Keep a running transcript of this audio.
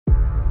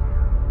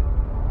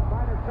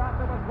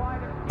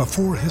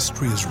Before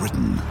history is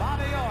written,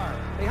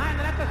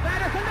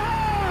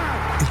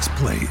 it's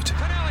played.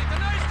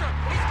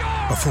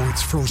 Before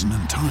it's frozen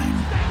in time,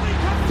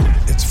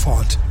 it's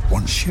fought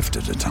one shift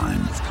at a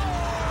time.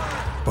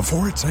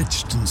 Before it's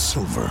etched in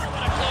silver,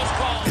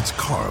 it's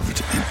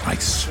carved in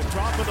ice.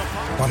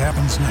 What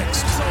happens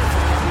next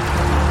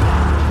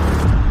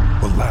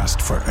will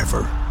last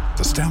forever.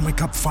 The Stanley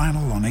Cup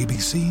Final on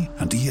ABC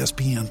and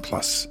ESPN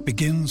Plus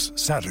begins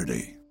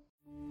Saturday.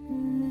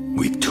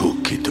 We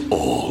took it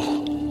all.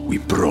 We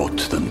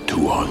brought them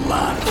to our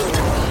land.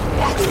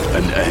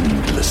 An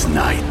endless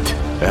night,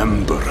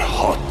 ember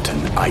hot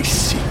and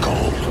icy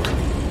cold.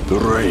 The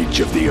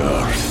rage of the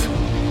earth.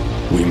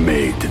 We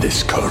made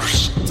this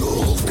curse.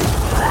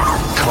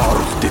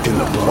 Carved it in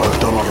the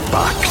blood on our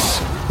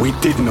backs. We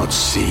did not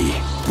see.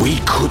 We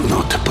could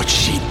not, but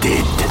she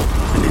did.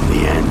 And in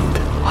the end...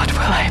 What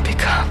will I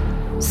become?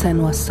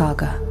 Senua's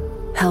Saga.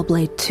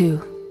 Hellblade 2.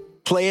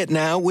 Play it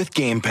now with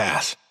Game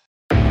Pass.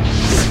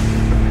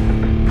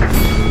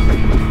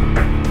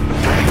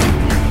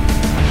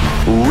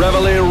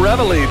 Reveille,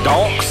 reveille,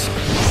 donks.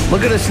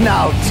 Look at us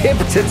now, tip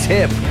to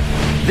tip.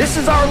 This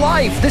is our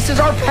life. This is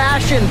our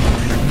passion.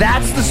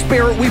 That's the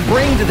spirit we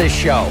bring to this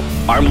show.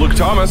 I'm Luke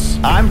Thomas.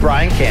 I'm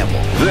Brian Campbell.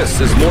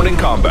 This is Morning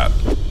Combat.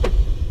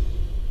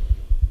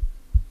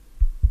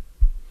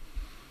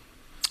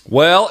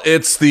 Well,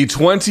 it's the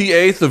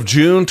 28th of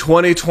June,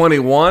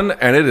 2021,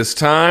 and it is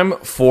time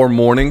for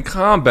Morning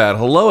Combat.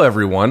 Hello,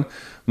 everyone.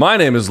 My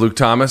name is Luke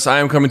Thomas. I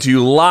am coming to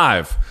you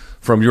live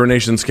from your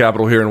nation's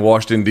capital here in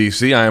Washington,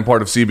 D.C. I am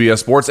part of CBS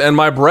Sports, and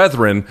my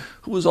brethren,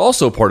 who is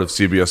also part of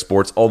CBS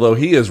Sports, although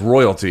he is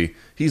royalty,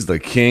 he's the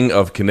king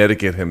of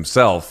Connecticut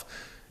himself.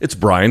 It's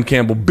Brian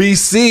Campbell.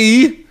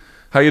 BC,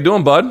 how you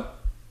doing, bud?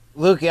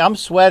 Luke, I'm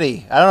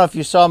sweaty. I don't know if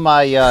you saw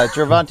my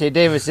Gervonta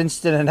Davis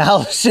instant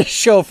analysis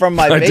show from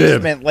my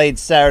basement late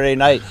Saturday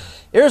night.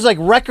 It was like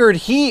record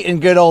heat in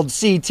good old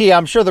CT.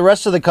 I'm sure the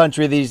rest of the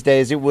country these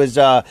days, it was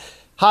hot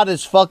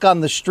as fuck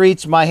on the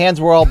streets. My hands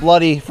were all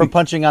bloody from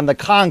punching on the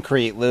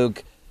concrete,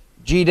 Luke.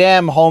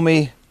 G-damn,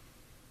 homie.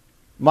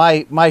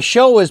 My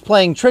show is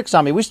playing tricks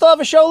on me. We still have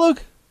a show,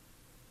 Luke?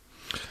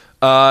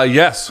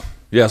 Yes.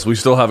 Yes, we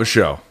still have a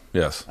show.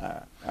 Yes.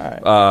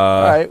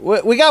 All right.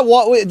 We got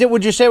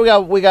would you say we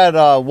got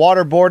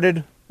waterboarded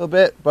a little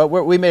bit, but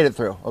we made it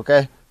through,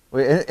 okay?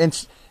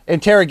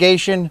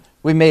 Interrogation,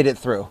 we made it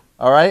through.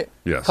 All right?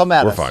 Yes. Come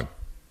at us. We're fine.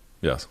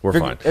 Yes, we're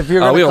fine. If you're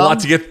gonna we have a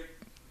lot to get.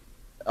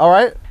 All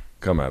right.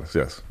 Come at us,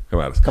 yes. Come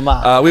at us. Come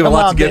on. We have a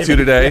lot to get baby. to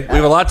today. We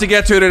have a lot to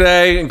get to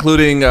today,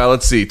 including,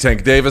 let's see,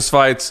 Tank Davis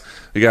fights.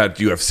 We got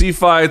UFC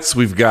fights.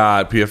 We've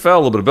got PFL, a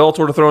little bit of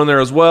Bellator to throw in there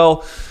as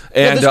well.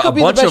 And this could a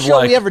be bunch the best of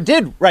show we ever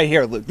did right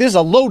here, Luke. This is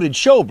a loaded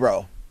show,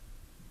 bro.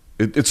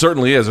 It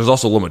certainly is. There's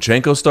also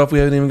Lomachenko stuff we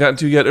haven't even gotten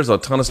to yet. There's a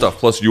ton of stuff.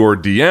 Plus your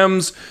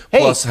DMs.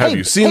 Plus, have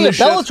you seen this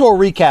shit? Bellator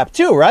recap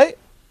too, right?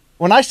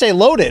 When I say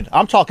loaded,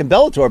 I'm talking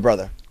Bellator,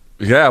 brother.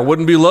 Yeah, it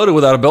wouldn't be loaded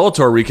without a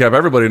Bellator recap.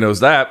 Everybody knows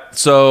that.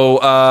 So,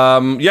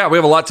 we have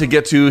a lot to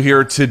get to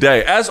here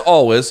today. As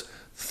always,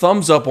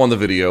 thumbs up on the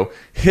video.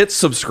 Hit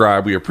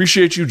subscribe. We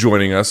appreciate you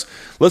joining us.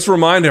 Let's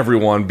remind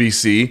everyone,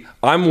 BC,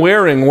 I'm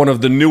wearing one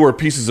of the newer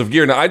pieces of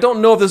gear. Now, I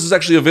don't know if this is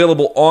actually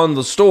available on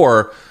the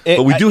store,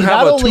 but we do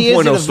have a 2.0 store. Not only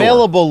is it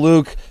available,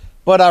 Luke,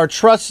 but our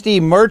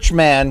trusty merch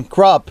man,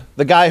 Krupp,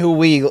 the guy who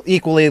we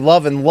equally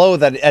love and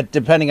loathe at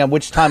depending on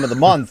which time of the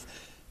month,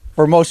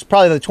 for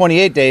probably the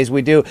 28 days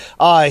we do,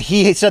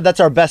 he said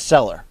that's our best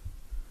seller.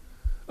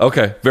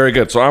 Okay, very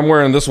good. So I'm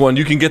wearing this one.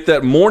 You can get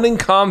that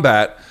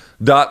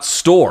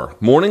morningcombat.store.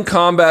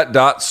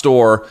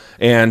 Morningcombat.store.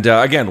 And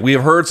again, we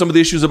have heard some of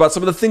the issues about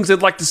some of the things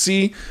they'd like to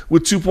see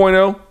with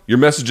 2.0. Your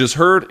message is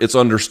heard. It's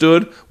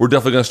understood. We're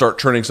definitely going to start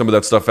churning some of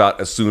that stuff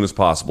out as soon as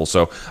possible.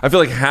 So I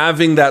feel like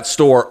having that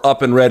store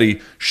up and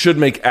ready should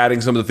make adding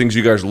some of the things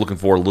you guys are looking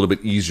for a little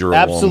bit easier.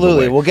 Absolutely. Along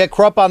the way. We'll get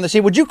Krupp on the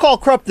scene. Would you call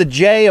Krupp the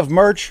J of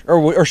merch,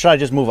 or should I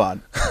just move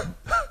on? I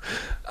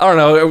don't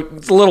know.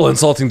 It's a little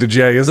insulting to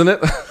Jay, isn't it?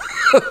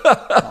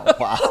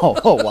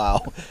 Oh,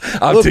 wow.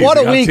 I'm Look, teasing. what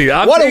a week.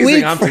 I'm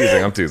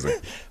teasing.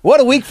 What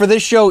a week for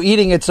this show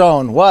eating its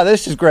own. Wow,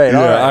 this is great. Yeah,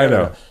 all right, I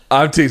know.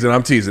 I'm teasing.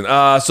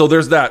 So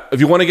there's that. If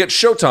you want to get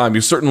Showtime,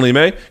 you certainly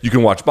may. You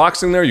can watch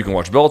boxing there. You can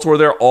watch Bellator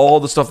there. All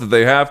the stuff that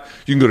they have.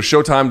 You can go to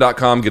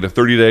Showtime.com, get a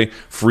 30-day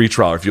free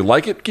trial. If you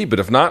like it, keep it.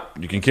 If not,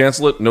 you can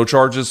cancel it. No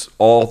charges.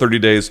 All 30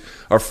 days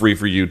are free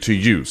for you to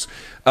use.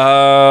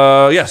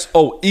 Yes.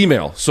 Oh,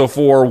 email. So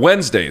for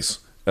Wednesdays,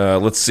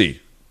 let's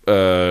see.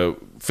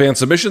 Fan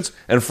submissions,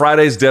 and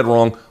Friday's Dead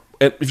Wrong.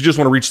 And if you just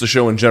want to reach the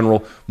show in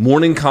general,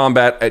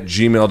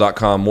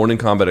 morningcombat@gmail.com,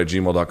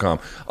 morningcombat@gmail.com.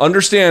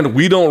 Understand,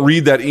 we don't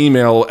read that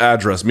email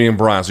address, me and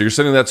Brian, so you're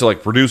sending that to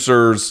like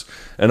producers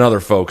and other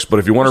folks, but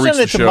if you want to reach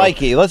the show... Send it to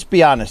Mikey, let's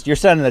be honest. You're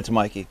sending it to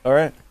Mikey, all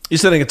right? You're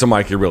sending it to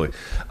Mikey, really.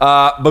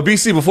 But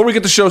BC, before we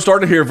get the show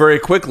started here very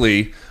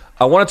quickly,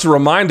 I wanted to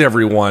remind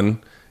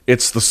everyone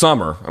it's the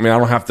summer. I mean, I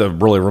don't have to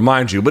really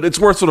remind you, but it's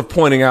worth sort of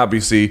pointing out,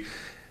 BC.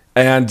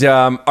 And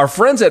our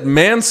friends at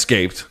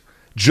Manscaped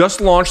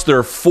just launched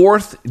their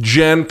 4th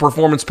gen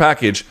performance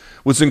package,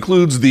 which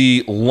includes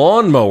the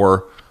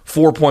Lawnmower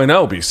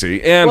 4.0,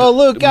 BC. And well,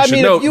 Luke, I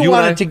mean, if you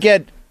wanted to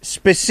get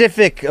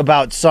specific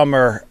about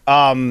summer,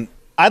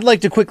 I'd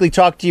like to quickly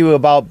talk to you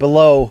about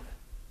below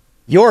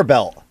your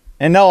belt.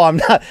 And no,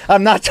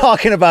 I'm not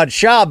talking about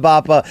Shab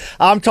Bappa.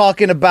 I'm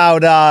talking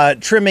about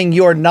trimming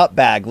your nut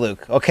bag,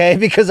 Luke. Okay,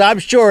 because I'm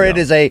sure it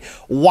is a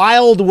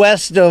wild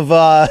west of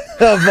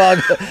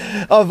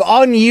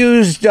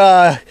unused.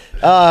 I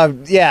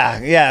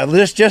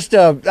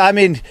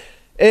mean,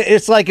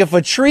 it's like if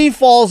a tree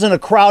falls in a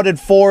crowded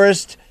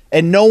forest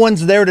and no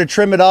one's there to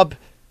trim it up.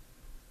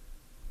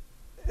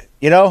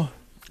 You know.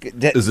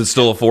 Is it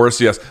still a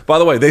forest? Yes. By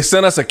the way, they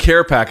sent us a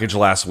care package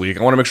last week.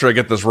 I want to make sure I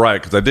get this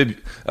right because I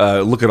did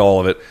look at all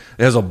of it.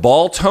 It has a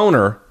ball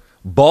toner,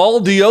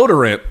 ball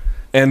deodorant,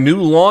 and new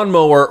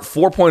lawnmower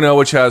 4.0,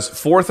 which has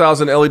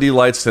 4,000 LED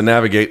lights to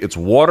navigate. It's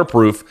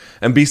waterproof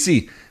and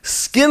BC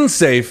skin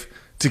safe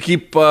to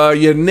keep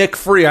you nick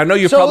free. I know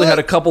you probably had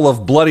a couple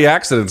of bloody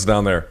accidents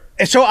down there.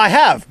 So I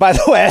have, by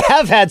the way, I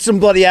have had some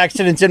bloody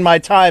accidents in my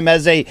time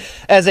as a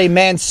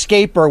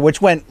manscaper,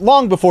 which went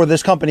long before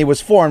this company was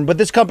formed. But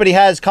this company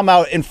has come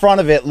out in front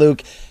of it,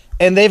 Luke,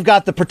 and they've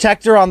got the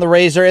protector on the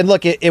razor. And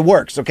look, it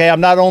works, okay? I'm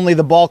not only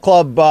the ball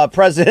club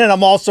president,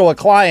 I'm also a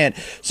client.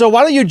 So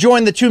why don't you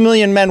join the 2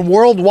 million men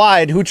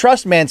worldwide who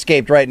trust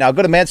Manscaped right now?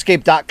 Go to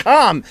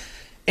manscaped.com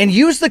and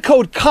use the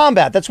code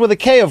COMBAT, that's with a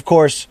K, of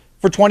course,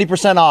 for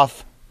 20%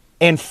 off.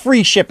 And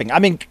free shipping. I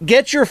mean,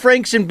 get your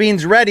Franks and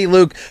Beans ready,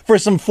 Luke, for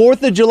some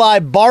 4th of July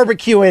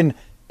barbecuing,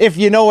 if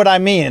you know what I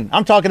mean.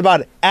 I'm talking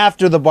about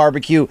after the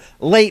barbecue,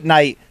 late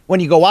night, when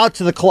you go out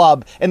to the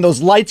club and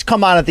those lights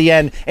come on at the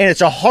end, and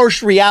it's a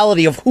harsh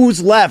reality of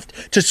who's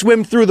left to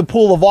swim through the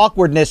pool of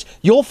awkwardness.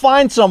 You'll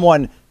find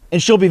someone,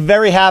 and she'll be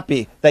very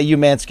happy that you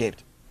manscaped.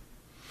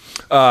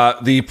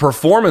 The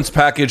Performance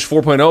Package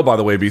 4.0, by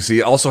the way,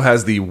 BC, also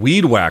has the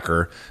Weed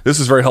Whacker. This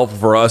is very helpful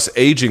for us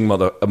aging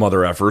mother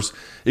effers.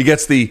 It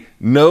gets the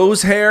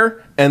nose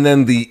hair and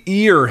then the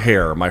ear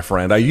hair, my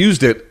friend. I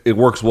used it. It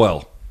works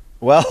well.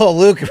 Well,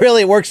 Luke,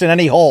 really it works in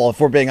any hole, if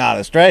we're being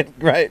honest, right?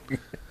 Right.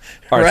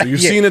 All right, so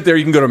you've seen it there.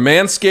 You can go to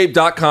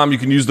manscaped.com. You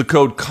can use the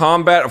code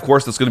COMBAT. Of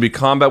course, that's going to be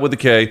COMBAT with a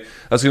K.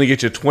 That's going to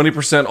get you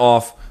 20%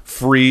 off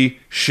free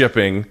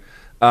shipping.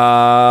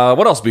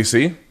 What else,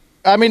 BC?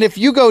 I mean, if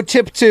you go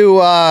tip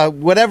to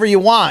whatever you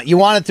want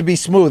it to be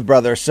smooth,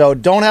 brother. So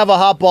don't have a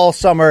hot ball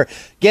summer.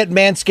 Get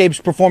Manscaped's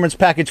Performance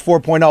Package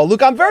 4.0.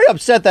 Luke, I'm very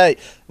upset that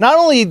not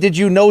only did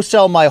you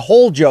no-sell my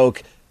whole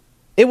joke,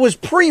 it was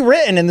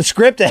pre-written in the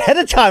script ahead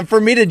of time for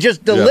me to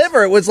just deliver.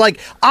 Yes. It was like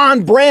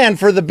on brand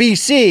for the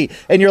BC.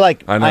 And you're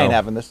like, I ain't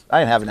having this. I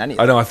ain't having any of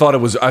this. I know. I thought it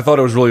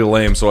was really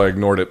lame, so I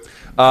ignored it.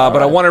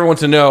 But I want everyone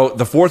to know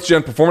the 4th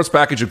Gen Performance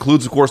Package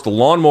includes, of course, the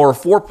Lawnmower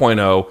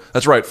 4.0.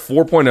 That's right,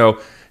 4.0.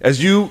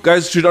 As you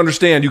guys should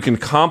understand, you can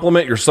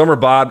complement your summer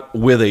bod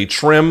with a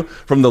trim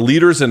from the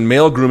leaders in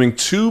male grooming.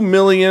 2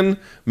 million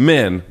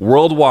men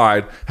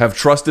worldwide have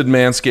trusted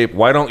Manscaped.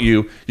 Why don't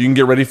you? You can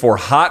get ready for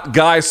hot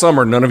guy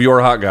summer. None of you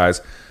are hot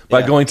guys.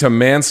 By going to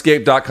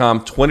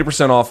manscaped.com,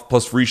 20% off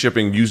plus free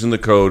shipping using the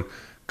code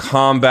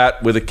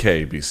COMBAT with a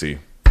K, BC.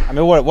 I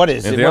mean, what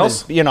is Anything it?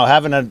 Else?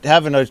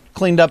 Having a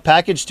cleaned up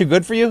package too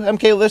good for you,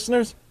 MK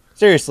listeners?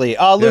 Seriously.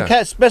 Luke,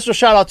 special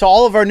shout out to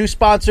all of our new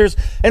sponsors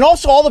and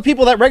also all the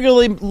people that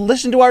regularly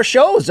listen to our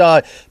shows.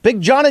 Big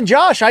John and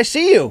Josh, I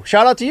see you.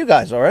 Shout out to you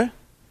guys, all right?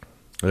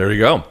 There you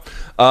go.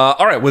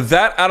 All right, with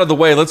that out of the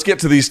way, let's get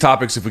to these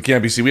topics if we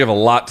can, BC. We have a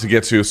lot to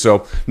get to,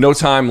 so no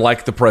time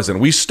like the present.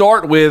 We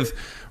start with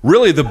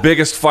really the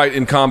biggest fight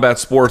in combat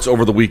sports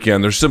over the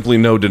weekend. There's simply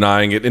no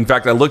denying it. In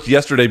fact, I looked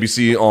yesterday,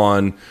 BC,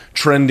 on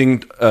trending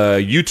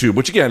YouTube,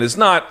 which, again, is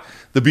not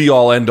the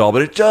be-all, end-all,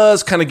 but it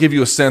does kind of give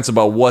you a sense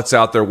about what's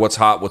out there, what's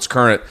hot, what's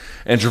current.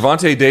 And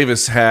Gervonta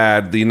Davis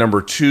had the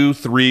number 2,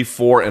 3,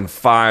 4, and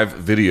 5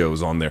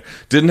 videos on there.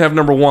 Didn't have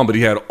number 1, but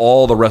he had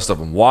all the rest of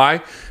them.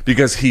 Why?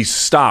 Because he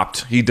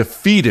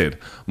defeated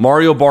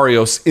Mario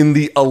Barrios in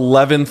the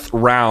 11th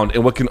round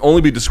in what can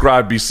only be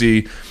described,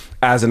 BC,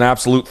 as an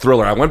absolute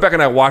thriller. I went back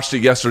and I watched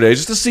it yesterday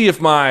just to see if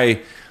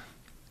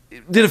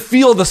did it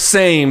feel the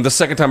same the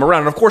second time around?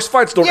 And of course,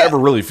 fights don't ever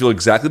really feel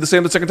exactly the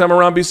same the second time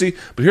around, BC.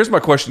 But here's my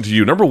question to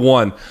you. Number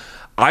 1,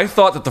 I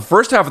thought that the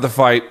first half of the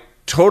fight,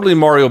 totally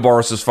Mario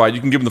Barrios' fight. You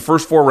can give him the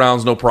first 4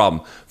 rounds, no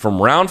problem. From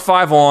round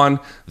 5 on,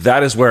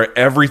 that is where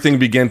everything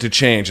began to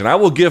change. And I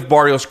will give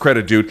Barrios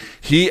credit, dude.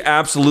 He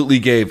absolutely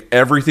gave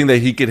everything that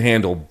he could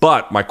handle.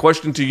 But my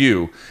question to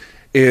you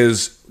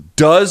is,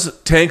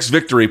 does Tank's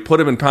victory put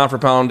him in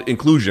pound-for-pound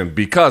inclusion?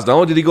 Because not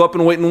only did he go up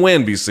and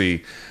win,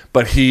 BC,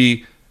 but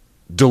he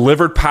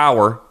delivered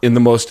power in the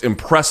most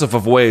impressive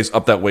of ways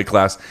up that weight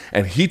class,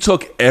 and he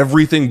took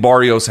everything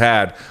Barrios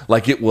had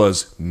like it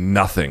was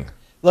nothing.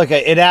 Look,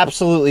 it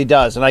absolutely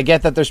does, and I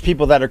get that there's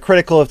people that are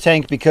critical of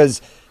Tank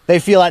because they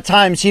feel at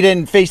times he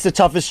didn't face the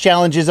toughest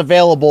challenges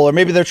available, or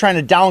maybe they're trying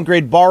to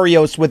downgrade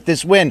Barrios with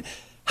this win.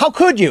 How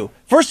could you?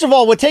 First of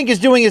all, what Tank is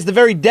doing is the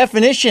very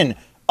definition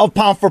of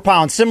pound for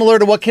pound, similar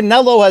to what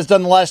Canelo has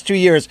done the last 2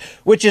 years,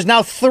 which is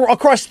now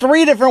across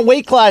 3 different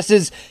weight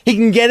classes. He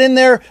can get in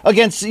there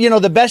against,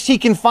 the best he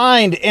can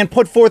find and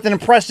put forth an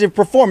impressive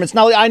performance.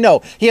 Now, I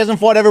know he hasn't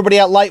fought everybody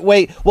at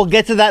lightweight. We'll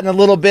get to that in a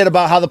little bit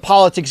about how the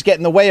politics get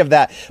in the way of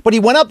that. But he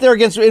went up there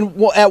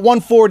at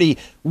 140.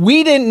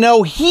 He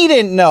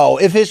didn't know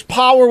if his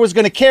power was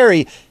going to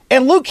carry.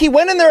 And Luke, he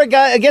went in there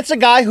against a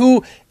guy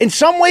who, in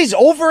some ways,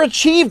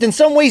 overachieved, in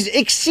some ways,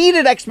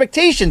 exceeded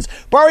expectations.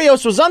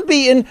 Barrios was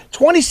unbeaten,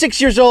 26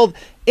 years old,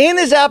 in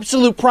his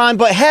absolute prime,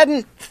 but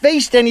hadn't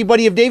faced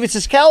anybody of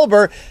Davis's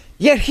caliber.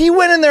 Yet he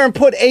went in there and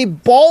put a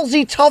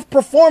ballsy, tough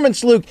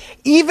performance, Luke,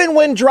 even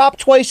when dropped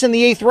twice in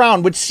the 8th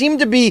round, which seemed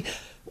to be,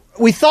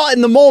 we thought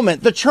in the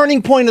moment, the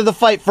turning point of the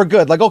fight for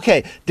good. Like,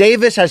 okay,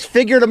 Davis has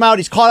figured him out.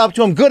 He's caught up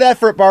to him. Good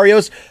effort,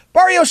 Barrios.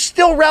 Barrios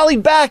still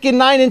rallied back in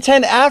 9 and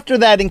 10 after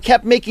that and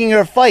kept making it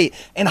a fight.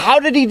 And how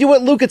did he do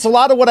it, Luke? It's a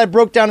lot of what I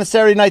broke down in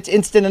Saturday night's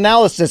instant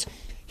analysis.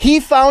 He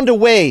found a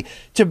way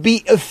to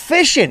be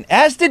efficient,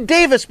 as did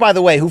Davis, by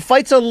the way, who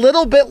fights a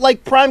little bit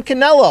like Prime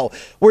Canelo,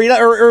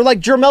 or like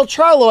Jermell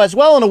Charlo as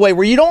well, in a way,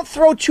 where you don't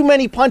throw too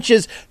many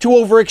punches to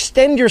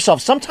overextend yourself.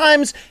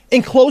 Sometimes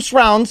in close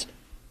rounds,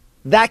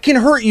 that can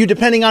hurt you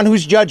depending on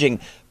who's judging.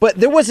 But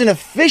there was an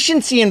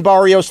efficiency in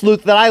Barrios,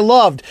 Luke, that I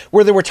loved,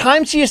 where there were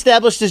times he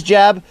established his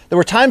jab, there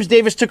were times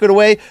Davis took it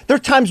away, there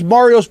were times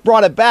Barrios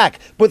brought it back.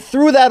 But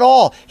through that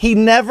all, he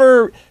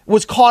never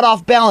was caught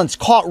off balance,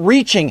 caught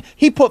reaching.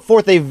 He put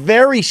forth a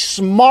very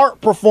smart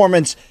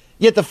performance,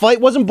 yet the fight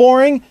wasn't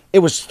boring. It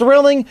was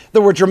thrilling.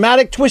 There were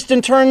dramatic twists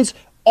and turns,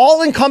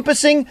 all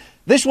encompassing.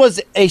 This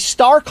was a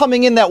star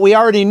coming in that we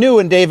already knew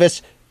in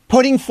Davis,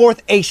 putting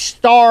forth a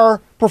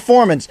star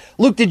performance.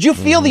 Luke, did you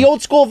feel the old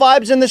school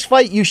vibes in this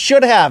fight? You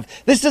should have.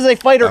 This is a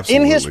fighter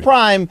in his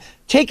prime,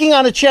 taking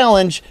on a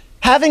challenge,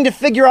 having to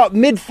figure out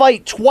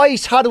mid-fight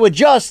twice how to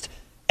adjust,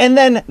 and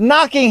then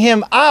knocking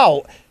him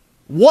out.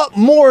 What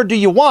more do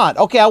you want?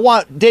 Okay, I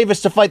want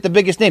Davis to fight the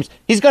biggest names.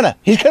 He's gonna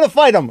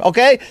fight him,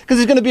 okay? Because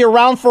he's gonna be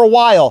around for a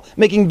while,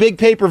 making big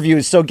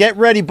pay-per-views. So get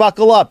ready,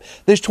 buckle up.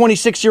 This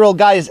 26-year-old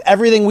guy is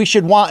everything we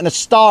should want in a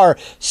star,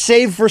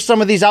 save for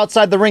some of these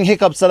outside the ring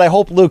hiccups that I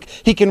hope, Luke,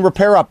 he can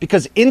repair up.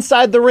 Because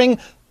inside the ring,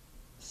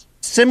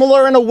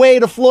 similar in a way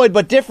to Floyd,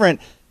 but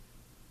different,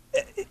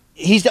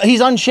 he's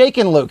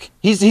unshaken, Luke.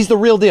 He's the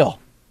real deal.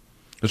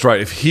 That's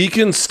right. If he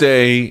can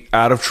stay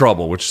out of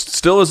trouble, which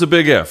still is a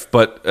big if,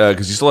 but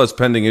because he still has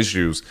pending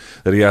issues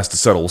that he has to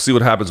settle. We'll see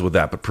what happens with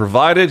that. But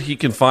provided he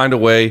can find a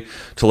way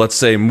to, let's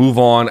say, move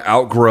on,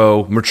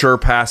 outgrow, mature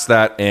past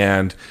that,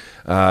 and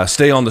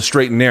stay on the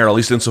straight and narrow, at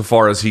least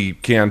insofar as he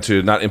can,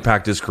 to not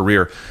impact his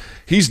career,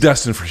 he's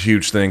destined for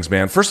huge things,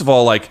 man. First of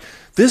all,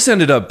 this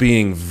ended up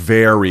being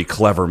very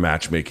clever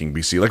matchmaking,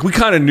 BC. We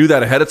kind of knew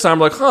that ahead of time.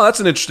 That's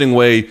an interesting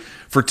way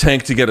for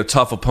Tank to get a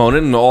tough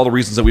opponent, and all the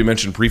reasons that we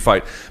mentioned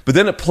pre-fight. But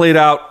then it played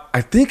out,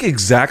 I think,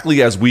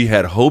 exactly as we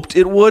had hoped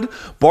it would.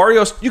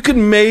 Barrios, you could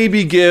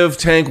maybe give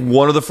Tank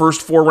one of the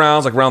first 4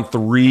 rounds, round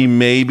 3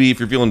 maybe, if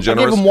you're feeling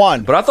generous. I gave him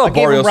 1. But I thought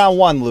Barrios... gave him round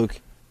 1,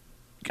 Luke.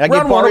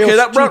 Round 1, okay,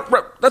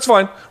 that's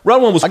fine.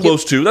 Round 1 was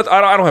close too.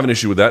 I don't have an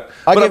issue with that.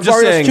 I gave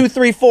Barrios 2,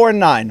 3, 4, and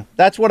 9.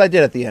 That's what I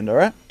did at the end. All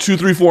right. 2,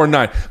 3, 4, and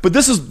 9. But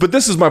this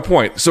is my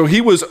point. So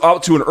he was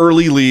out to an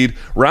early lead.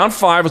 Round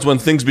 5 is when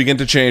things begin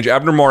to change.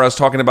 Abner Mares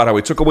talking about how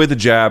he took away the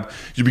jab.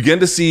 You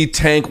begin to see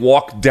Tank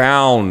walk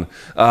down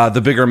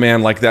the bigger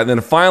man like that. And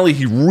then finally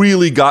he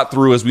really got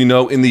through, as we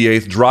know, in the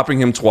 8th,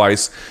 dropping him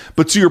twice.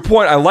 But to your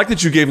point, I like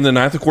that you gave him the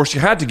 9th. Of course, you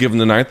had to give him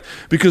the 9th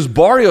because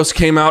Barrios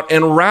came out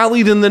and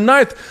rallied in the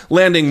 9th,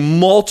 landing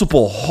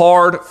multiple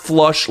hard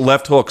flush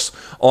left hooks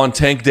on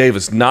Tank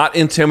Davis. Not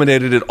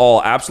intimidated at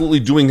all. Absolutely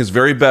doing his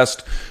very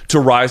best to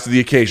rise to the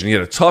occasion. He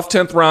had a tough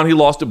 10th round. He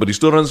lost it, but he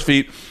stood on his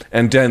feet.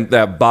 And then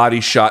that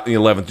body shot in the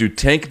 11th. Dude,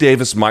 Tank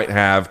Davis might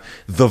have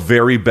the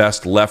very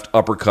best left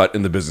uppercut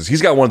in the business.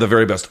 He's got one of the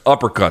very best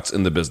uppercuts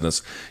in the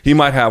business. He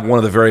might have one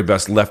of the very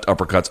best left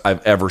uppercuts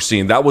I've ever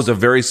seen. That was a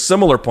very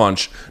similar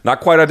punch,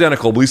 not quite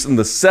identical, but at least in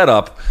the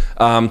setup,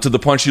 to the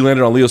punch he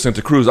landed on Leo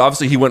Santa Cruz.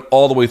 Obviously, he went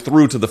all the way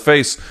through to the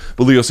face,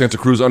 but Leo Santa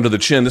Cruz under the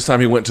chin. This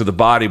time he went to the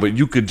body, but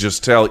you could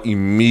just tell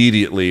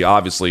immediately,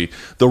 obviously,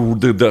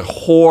 the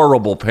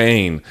horrible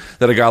pain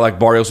that a guy like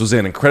Barrios was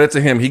in. And credit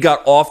to him, he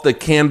got off the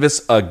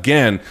canvas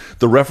again.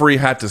 The referee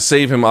had to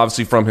save him,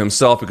 obviously, from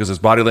himself because his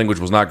body language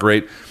was not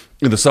great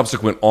in the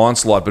subsequent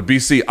onslaught. But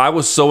BC, I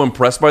was so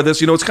impressed by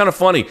this. It's kind of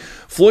funny.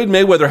 Floyd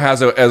Mayweather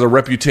has a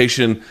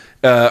reputation.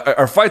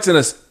 Our fights in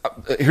us.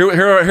 Hear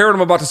what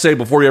I'm about to say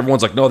before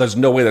everyone's like, no, there's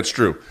no way that's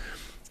true.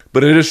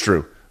 But it is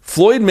true.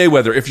 Floyd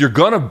Mayweather, if you're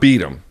gonna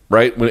beat him,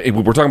 right?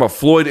 When we're talking about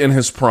Floyd in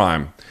his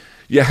prime,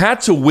 you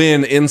had to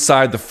win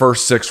inside the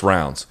first 6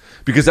 rounds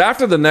because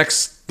after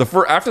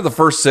the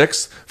first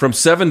 6, from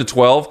 7 to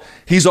 12,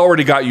 he's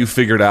already got you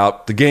figured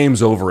out. The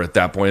game's over at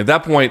that point. At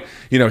that point,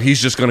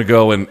 he's just going to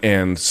go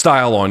and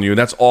style on you, and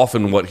that's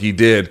often what he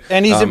did.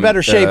 And he's in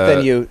better shape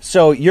than you,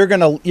 so you're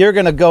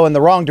gonna go in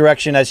the wrong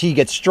direction as he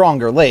gets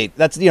stronger late.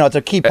 That's it's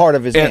a key part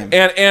of his game.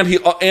 And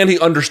he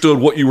understood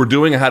what you were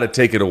doing and how to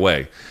take it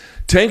away.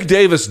 Tank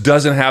Davis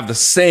doesn't have the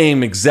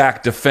same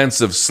exact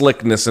defensive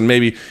slickness, and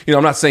maybe,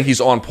 I'm not saying he's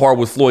on par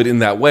with Floyd in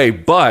that way,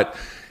 but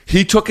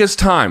he took his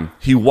time.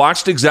 He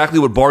watched exactly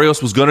what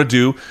Barrios was going to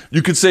do.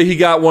 You could say he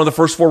got one of the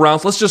first 4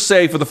 rounds. Let's just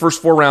say for the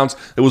first 4 rounds,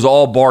 it was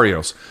all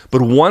Barrios.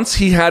 But once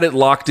he had it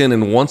locked in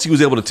and once he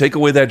was able to take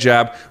away that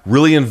jab,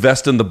 really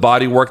invest in the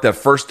body work, that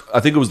first, I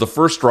think it was the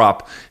first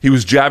drop, he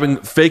was jabbing,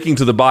 faking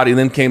to the body, and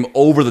then came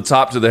over the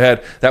top to the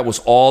head. That was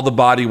all the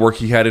body work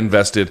he had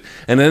invested.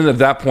 And then at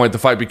that point, the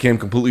fight became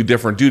completely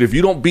different. Dude, if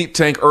you don't beat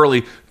Tank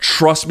early,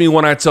 trust me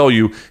when I tell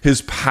you,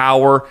 his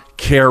power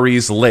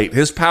carries late.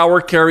 His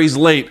power carries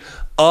late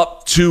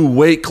up to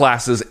weight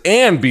classes,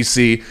 and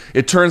BC,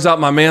 it turns out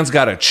my man's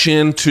got a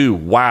chin too.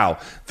 Wow.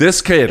 This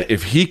kid,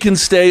 if he can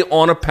stay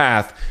on a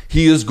path,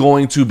 he is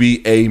going to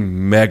be a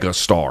mega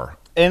star.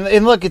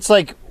 And look, it's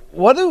like,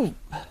 what do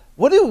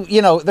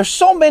there's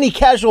so many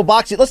casual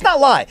boxing, let's not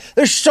lie,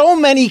 there's so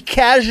many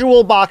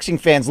casual boxing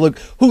fans, Luke,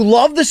 who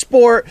love the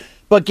sport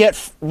but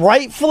get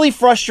rightfully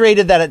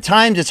frustrated that at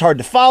times it's hard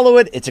to follow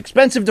it, it's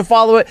expensive to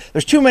follow it,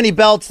 there's too many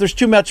belts, there's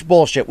too much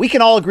bullshit. We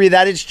can all agree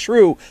that is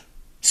true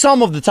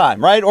some of the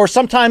time, right? Or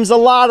sometimes a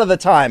lot of the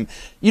time.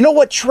 You know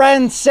what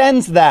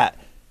transcends that?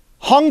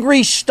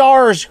 Hungry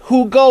stars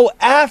who go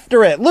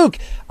after it. Luke,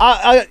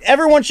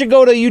 everyone should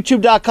go to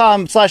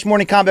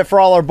youtube.com/Morning Combat for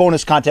all our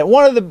bonus content.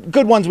 One of the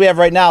good ones we have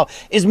right now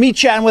is me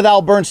chatting with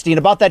Al Bernstein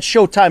about that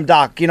Showtime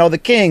doc, the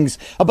Kings,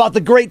 about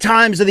the great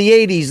times of the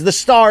 80s, the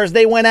stars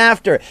they went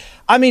after.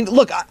 I mean,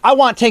 look, I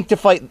want Tank to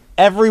fight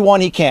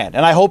everyone he can,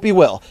 and I hope he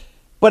will.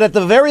 But at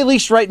the very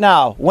least right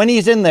now, when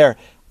he's in there,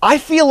 I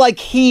feel like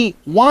he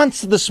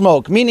wants the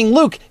smoke, meaning,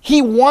 Luke,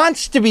 he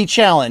wants to be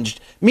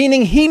challenged,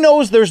 meaning he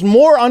knows there's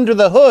more under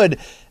the hood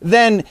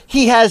than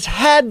he has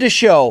had to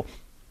show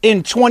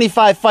in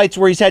 25 fights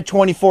where he's had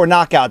 24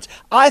 knockouts.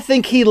 I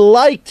think he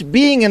liked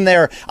being in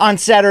there on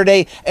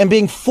Saturday and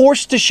being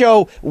forced to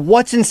show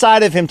what's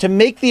inside of him to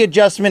make the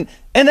adjustment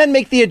and then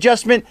make the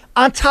adjustment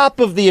on top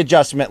of the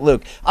adjustment,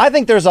 Luke. I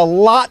think there's a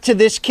lot to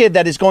this kid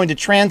that is going to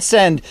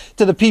transcend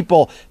to the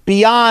people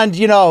beyond,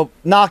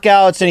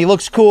 knockouts, and he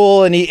looks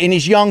cool and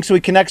he's young, so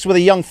he connects with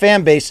a young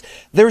fan base.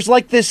 There's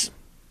like this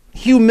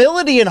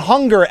humility and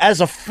hunger as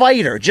a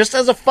fighter, just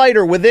as a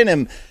fighter within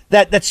him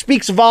that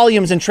speaks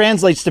volumes and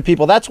translates to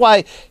people. That's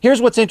why,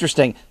 here's what's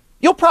interesting.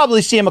 You'll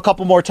probably see him a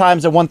couple more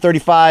times at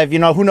 135.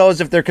 Who knows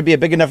if there could be a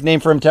big enough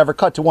name for him to ever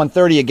cut to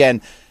 130 again.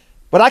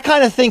 But I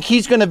kind of think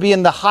he's going to be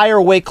in the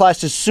higher weight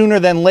classes sooner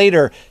than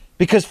later,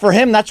 because for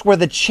him, that's where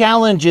the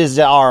challenges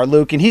are,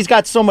 Luke. And he's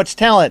got so much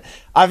talent.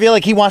 I feel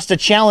like he wants to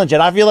challenge it.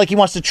 I feel like he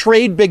wants to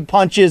trade big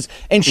punches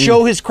and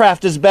show his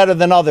craft is better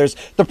than others.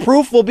 The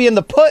proof will be in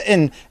the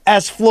pudding,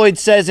 as Floyd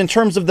says, in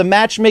terms of the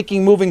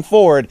matchmaking moving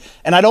forward.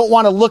 And I don't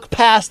want to look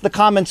past the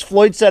comments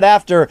Floyd said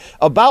after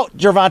about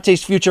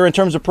Gervonta's future in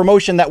terms of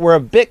promotion that were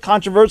a bit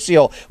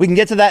controversial. We can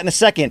get to that in a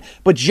second.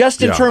 But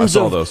just in terms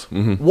of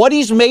what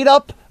he's made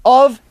up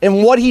of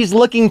and what he's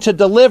looking to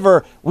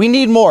deliver, we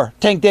need more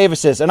Tank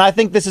Davises. And I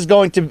think this is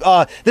going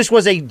to this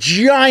was a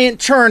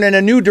giant turn in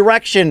a new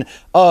direction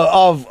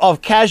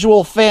of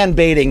casual fan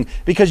baiting,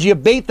 because you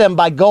bait them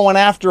by going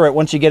after it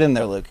once you get in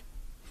there, Luke.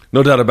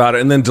 No doubt about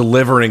it. And then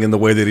delivering in the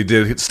way that he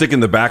did,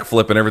 sticking the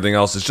backflip and everything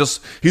else. It's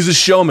just, he's a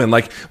showman.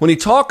 Like when he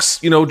talks,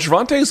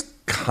 Gervonta's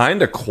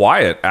kind of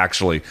quiet,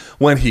 actually.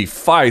 When he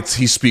fights,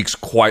 he speaks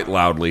quite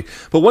loudly.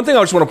 But one thing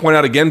I just want to point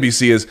out again,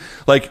 BC, is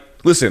like,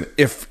 listen,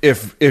 if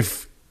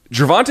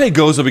Gervonta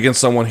goes up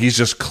against someone he's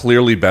just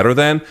clearly better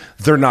than,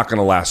 they're not going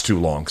to last too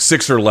long.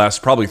 6 or less,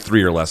 probably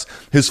 3 or less.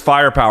 His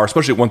firepower,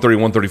 especially at 130,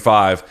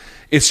 135,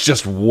 it's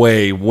just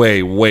way,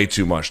 way, way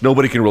too much.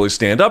 Nobody can really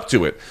stand up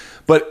to it.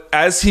 But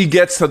as he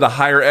gets to the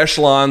higher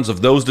echelons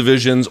of those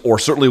divisions, or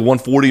certainly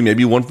 140,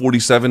 maybe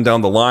 147 down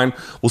the line,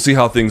 we'll see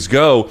how things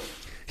go.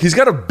 He's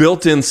got a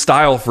built-in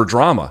style for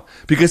drama,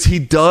 because he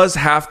does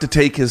have to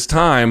take his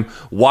time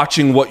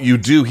watching what you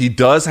do. He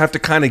does have to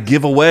kind of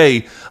give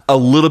away a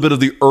little bit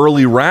of the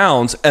early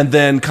rounds and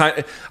then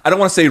I don't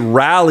want to say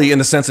rally in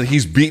the sense that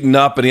he's beaten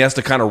up and he has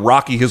to kind of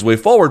rocky his way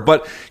forward.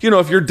 But,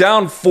 if you're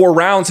down 4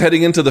 rounds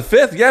heading into the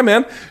 5th, yeah,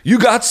 man, you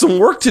got some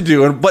work to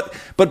do.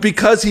 But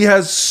because he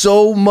has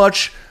so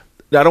much,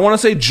 I don't want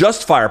to say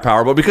just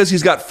firepower, but because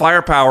he's got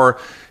firepower,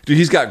 dude,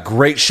 he's got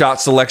great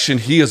shot selection.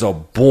 He is a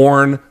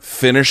born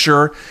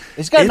finisher.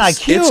 He's got an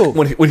IQ.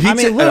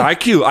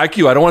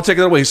 IQ. I don't want to take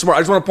it away. He's smart. I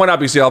just want to point out,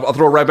 BC, I'll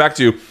throw it right back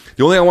to you.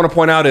 The only thing I want to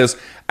point out is,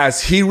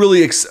 as he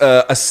really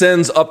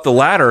ascends up the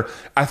ladder,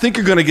 I think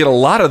you're going to get a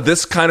lot of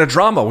this kind of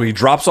drama where he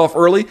drops off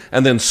early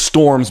and then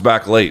storms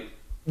back late.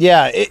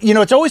 Yeah,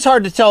 it's always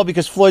hard to tell,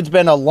 because Floyd's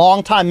been a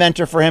long-time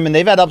mentor for him, and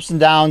they've had ups and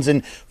downs,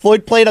 and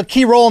Floyd played a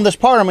key role in this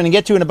part I'm going to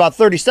get to in about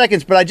 30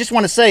 seconds, but I just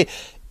want to say,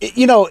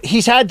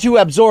 he's had to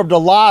absorb a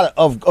lot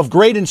of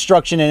great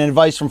instruction and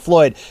advice from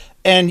Floyd.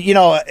 And,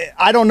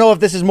 I don't know if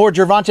this is more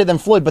Gervonta than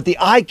Floyd, but the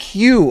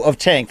IQ of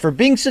Tank, for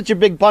being such a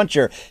big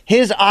puncher,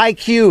 his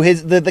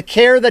IQ, the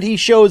care that he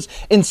shows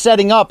in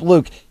setting up,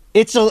 Luke,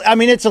 it's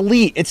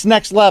elite. It's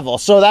next level.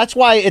 So that's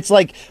why it's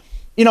like,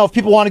 if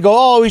people want to go,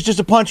 oh, he's just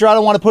a puncher, I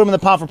don't want to put him in the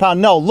pound for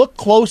pound. No, look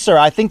closer.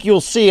 I think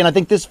you'll see, and I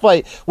think this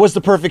fight was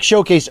the perfect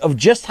showcase of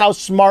just how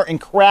smart and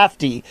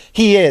crafty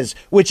he is,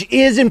 which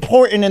is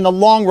important in the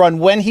long run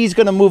when he's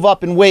going to move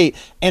up in weight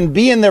and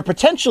be in there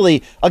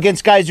potentially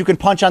against guys who can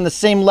punch on the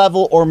same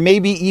level or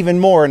maybe even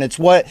more. And it's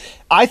what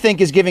I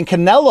think is giving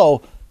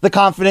Canelo the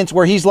confidence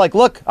where he's like,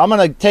 look, I'm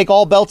going to take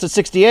all belts at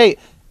 68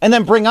 and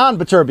then bring on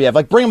Beterbiev.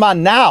 Like, bring him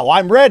on now.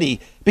 I'm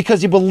ready,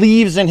 because he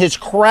believes in his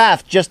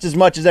craft just as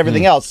much as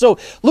everything else. So,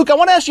 Luke, I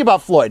want to ask you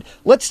about Floyd.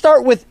 Let's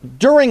start with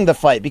during the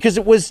fight, because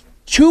it was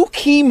two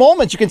key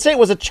moments. You can say it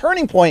was a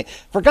turning point.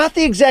 Forgot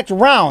the exact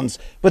rounds,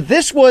 but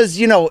this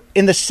was,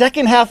 in the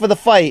second half of the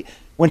fight,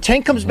 when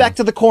Tank comes back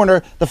to the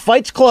corner, the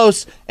fight's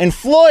close, and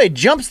Floyd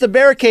jumps the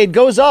barricade,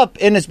 goes up,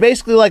 and it's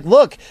basically like,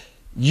 look,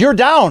 you're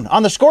down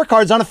on the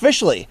scorecards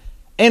unofficially.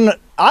 And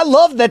I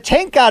love that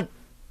Tank got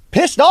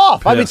pissed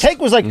off. I mean,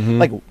 Tank was like,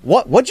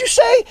 what'd you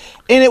say?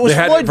 And it was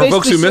Floyd for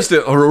folks who missed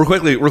it, real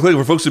quickly,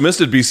 for folks who missed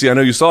it, BC, I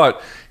know you saw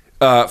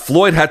it.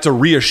 Floyd had to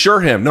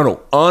reassure him.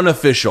 No,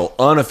 unofficial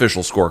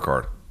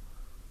scorecard.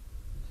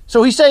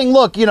 So he's saying,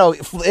 look,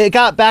 it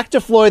got back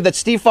to Floyd that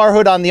Steve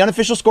Farhood on the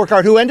unofficial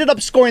scorecard, who ended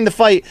up scoring the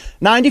fight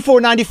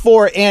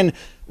 94-94, and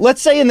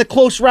let's say in the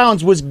close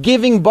rounds was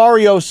giving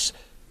Barrios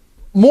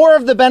more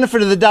of the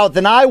benefit of the doubt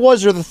than I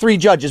was or the three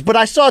judges. But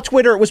I saw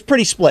Twitter, it was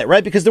pretty split,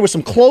 right? Because there were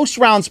some close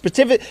rounds,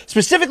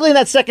 specifically in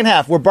that second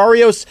half, where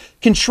Barrios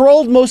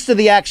controlled most of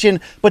the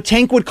action, but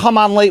Tank would come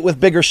on late with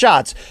bigger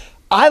shots.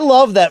 I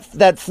love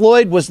that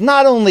Floyd was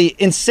not only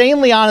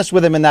insanely honest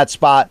with him in that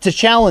spot to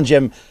challenge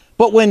him,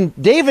 but when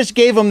Davis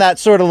gave him that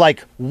sort of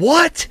like,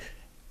 what?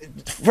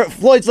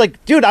 Floyd's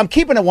like, dude, I'm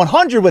keeping it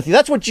 100 with you.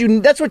 That's what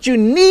you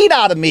need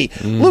out of me.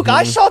 Luke,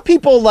 I saw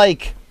people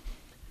like,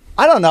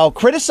 I don't know,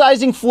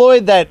 criticizing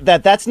Floyd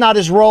that's not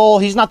his role.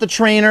 He's not the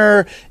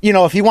trainer.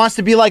 If he wants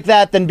to be like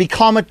that, then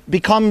become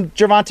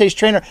Gervonta's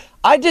trainer.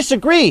 I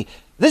disagree.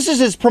 This is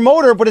his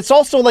promoter, but it's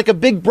also like a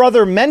big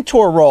brother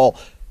mentor role.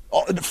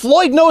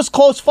 Floyd knows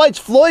close fights.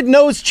 Floyd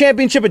knows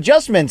championship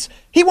adjustments.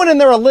 He went in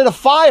there and lit a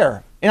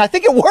fire. And I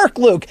think it worked,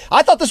 Luke.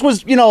 I thought this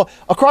was,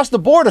 across the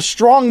board, a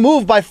strong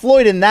move by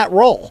Floyd in that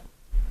role.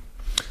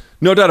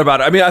 No doubt about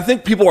it. I mean, I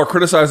think people are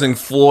criticizing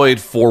Floyd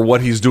for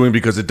what he's doing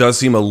because it does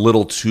seem a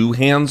little too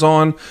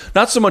hands-on.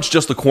 Not so much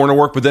just the corner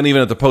work, but then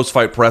even at the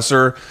post-fight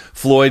presser,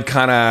 Floyd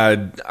kind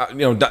of,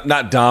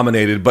 not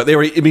dominated, but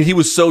he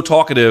was so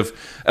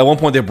talkative. At one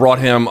point, they brought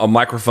him a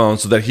microphone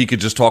so that he could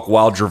just talk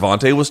while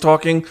Gervonta was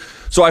talking.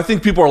 So I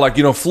think people are like,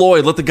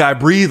 Floyd, let the guy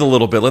breathe a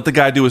little bit. Let the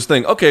guy do his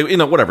thing. Okay,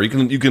 whatever.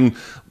 You can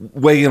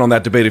weigh in on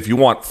that debate if you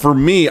want. For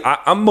me,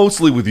 I'm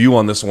mostly with you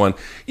on this one.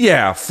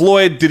 Yeah,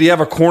 Floyd, did he have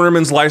a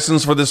cornerman's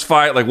license for this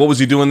fight? Like, what was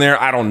he doing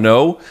there? I don't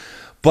know.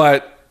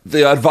 But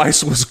the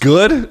advice was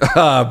good.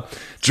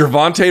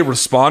 Gervonta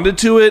responded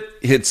to it.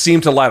 It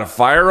seemed to light a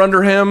fire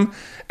under him.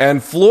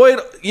 And Floyd,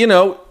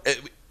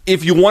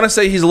 if you want to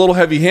say he's a little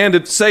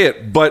heavy-handed, say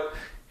it. But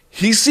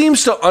he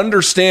seems to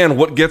understand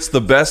what gets the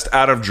best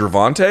out of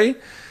Gervonta,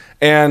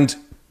 and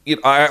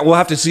we'll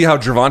have to see how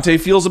Gervonta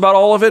feels about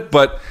all of it.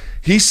 But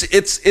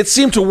it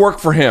seemed to work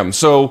for him.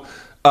 So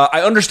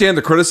I understand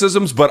the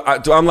criticisms,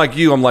 but I'm like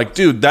you. I'm like,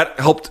 dude, that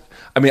helped.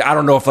 I mean, I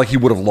don't know if he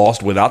would have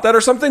lost without that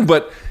or something,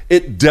 but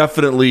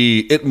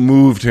it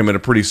moved him in a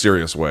pretty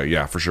serious way.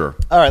 Yeah, for sure.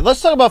 All right,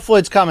 let's talk about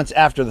Floyd's comments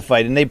after the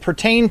fight, and they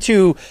pertain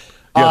to.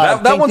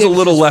 That one's a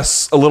little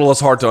less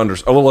hard to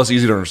understand, a little less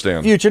easy to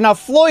understand. Future. Now,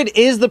 Floyd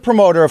is the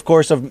promoter, of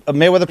course, of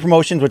Mayweather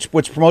Promotions,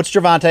 which promotes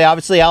Gervonta.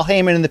 Obviously, Al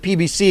Heyman and the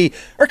PBC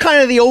are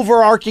kind of the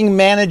overarching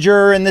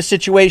manager in this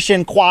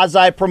situation,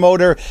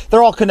 quasi-promoter.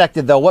 They're all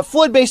connected, though. What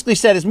Floyd basically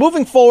said is,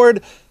 moving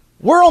forward,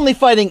 we're only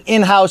fighting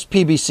in-house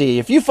PBC.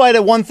 If you fight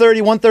at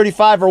 130,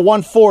 135, or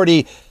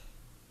 140,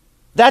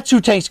 that's who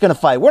Tank's going to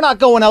fight. We're not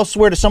going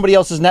elsewhere to somebody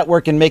else's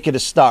network and make it a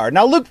star.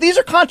 Now, Luke, these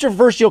are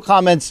controversial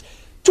comments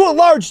to a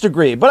large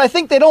degree, but I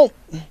think they don't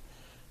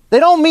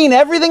mean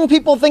everything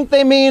people think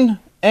they mean.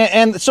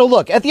 And so,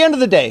 look, at the end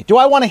of the day, do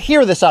I want to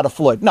hear this out of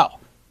Floyd? No.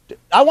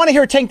 I want to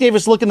hear Tank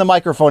Davis look in the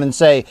microphone and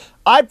say,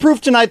 I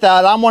proved tonight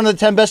that I'm one of the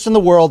 10 best in the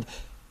world.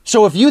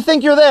 So if you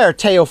think you're there,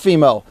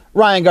 Teofimo,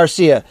 Ryan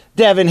Garcia,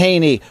 Devin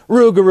Haney,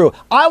 Rougarou,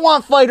 I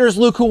want fighters,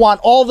 Luke, who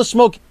want all the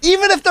smoke,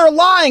 even if they're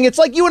lying. It's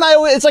like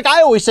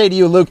I always say to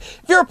you, Luke,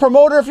 if you're a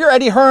promoter, if you're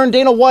Eddie Hearn,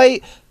 Dana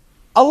White,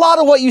 a lot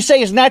of what you say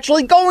is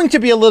naturally going to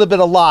be a little bit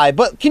of lie,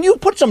 but can you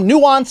put some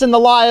nuance in the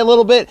lie a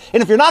little bit?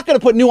 And if you're not going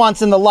to put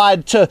nuance in the lie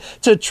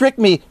to trick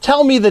me,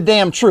 tell me the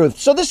damn truth.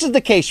 So this is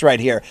the case right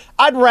here.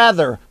 I'd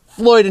rather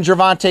Floyd and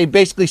Gervonta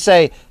basically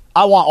say,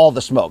 I want all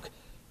the smoke.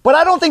 But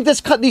I don't think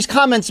these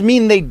comments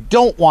mean they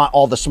don't want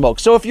all the smoke.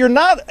 So if you're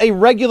not a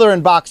regular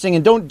in boxing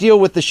and don't deal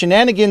with the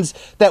shenanigans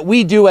that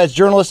we do as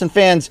journalists and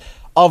fans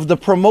of the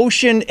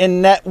promotion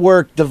and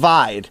network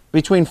divide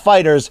between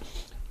fighters,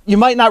 you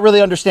might not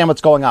really understand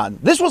what's going on.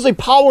 This was a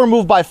power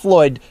move by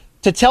Floyd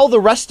to tell the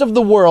rest of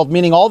the world,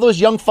 meaning all those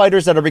young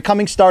fighters that are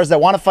becoming stars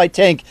that want to fight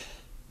Tank,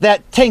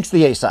 that Tank's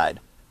the A-side.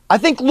 I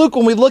think, Luke,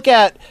 when we look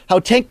at how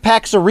Tank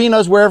packs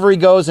arenas wherever he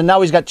goes, and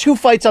now he's got 2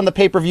 fights on the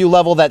pay-per-view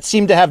level that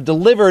seem to have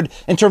delivered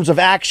in terms of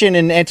action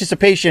and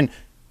anticipation.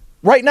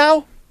 Right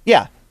now,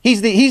 yeah,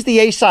 he's the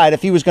A side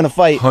if he was going to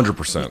fight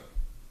 100%.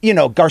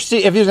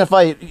 Garcia, if he was going to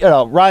fight,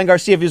 Ryan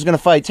Garcia, if he was going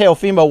to fight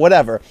Teofimo,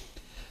 whatever.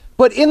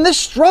 But in this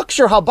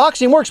structure, how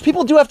boxing works,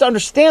 people do have to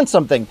understand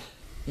something.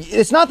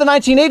 It's not the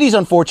 1980s,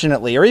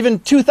 unfortunately, or even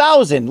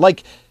 2000.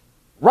 Like,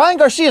 Ryan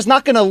Garcia is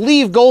not going to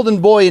leave Golden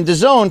Boy and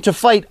DAZN to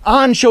fight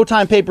on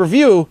Showtime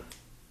pay-per-view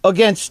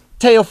against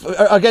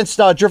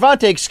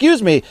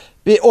Gervonta,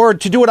 or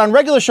to do it on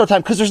regular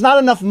Showtime, because there's not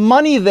enough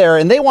money there,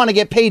 and they want to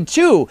get paid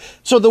too.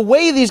 So the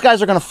way these guys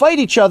are going to fight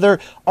each other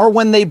are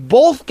when they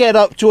both get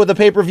up to the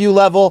pay-per-view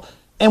level,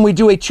 and we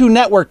do a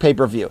 2-network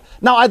pay-per-view.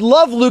 Now, I'd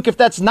love, Luke, if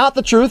that's not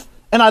the truth,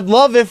 and I'd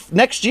love if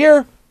next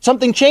year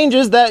something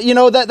changes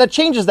that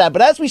changes that.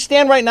 But as we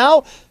stand right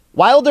now,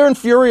 Wilder and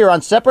Fury are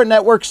on separate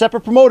networks,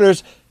 separate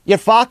promoters,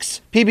 yet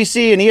Fox,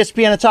 PBC, and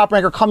ESPN and Top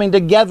Rank are coming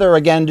together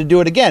again to do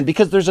it again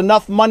because there's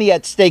enough money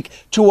at stake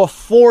to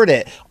afford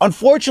it.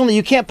 Unfortunately,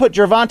 you can't put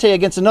Gervonta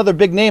against another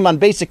big name on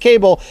basic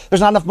cable.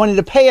 There's not enough money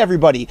to pay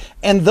everybody.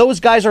 And those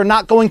guys are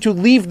not going to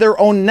leave their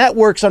own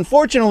networks,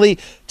 unfortunately,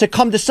 to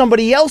come to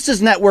somebody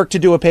else's network to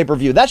do a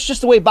pay-per-view. That's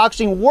just the way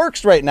boxing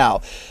works right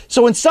now.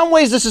 So in some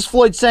ways, this is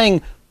Floyd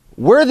saying,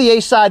 we're the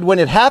A side when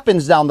it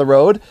happens down the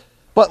road.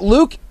 But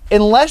Luke,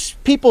 unless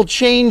people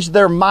change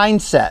their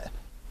mindset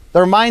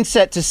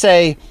to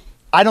say,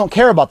 I don't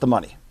care about the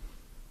money,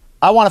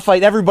 I want to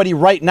fight everybody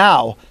right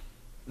now,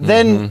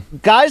 then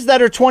guys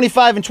that are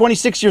 25 and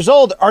 26 years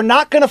old are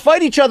not going to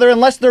fight each other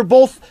unless they're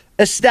both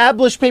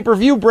established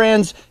pay-per-view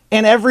brands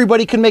and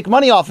everybody can make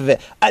money off of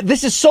it.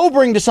 This is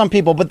sobering to some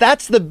people, but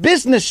that's the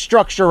business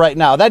structure right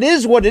now. That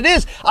is what it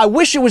is. I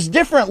wish it was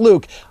different,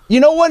 Luke. You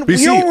know what?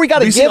 BC, you know what we got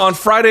to give? On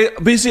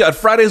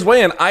Friday's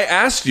weigh-in, I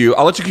asked you,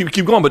 I'll let you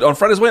keep going, but on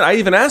Friday's weigh-in, I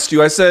even asked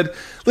you, I said,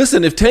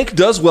 listen, if Tank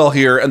does well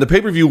here and the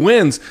pay-per-view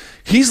wins,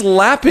 he's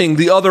lapping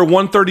the other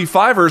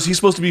 135ers he's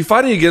supposed to be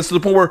fighting against to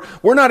the point where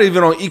we're not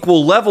even on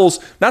equal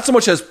levels, not so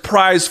much as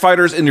prize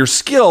fighters in your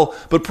skill,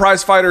 but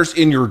prize fighters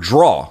in your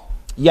draw.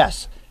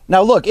 Yes.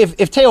 Now, look, if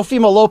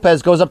Teofimo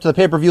Lopez goes up to the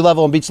pay-per-view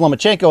level and beats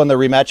Lomachenko in the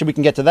rematch, and we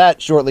can get to that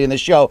shortly in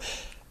this show,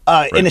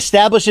 and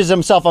establishes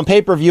himself on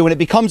pay-per-view, and it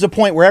becomes a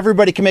point where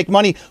everybody can make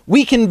money,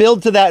 we can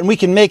build to that and we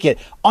can make it.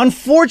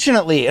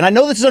 Unfortunately, and I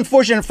know this is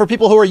unfortunate for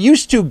people who are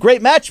used to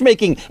great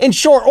matchmaking in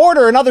short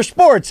order in other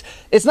sports,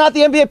 it's not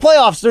the NBA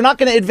playoffs. They're not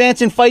going to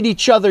advance and fight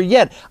each other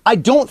yet. I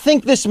don't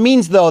think this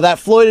means, though, that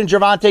Floyd and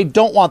Gervonta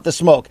don't want the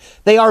smoke.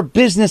 They are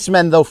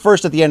businessmen, though,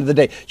 first at the end of the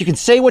day. You can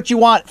say what you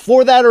want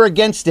for that or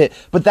against it,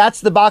 but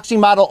that's the boxing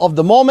model of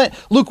the moment.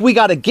 Luke, we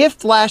got a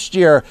gift last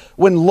year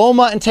when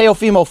Loma and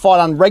Teofimo fought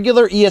on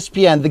regular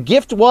ESPN. The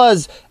gift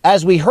was,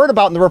 as we heard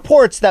about in the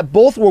reports, that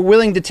both were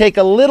willing to take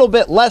a little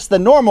bit less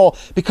than normal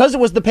because it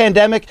was the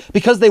pandemic,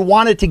 because they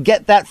wanted to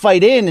get that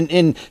fight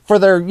in for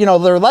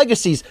their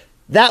legacies.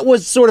 That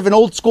was sort of an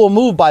old school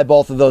move by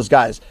both of those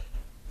guys.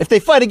 If they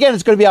fight again,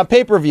 it's going to be on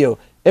pay-per-view.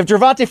 If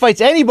Gervonta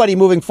fights anybody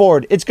moving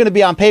forward, it's going to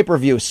be on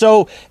pay-per-view.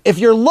 So if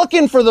you're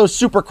looking for those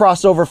super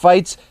crossover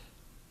fights,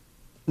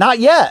 not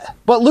yet.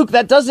 But Luke,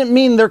 that doesn't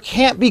mean there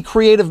can't be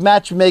creative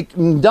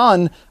matchmaking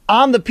done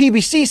on the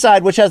PBC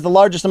side, which has the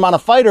largest amount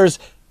of fighters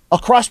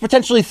across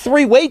potentially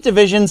 3 weight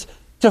divisions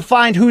to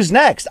find who's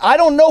next. I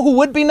don't know who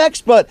would be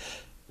next, but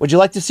would you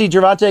like to see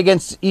Gervonta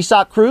against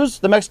Isaac Cruz,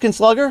 the Mexican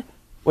slugger?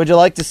 Would you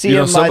like to see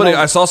him?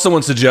 I saw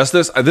someone suggest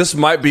this. This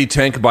might be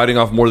Tank biting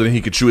off more than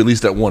he could chew, at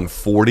least at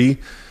 140.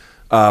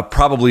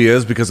 Probably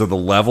is because of the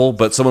level,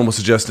 but someone was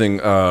suggesting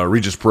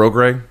Regis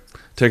Prograis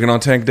taking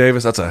on Tank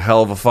Davis. That's a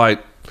hell of a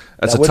fight.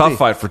 That's a tough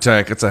fight for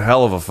Tank. It's a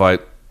hell of a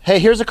fight. Hey,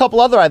 here's a couple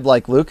other I'd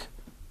like, Luke.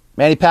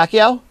 Manny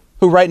Pacquiao,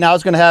 who right now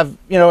is going to have,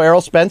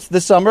 Errol Spence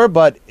this summer,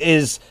 but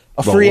is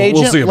a free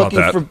agent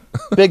looking for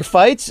big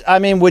fights. I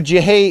mean, would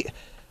you hate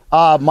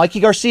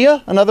Mikey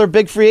Garcia, another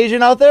big free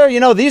agent out there?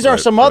 These are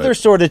some other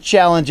sort of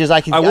challenges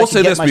I will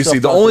say this,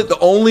 BC.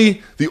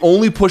 The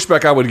only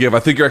pushback I would give, I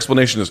think your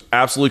explanation is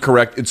absolutely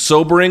correct. It's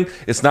sobering.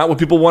 It's not what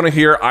people want to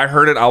hear. I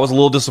heard it. I was a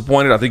little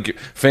disappointed. I think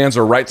fans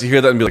are right to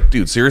hear that and be like,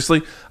 dude,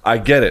 seriously? I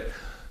get it.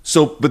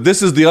 So, but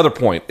this is the other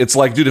point. It's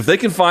like, dude, if they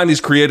can find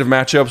these creative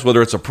matchups,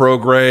 whether it's a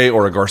Prograis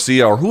or a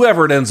Garcia or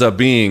whoever it ends up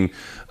being,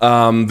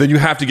 then you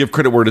have to give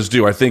credit where it is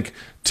due. I think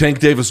Tank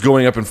Davis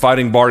going up and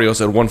fighting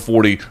Barrios at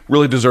 140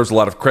 really deserves a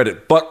lot of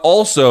credit. But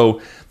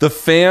also, the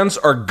fans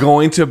are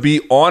going to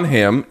be on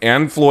him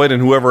and Floyd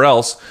and whoever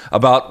else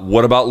about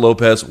what about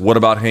Lopez, what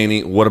about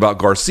Haney, what about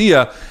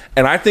Garcia.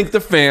 And I think the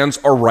fans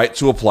are right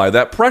to apply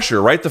that pressure,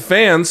 right? The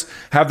fans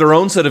have their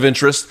own set of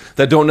interests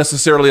that don't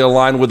necessarily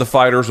align with the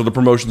fighters or the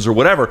promotions or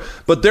whatever,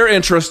 but their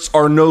interests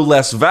are no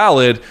less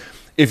valid.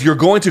 If you're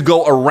going to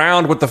go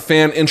around what the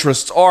fan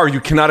interests are, you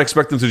cannot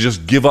expect them to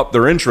just give up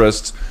their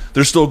interests.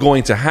 They're still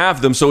going to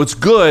have them. So it's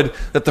good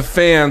that the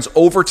fans,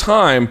 over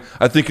time,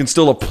 I think can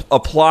still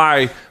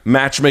apply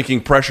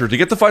matchmaking pressure to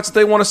get the fights that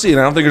they want to see. And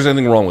I don't think there's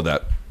anything wrong with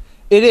that.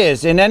 It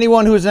is. And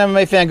anyone who's an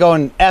MMA fan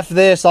going, F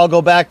this, I'll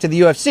go back to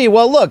the UFC.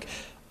 Well, look,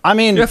 I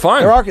mean, yeah,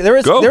 fine.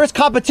 There is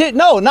competition.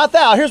 No, not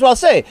that. Here's what I'll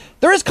say.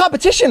 There is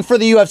competition for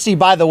the UFC,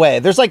 by the way.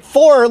 There's like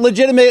 4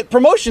 legitimate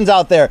promotions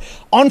out there.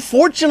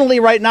 Unfortunately,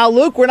 right now,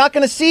 Luke, we're not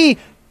going to see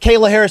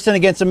Kayla Harrison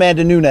against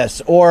Amanda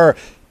Nunes or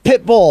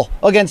Pitbull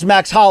against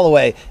Max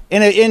Holloway.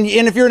 And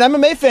if you're an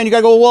MMA fan, you got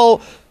to go,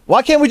 well,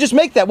 why can't we just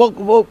make that?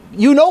 Well,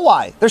 you know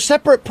why. They're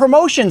separate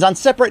promotions on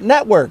separate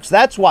networks.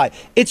 That's why.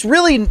 It's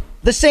really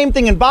the same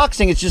thing in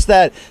boxing. It's just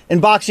that in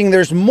boxing,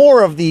 there's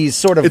more of these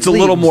sort of. It's a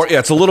little more. Yeah,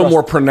 it's a little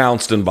more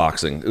pronounced in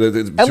boxing.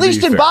 At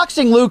least in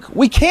boxing, Luke,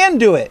 we can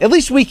do it. At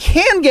least we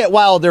can get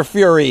Wilder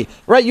Fury,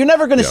 right? You're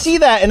never going to see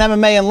that in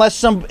MMA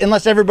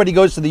unless everybody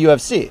goes to the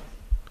UFC.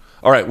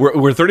 All right,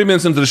 we're 30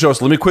 minutes into the show,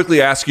 so let me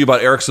quickly ask you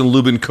about Erickson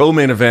Lubin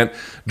co-main event,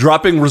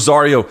 dropping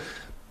Rosario.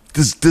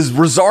 Does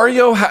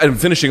Rosario,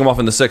 and finishing him off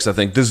in the 6th, I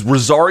think, does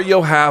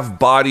Rosario have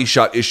body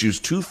shot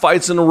issues? 2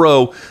 fights in a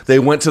row, they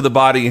went to the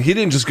body, and he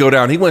didn't just go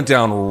down. He went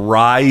down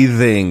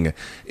writhing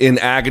in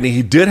agony.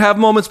 He did have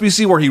moments,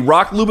 BC, where he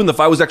rocked Lubin. The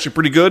fight was actually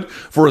pretty good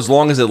for as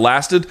long as it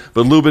lasted,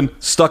 but Lubin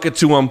stuck it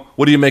to him.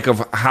 What do you make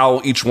of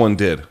how each one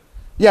did?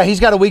 Yeah,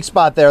 he's got a weak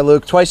spot there,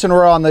 Luke. Twice in a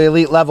row on the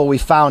elite level, we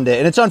found it.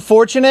 And it's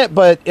unfortunate,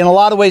 but in a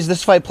lot of ways,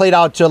 this fight played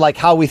out to like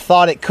how we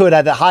thought it could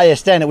at the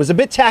highest end. It was a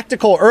bit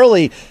tactical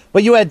early,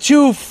 but you had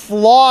 2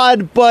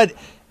 flawed but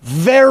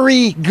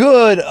very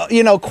good,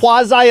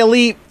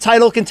 quasi-elite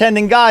title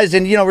contending guys.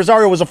 And,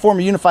 Rosario was a former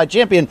unified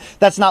champion.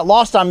 That's not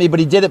lost on me, but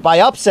he did it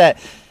by upset.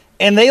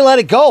 And they let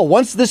it go.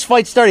 Once this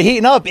fight started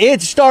heating up,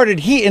 it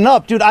started heating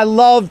up. Dude, I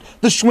loved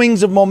the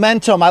swings of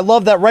momentum. I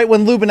love that right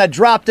when Lubin had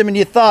dropped him and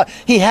you thought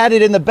he had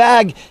it in the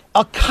bag,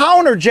 a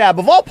counter jab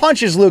of all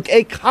punches, Luke,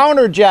 a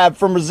counter jab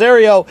from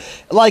Rosario,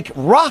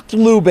 rocked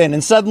Lubin,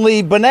 and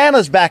suddenly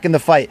Banana's back in the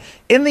fight.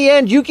 In the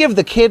end, you give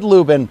the kid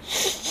Lubin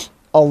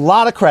a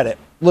lot of credit.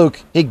 Luke,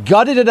 he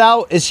gutted it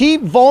out. Is he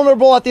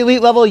vulnerable at the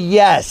elite level?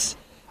 Yes.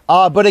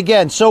 But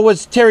again, so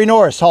was Terry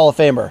Norris, Hall of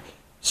Famer.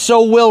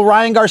 So will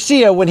Ryan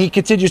Garcia when he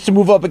continues to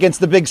move up against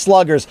the big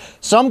sluggers.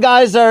 Some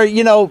guys are,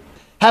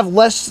 have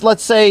less,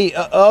 let's say,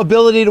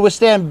 ability to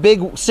withstand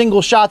big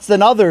single shots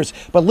than others.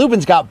 But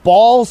Lubin's got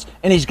balls,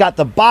 and he's got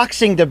the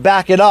boxing to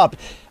back it up.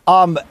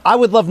 I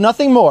would love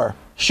nothing more.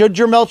 Should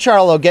Jermell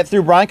Charlo get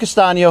through Brian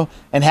Castano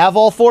and have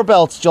all 4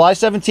 belts July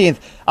 17th,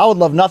 I would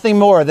love nothing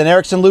more than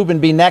Erickson Lubin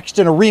be next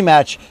in a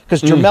rematch,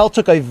 because Jermell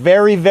took a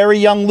very, very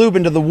young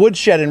Lubin to the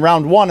woodshed in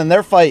round 1 in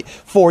their fight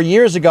 4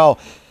 years ago.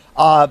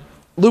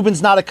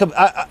 Lubin's not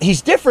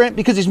he's different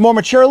because he's more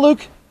mature,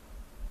 Luke,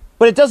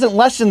 but it doesn't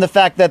lessen the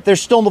fact that there's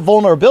still the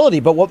vulnerability.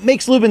 But what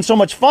makes Lubin so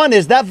much fun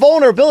is that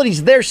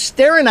vulnerability's there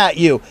staring at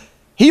you.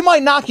 He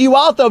might knock you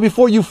out, though,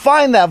 before you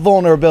find that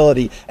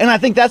vulnerability. And I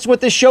think that's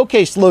what this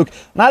showcased, Luke.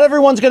 Not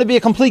everyone's going to be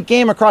a complete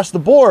game across the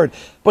board,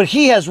 but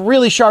he has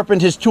really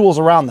sharpened his tools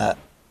around that.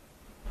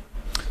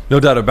 No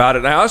doubt about it.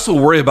 And I also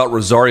worry about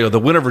Rosario. The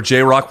win over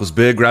J-Rock was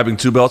big, grabbing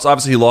 2 belts.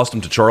 Obviously, he lost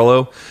him to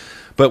Charlo.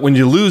 But when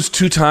you lose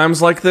 2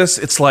 times like this,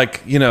 it's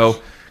like,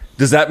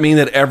 does that mean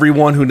that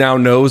everyone who now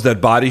knows that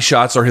body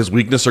shots are his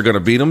weakness are going to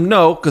beat him?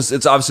 No, because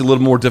it's obviously a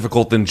little more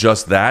difficult than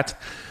just that.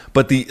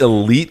 But the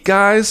elite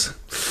guys,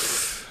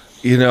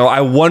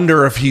 I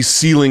wonder if he's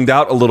ceilinged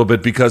out a little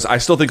bit, because I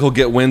still think he'll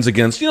get wins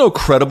against,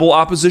 credible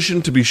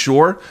opposition, to be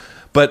sure.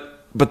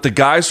 But the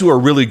guys who are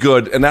really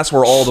good, and that's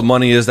where all the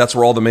money is, that's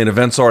where all the main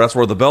events are, that's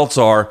where the belts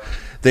are,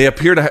 they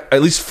appear to,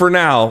 at least for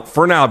now,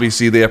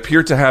 BC, they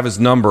appear to have his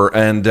number,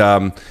 and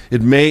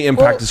it may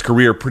impact his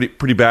career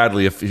pretty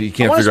badly if he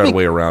can't figure out a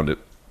way around it.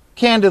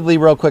 Candidly,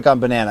 real quick on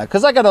Banana,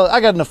 because I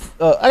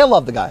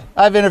love the guy.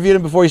 I've interviewed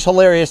him before. He's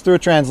hilarious through a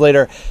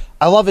translator.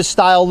 I love his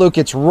style, Luke.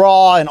 It's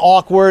raw and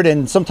awkward,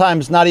 and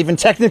sometimes not even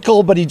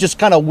technical, but he just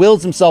kind of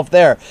wills himself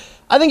there.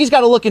 I think he's got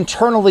to look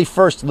internally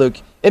first,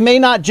 Luke. It may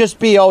not just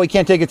be, he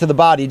can't take it to the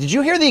body. Did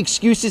you hear the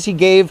excuses he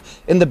gave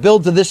in the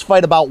build to this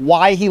fight about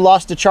why he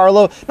lost to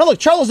Charlo? No, look,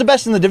 Charlo's the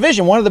best in the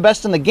division, one of the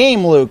best in the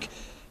game, Luke.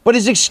 But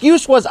his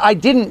excuse was, I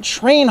didn't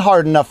train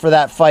hard enough for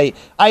that fight.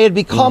 I had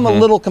become a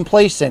little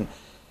complacent.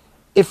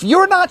 If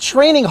you're not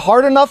training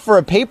hard enough for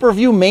a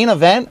pay-per-view main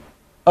event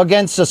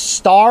against a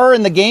star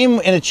in the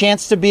game and a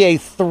chance to be a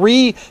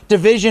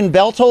 3-division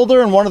belt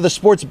holder in one of the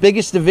sport's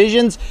biggest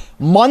divisions,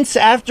 months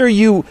after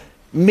you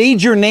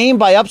made your name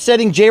by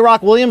upsetting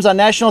J-Rock Williams on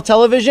national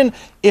television,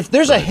 if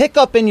there's a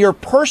hiccup in your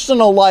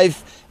personal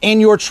life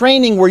and your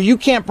training where you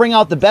can't bring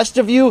out the best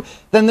of you,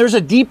 then there's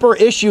a deeper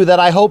issue that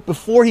I hope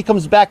before he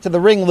comes back to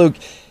the ring, Luke,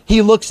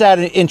 he looks at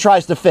it and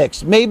tries to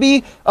fix.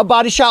 Maybe a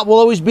body shot will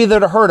always be there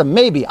to hurt him.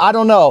 Maybe. I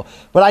don't know.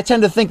 But I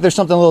tend to think there's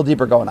something a little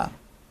deeper going on.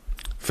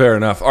 Fair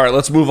enough. All right,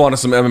 let's move on to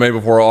some MMA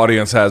before our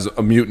audience has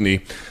a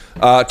mutiny.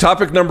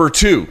 Topic number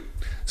 2,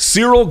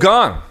 Ciryl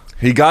Gane.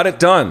 He got it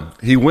done.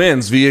 He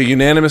wins via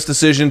unanimous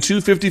decision,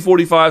 2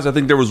 50-45s. I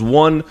think there was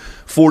 1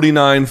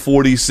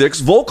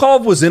 49-46.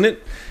 Volkov was in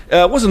it.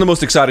 It wasn't the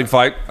most exciting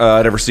fight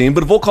I'd ever seen,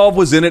 but Volkov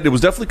was in it. It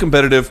was definitely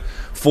competitive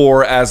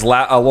for as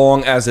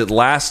long as it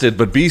lasted.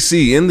 But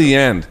BC, in the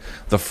end,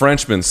 the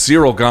Frenchman,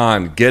 Ciryl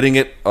Gane, getting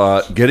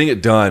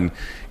it done.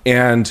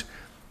 And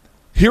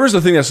Here's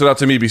the thing that stood out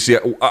to me,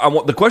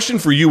 BC. The question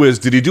for you is,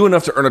 did he do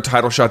enough to earn a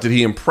title shot? Did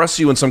he impress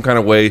you in some kind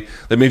of way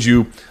that made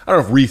you, I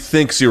don't know if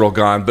rethink Ciryl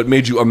Gane, but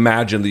made you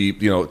imagine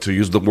to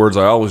use the words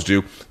I always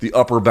do, the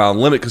upper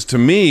bound limit? Because to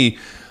me,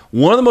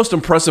 one of the most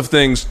impressive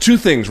things, two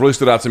things really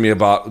stood out to me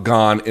about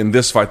Gane in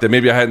this fight that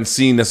maybe I hadn't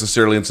seen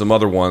necessarily in some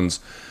other ones,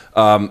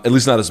 at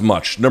least not as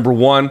much. Number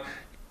one,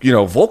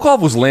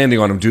 Volkov was landing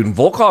on him, dude, and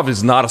Volkov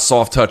is not a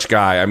soft touch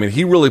guy. I mean,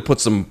 he really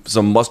put some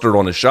mustard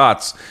on his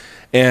shots.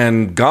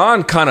 And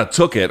Gane kind of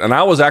took it, and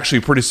I was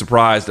actually pretty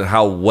surprised at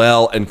how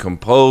well and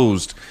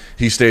composed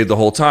he stayed the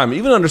whole time,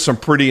 even under some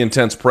pretty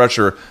intense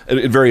pressure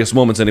at various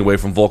moments anyway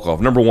from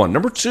Volkov, number one.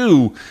 Number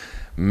two,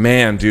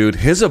 man, dude,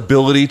 his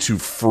ability to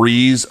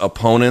freeze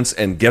opponents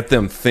and get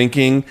them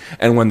thinking,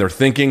 and when they're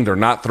thinking, they're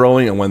not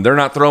throwing, and when they're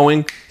not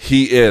throwing,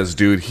 he is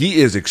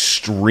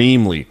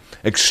extremely,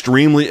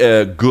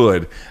 extremely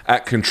good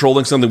at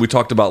controlling something we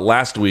talked about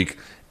last week,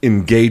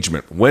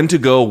 engagement. When to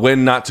go,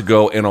 when not to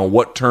go, and on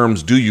what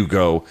terms do you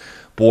go.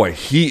 Boy,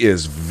 he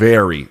is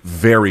very,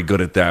 very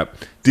good at that.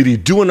 Did he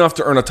do enough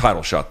to earn a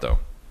title shot, though?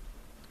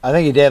 I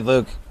think he did,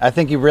 Luke. I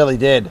think he really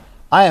did.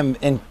 I am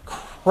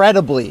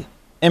incredibly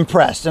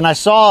impressed. And I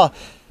saw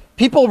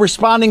people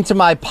responding to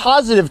my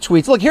positive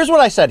tweets. Look, here's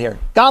what I said here.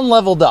 Gane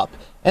leveled up.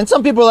 And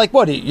some people are like,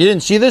 what, you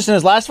didn't see this in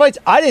his last fights?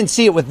 I didn't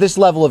see it with this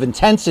level of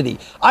intensity.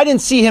 I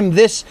didn't see him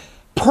this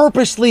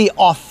purposely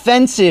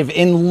offensive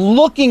in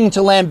looking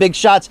to land big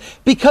shots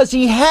because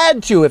he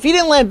had to. If he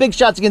didn't land big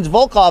shots against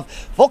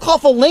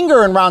Volkov will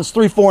linger in rounds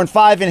 3, 4, and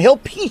 5, and he'll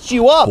piece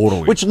you up.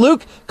 Totally. Which,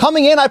 Luke,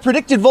 coming in, I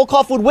predicted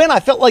Volkov would win. I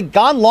felt like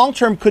Gane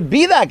long-term could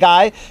be that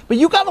guy, but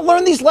you got to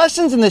learn these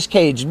lessons in this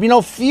cage.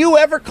 Few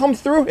ever come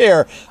through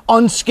here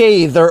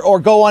unscathed or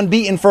go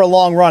unbeaten for a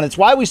long run. It's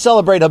why we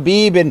celebrate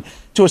Khabib and,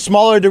 to a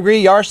smaller degree,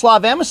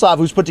 Yaroslav Amosov,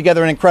 who's put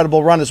together an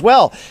incredible run as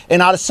well.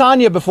 And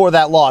Adesanya before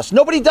that loss.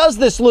 Nobody does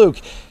this, Luke.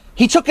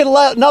 He took it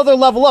another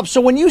level up.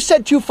 So when you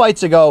said 2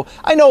 fights ago,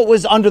 I know it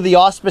was under the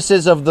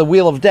auspices of the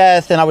Wheel of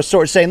Death, and I was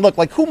sort of saying, look,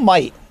 like, who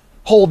might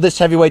hold this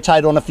heavyweight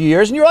title in a few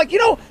years? And you're like,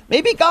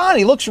 maybe Gane.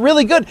 He looks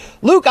really good.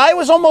 Luke, I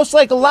was almost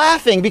like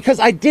laughing because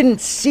I didn't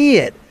see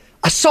it.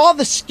 I saw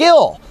the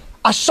skill.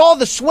 I saw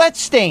the sweat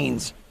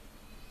stains.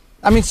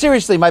 I mean,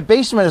 seriously, my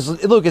basement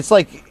is, Luke, it's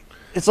like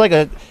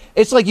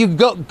you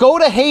go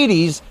to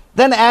Hades,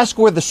 then ask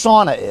where the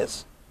sauna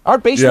is. Our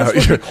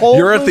basement's cold.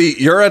 You're at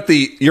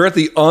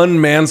the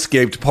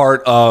unmanscaped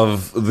part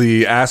of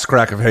the ass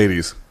crack of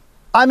Hades.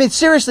 I mean,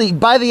 seriously,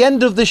 by the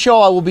end of the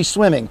show, I will be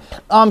swimming.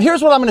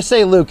 Here's what I'm going to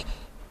say, Luke.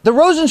 The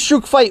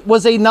Rozenstruik fight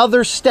was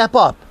another step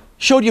up.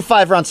 Showed you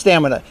 5-round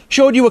stamina.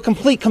 Showed you a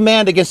complete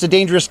command against a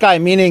dangerous guy,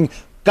 meaning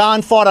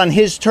Gane fought on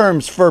his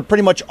terms for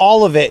pretty much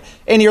all of it.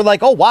 And you're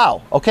like, oh,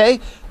 wow,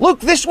 okay? Luke,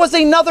 this was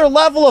another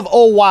level of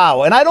oh,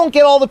 wow. And I don't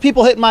get all the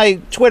people hitting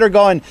my Twitter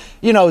going,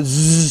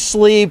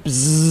 sleep,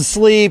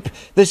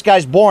 this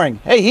guy's boring.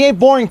 Hey, he ain't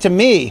boring to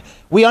me.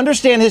 We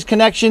understand his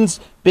connections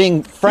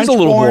being French-born.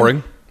 He's a little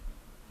boring.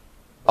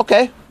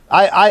 Okay.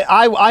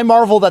 I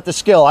marveled at the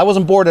skill. I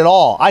wasn't bored at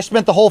all. I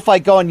spent the whole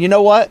fight going, you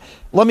know what?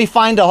 Let me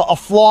find a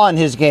flaw in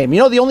his game.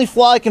 The only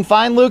flaw I can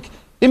find, Luke,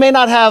 he may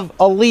not have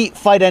elite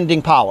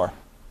fight-ending power.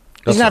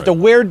 He's going to have to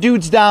wear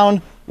dudes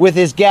down with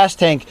his gas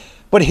tank.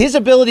 But his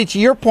ability, to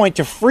your point,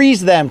 to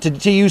freeze them,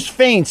 to use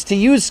feints, to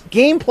use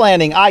game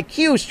planning,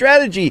 IQ,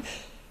 strategy.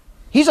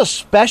 He's a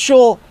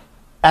special,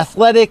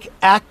 athletic,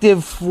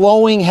 active,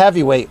 flowing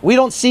heavyweight. We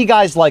don't see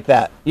guys like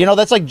that.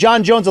 That's like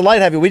John Jones, a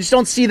light heavyweight. We just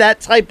don't see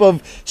that type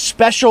of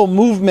special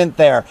movement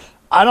there.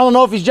 I don't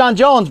know if he's John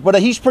Jones, but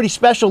he's pretty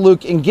special,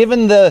 Luke. And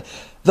given the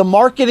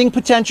marketing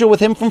potential with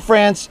him from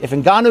France, if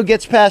Ngannou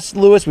gets past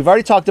Lewis, we've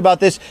already talked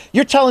about this,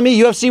 you're telling me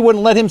UFC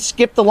wouldn't let him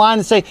skip the line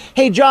and say,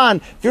 hey, John,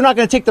 if you're not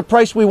going to take the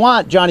price we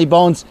want, Johnny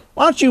Bones,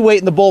 why don't you wait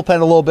in the bullpen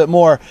a little bit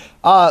more?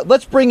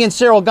 Let's bring in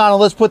Ciryl Gane and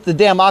let's put the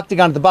damn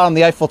octagon at the bottom of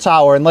the Eiffel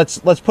Tower and let's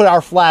put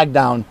our flag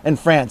down in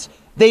France.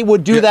 They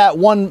would do that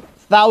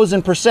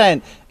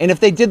 1,000%. And if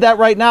they did that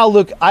right now,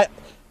 look,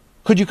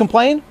 could you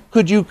complain?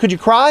 Could you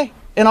cry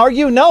and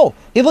argue? No.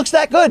 He looks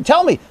that good.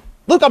 Tell me.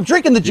 Look, I'm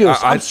drinking the juice.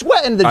 I'm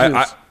sweating the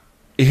juice.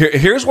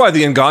 Here's why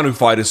the Ngannou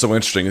fight is so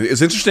interesting.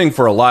 It's interesting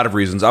for a lot of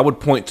reasons. I would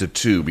point to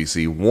 2,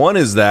 BC. One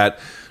is that,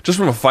 just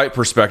from a fight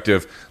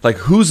perspective, like,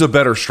 who's a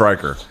better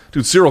striker?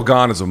 Dude, Ciryl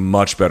Gane is a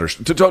much better.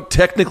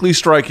 Technically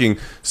striking,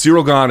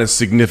 Ciryl Gane is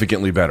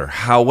significantly better.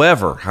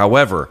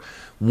 However,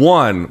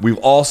 one, we've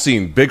all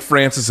seen Big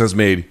Francis has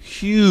made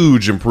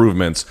huge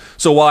improvements.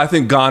 So while I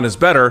think Gane is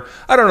better,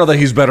 I don't know that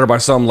he's better by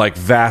some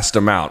vast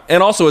amount.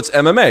 And also it's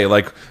MMA.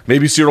 Like,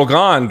 maybe Ciryl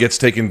Gane gets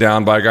taken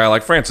down by a guy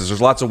like Francis.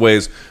 There's lots of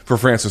ways for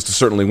Francis to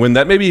certainly win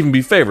that, maybe even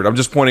be favored. I'm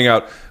just pointing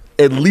out,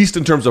 at least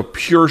in terms of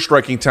pure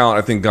striking talent,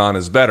 I think Gane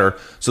is better.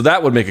 So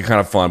that would make it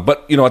kind of fun.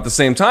 But, at the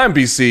same time,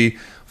 BC,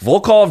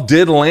 Volkov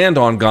did land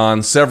on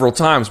Gane several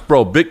times.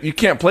 Bro, you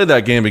can't play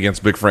that game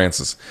against Big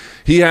Francis.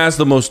 He has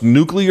the most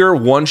nuclear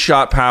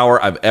one-shot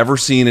power I've ever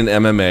seen in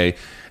MMA,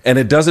 and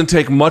it doesn't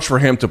take much for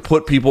him to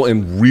put people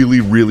in really,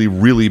 really,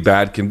 really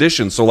bad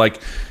conditions. So,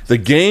 the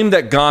game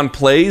that Gane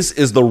plays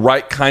is the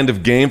right kind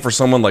of game for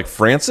someone like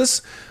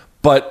Francis,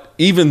 But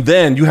even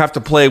then, you have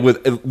to play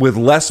with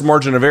less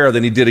margin of error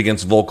than he did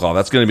against Volkov.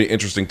 That's going to be an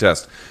interesting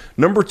test.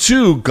 Number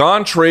 2,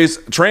 Gane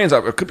trains.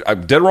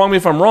 I'm dead wrong me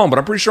if I'm wrong, but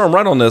I'm pretty sure I'm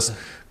right on this.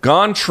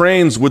 Gane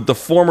trains with the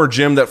former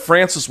gym that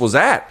Francis was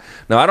at.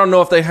 Now, I don't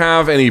know if they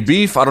have any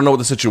beef. I don't know what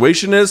the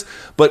situation is.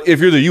 But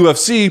if you're the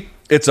UFC,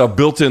 it's a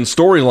built-in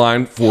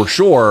storyline for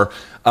sure.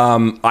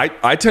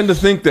 I tend to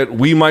think that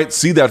we might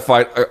see that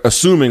fight,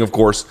 assuming, of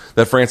course,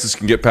 that Francis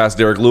can get past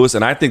Derek Lewis,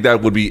 and I think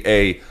that would be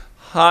a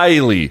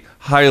highly,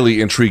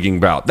 highly intriguing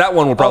bout. That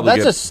one will probably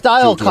that's a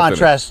style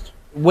contrast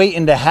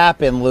waiting to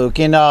happen, Luke.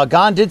 And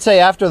Gane did say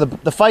after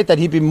the fight that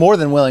he'd be more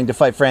than willing to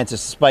fight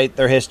Francis despite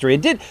their history.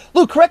 And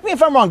Luke, correct me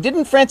if I'm wrong,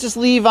 didn't Francis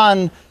leave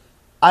on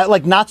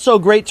like not so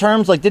great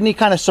terms? Like, didn't he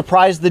kind of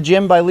surprise the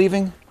gym by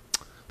leaving?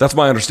 That's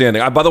my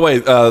understanding. By the way,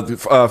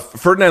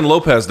 Ferdinand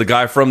Lopez, the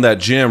guy from that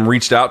gym,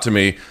 reached out to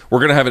me. We're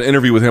going to have an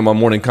interview with him on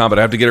Morning Combat.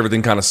 I have to get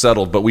everything kind of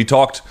settled, but we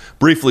talked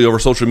briefly over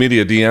social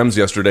media DMs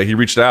yesterday. He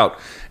reached out,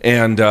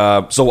 and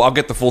so I'll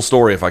get the full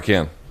story if I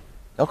can.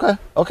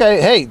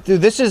 Okay. Hey, dude,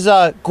 this is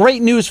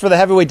great news for the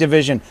heavyweight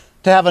division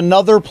to have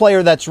another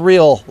player that's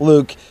real,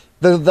 Luke.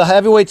 The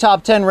heavyweight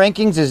top 10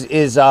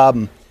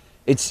 rankings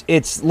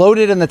it's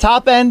loaded in the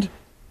top end.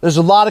 There's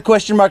a lot of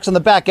question marks on the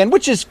back end,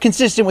 which is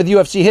consistent with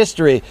UFC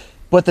history.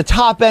 But the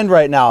top end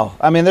right now,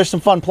 I mean, there's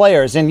some fun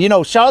players. And,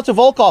 shout out to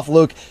Volkov,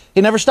 Luke.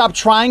 He never stopped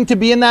trying to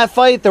be in that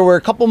fight. There were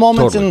a couple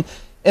moments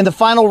in the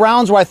final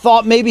rounds where I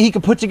thought maybe he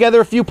could put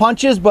together a few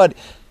punches, but,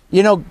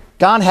 Gane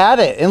had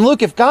it. And,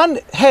 Luke, if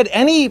Gane had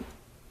any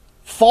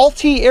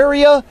faulty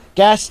area,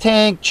 gas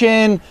tank,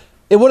 chin,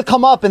 it would have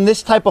come up in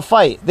this type of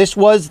fight. This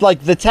was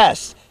like the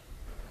test.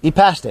 He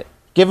passed it.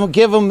 Give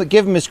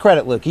him his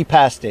credit, Luke. He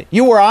passed it.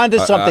 You were onto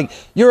something.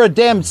 You're a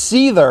damn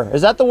seether.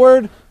 Is that the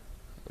word?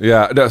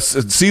 Yeah, no,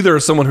 seether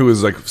is someone who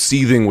is like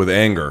seething with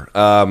anger.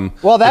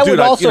 Well, that would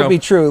also be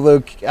true,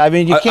 Luke. I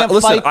mean, you can't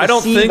fight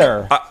the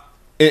seether. I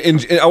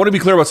want to be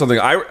clear about something.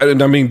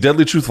 I'm being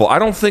deadly truthful. I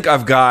don't think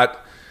I've got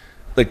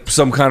like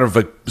some kind of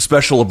a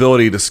special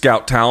ability to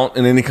scout talent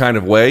in any kind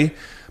of way.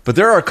 But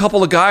there are a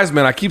couple of guys,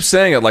 man, I keep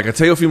saying it, like a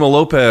Teofimo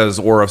Lopez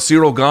or a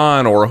Cyril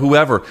Gane or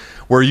whoever,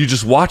 where you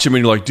just watch them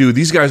and you're like, dude,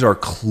 these guys are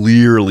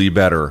clearly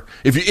better.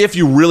 If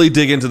you really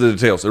dig into the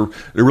details, they're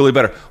really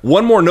better.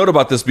 One more note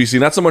about this, BC,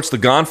 not so much the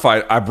Gane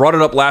fight. I brought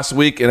it up last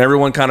week and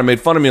everyone kind of made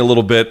fun of me a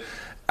little bit.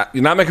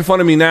 You're not making fun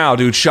of me now,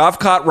 dude.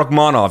 Shavkat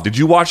Rakhmonov, did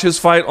you watch his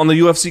fight on the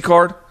UFC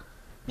card?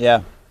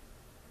 Yeah.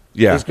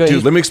 Yeah,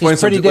 dude, let me explain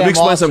something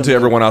to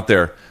everyone out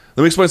there.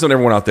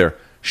 Shavkat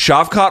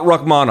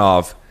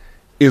Rakhmonov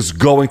is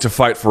going to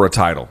fight for a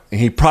title, and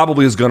he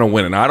probably is going to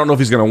win it. Now, I don't know if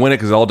he's going to win it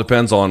because it all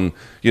depends on,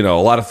 a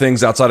lot of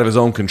things outside of his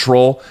own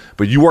control,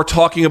 but you are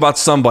talking about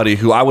somebody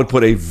who I would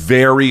put a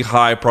very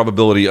high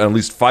probability on at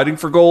least fighting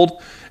for gold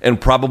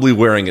and probably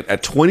wearing it.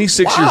 At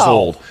 26 years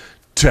old,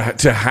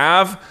 to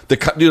have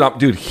the...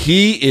 Dude,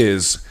 he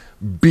is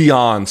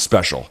beyond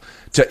special.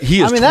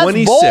 He is 26.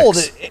 That's bold.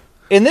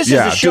 And this is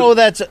a show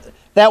that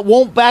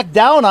won't back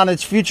down on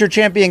its future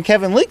champion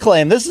Kevin Lee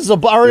claim. This is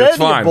already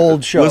a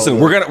bold show. Listen,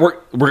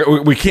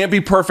 we can't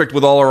be perfect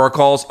with all of our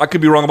calls. I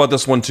could be wrong about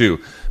this one too.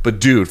 But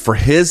dude, for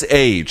his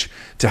age,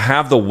 to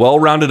have the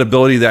well-rounded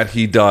ability that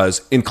he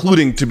does,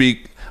 including to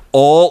be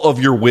all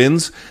of your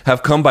wins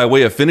have come by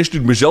way of finish.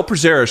 Dude, Miguel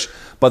Prazeres,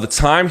 by the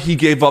time he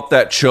gave up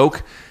that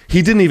choke,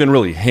 he didn't even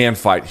really hand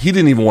fight. He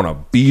didn't even want to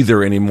be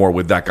there anymore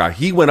with that guy.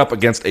 He went up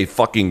against a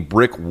fucking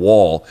brick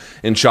wall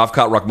in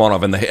Shavkat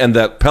Rakhmonov, and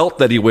that pelt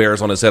that he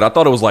wears on his head, I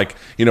thought it was like,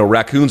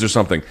 raccoons or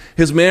something.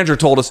 His manager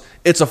told us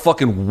it's a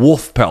fucking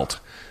wolf pelt.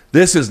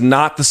 This is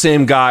not the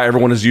same guy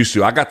everyone is used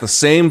to. I got the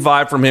same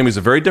vibe from him. He's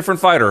a very different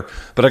fighter,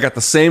 but I got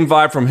the same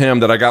vibe from him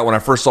that I got when I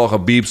first saw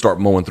Khabib start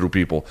mowing through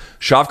people.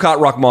 Shavkat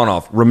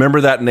Rakhmonov, remember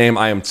that name.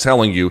 I am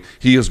telling you,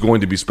 he is going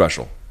to be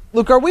special.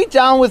 Look, are we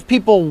down with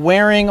people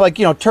wearing,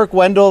 Turk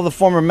Wendell, the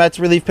former Mets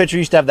relief pitcher,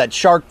 used to have that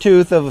shark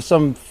tooth of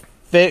some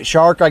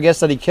shark, I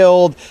guess, that he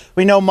killed.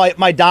 We know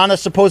Maidana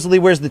supposedly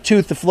wears the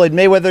tooth of Floyd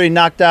Mayweather he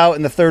knocked out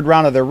in the third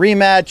round of their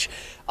rematch.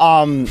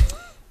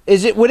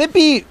 Would it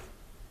be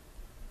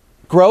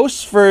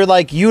gross for,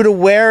 you to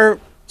wear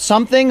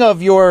something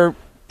of your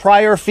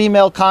prior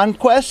female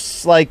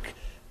conquests, like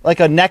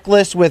a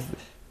necklace with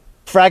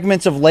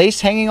fragments of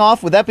lace hanging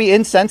off? Would that be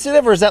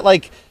insensitive, or is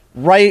that,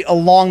 right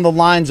along the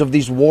lines of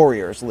these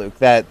warriors, Luke,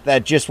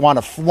 that just want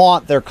to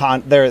flaunt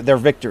their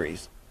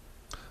victories?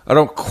 I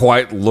don't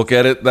quite look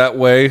at it that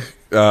way.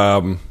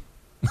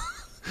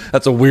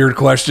 That's a weird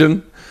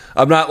question.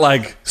 I'm not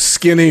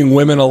skinning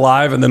women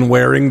alive and then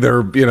wearing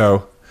their, it's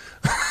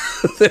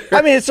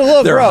a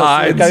little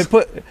gross.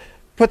 Luke.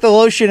 Put the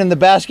lotion in the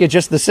basket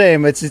just the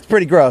same. It's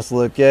pretty gross,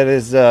 Luke. It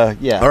is,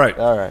 yeah. All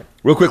right.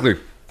 Real quickly.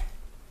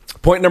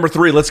 Point number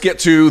 3. Let's get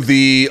to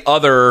the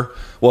other.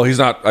 Well, he's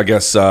not, I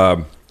guess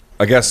Shavkat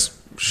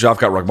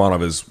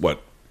Rakhmonov is,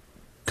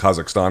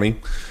 Kazakhstani?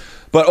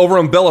 But over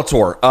in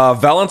Bellator,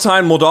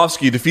 Valentin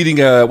Moldavsky defeating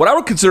what I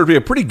would consider to be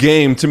a pretty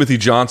game Timothy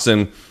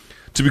Johnson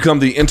to become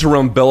the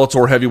interim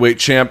Bellator heavyweight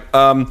champ.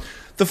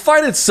 The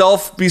fight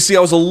itself, BC, I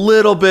was a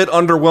little bit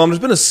underwhelmed. There's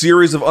been a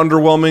series of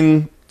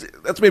underwhelming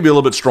that's maybe a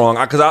little bit strong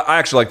because I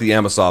actually like the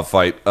Amosov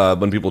fight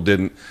when people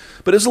didn't.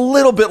 But it's a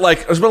little bit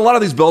like there's been a lot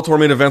of these Bellator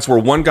main events where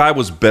one guy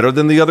was better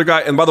than the other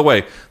guy. And by the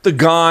way, the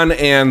Gane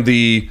and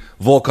the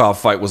Volkov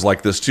fight was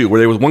like this too,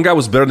 where one guy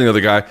was better than the other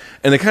guy,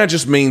 and they kind of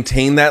just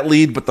maintained that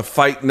lead, but the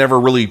fight never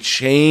really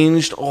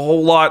changed a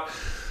whole lot.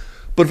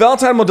 But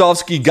Valentin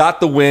Moldavsky got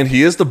the win.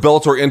 He is the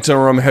Bellator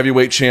interim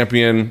heavyweight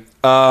champion.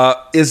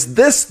 Is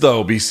this,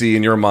 though, BC,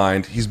 in your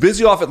mind? He's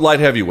busy off at light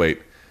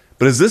heavyweight,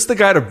 but is this the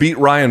guy to beat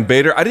Ryan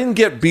Bader? I didn't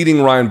get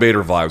beating Ryan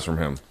Bader vibes from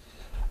him.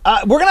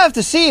 We're going to have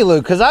to see,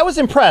 Luke, because I was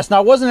impressed. Now,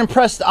 I wasn't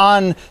impressed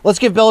on, let's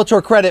give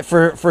Bellator credit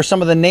for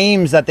some of the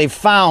names that they've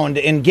found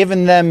and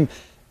given them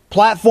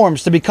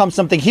platforms to become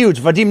something huge.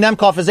 Vadim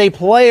Nemkov is a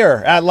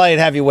player at light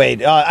heavyweight.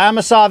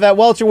 Amosov at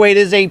welterweight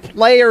is a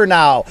player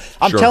now.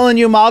 I'm telling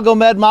you,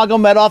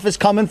 Magomedov is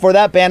coming for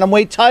that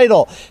bantamweight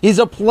title. He's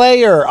a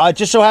player. It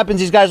just so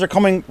happens these guys are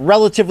coming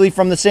relatively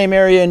from the same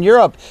area in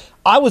Europe.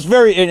 I was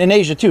in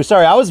Asia too.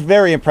 Sorry, I was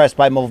very impressed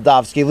by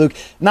Moldavsky, Luke.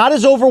 Not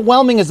as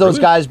overwhelming as those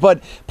guys,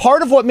 but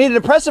part of what made it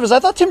impressive is I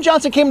thought Tim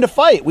Johnson came to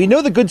fight. We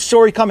know the good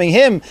story coming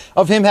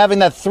of him having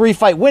that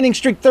 3-fight winning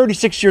streak,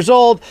 36 years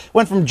old,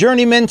 went from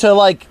journeyman to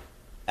like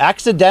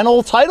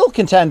accidental title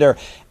contender.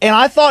 And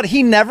I thought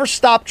he never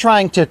stopped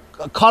trying to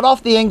cut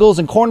off the angles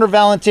and corner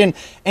Valentin.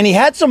 And he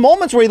had some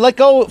moments where he let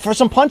go for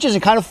some punches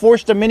and kind of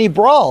forced a mini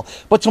brawl.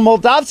 But to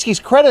Moldavsky's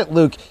credit,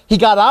 Luke, he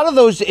got out of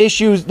those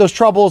issues, those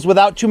troubles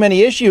without too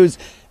many issues.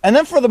 And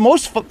then for the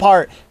most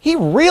part, he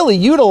really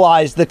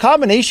utilized the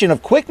combination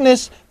of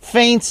quickness,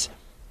 feints,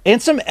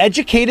 and some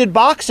educated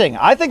boxing.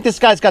 I think this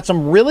guy's got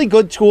some really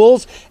good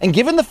tools. And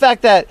given the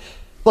fact that,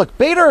 look,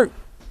 Bader,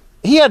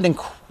 he had an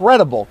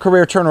incredible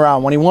career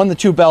turnaround when he won the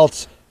 2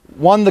 belts,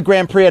 won the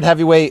Grand Prix at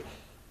heavyweight,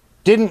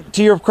 didn't,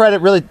 to your credit,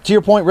 really, to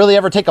your point, really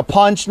ever take a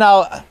punch.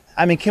 Now,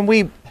 I mean, can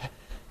we,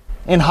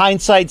 in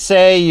hindsight,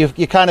 say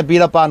you kind of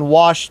beat up on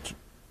washed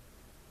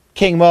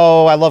King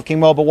Mo? I love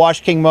King Mo, but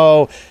washed King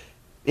Mo.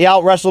 He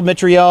out-wrestled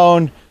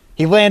Mitrione.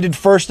 He landed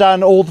first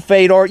on Old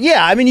Fedor.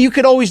 Yeah, I mean, you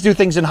could always do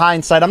things in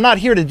hindsight. I'm not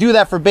here to do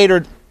that for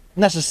Bader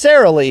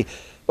necessarily,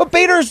 but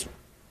Bader's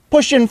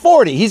pushing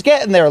 40. He's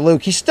getting there,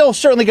 Luke. He's still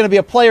certainly going to be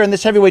a player in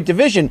this heavyweight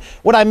division.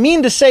 What I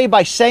mean to say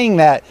by saying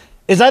that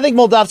is I think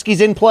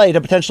Moldavsky's in play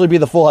to potentially be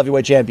the full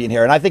heavyweight champion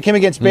here. And I think him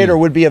against Bader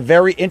would be a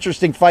very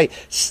interesting fight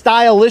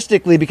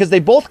stylistically because they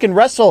both can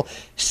wrestle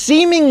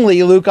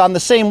seemingly, Luke, on the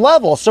same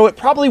level. So it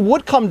probably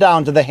would come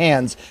down to the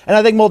hands. And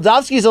I think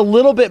Moldavsky's a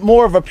little bit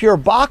more of a pure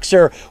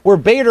boxer, where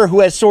Bader, who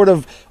has sort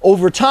of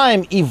over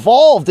time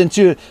evolved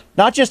into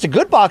not just a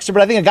good boxer,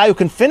 but I think a guy who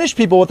can finish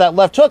people with that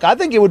left hook. I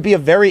think it would be a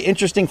very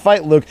interesting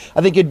fight, Luke.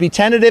 I think it'd be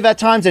tentative at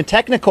times and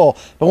technical,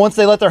 but once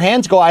they let their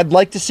hands go, I'd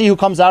like to see who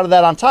comes out of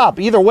that on top.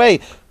 Either way,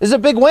 this is a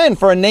big win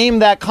for a name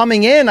that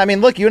coming in, I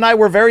mean, look, you and I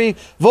were very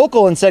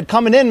vocal and said,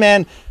 coming in,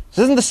 man,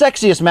 this isn't the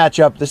sexiest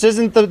matchup. This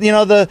isn't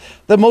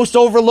the most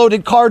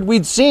overloaded card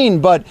we'd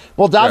seen, but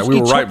Moldavsky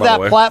took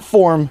that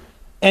platform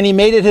and he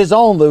made it his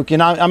own, Luke,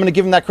 and I'm going to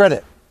give him that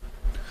credit.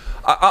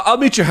 I'll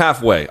meet you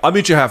halfway.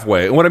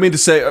 And what I mean to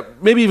say,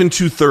 maybe even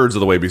 2/3 of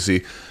the way,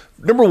 BC.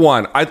 Number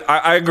one,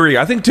 I agree.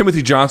 I think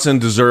Timothy Johnson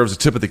deserves a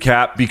tip of the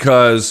cap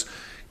because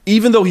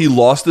even though he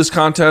lost this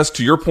contest,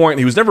 to your point,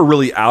 he was never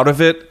really out of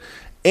it.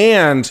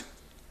 And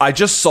I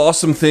just saw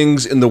some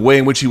things in the way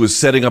in which he was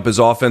setting up his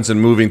offense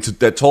and moving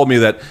that told me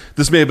that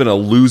this may have been a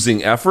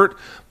losing effort,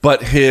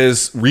 but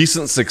his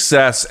recent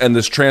success and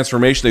this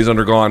transformation that he's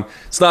undergone,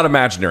 it's not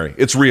imaginary.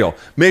 It's real.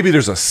 Maybe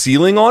there's a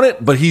ceiling on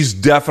it, but he's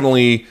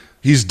definitely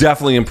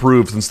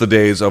improved since the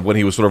days of when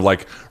he was sort of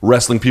like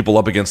wrestling people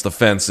up against the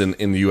fence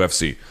in the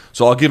UFC.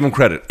 So I'll give him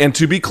credit. And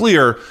to be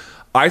clear,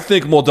 I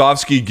think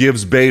Moldavsky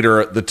gives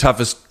Bader the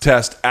toughest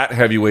test at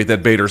heavyweight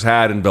that Bader's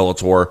had in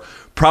Bellator,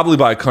 probably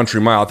by a country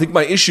mile. I think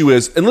my issue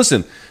is, and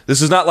listen,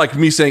 this is not like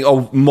me saying,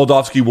 oh,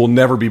 Moldavsky will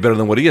never be better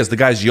than what he is. The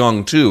guy's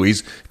young, too.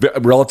 He's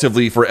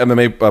relatively, for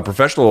MMA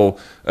professional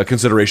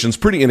considerations,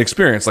 pretty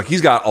inexperienced. Like,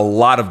 he's got a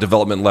lot of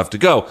development left to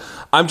go.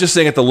 I'm just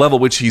saying at the level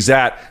which he's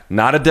at,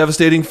 not a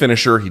devastating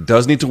finisher. He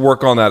does need to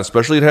work on that,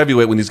 especially at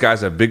heavyweight when these guys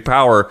have big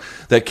power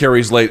that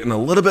carries late, and a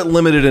little bit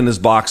limited in his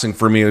boxing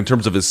for me in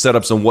terms of his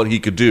setups and what he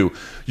could do.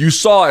 You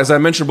saw, as I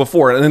mentioned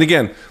before, and then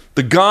again,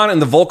 the Gane and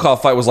the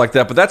Volkov fight was like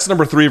that, but that's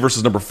number 3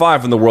 versus number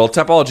 5 in the world.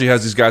 Tapology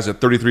has these guys at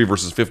 33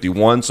 versus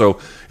 51, so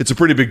it's a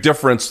pretty big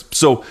difference.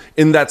 So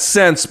in that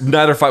sense,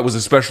 neither fight was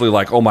especially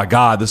like, oh my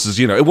God, this is,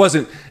 it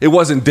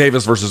wasn't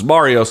Davis versus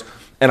Barrios.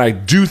 And I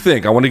do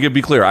think, I want to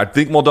be clear, I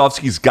think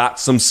Moldavsky's got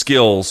some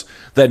skills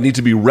that need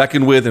to be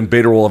reckoned with, and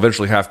Bader will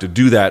eventually have to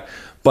do that.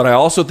 But I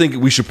also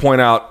think we should point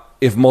out,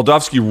 if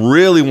Moldavsky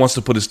really wants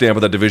to put his stamp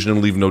on that division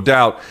and leave no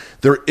doubt,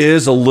 there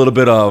is a little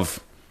bit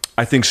of,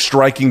 I think,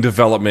 striking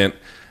development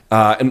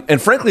and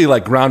frankly,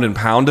 like ground and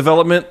pound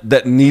development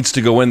that needs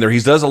to go in there. He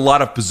does a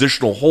lot of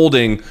positional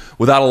holding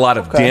without a lot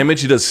of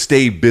damage. He does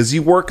stay busy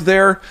work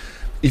there.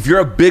 If you're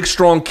a big,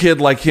 strong kid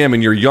like him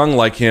and you're young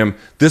like him,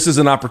 this is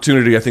an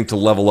opportunity, I think, to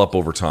level up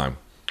over time.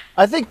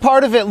 I think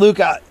part of it, Luke,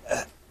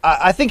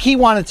 I think he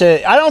wanted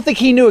to. I don't think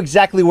he knew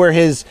exactly where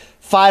his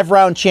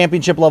 5-round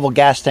championship level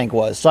gas tank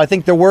was. So I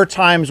think there were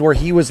times where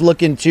he was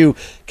looking to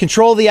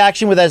control the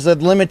action with as a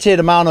limited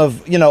amount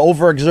of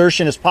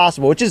overexertion as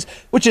possible, which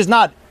is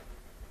not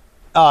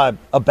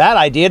a bad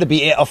idea to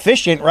be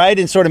efficient, right,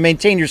 and sort of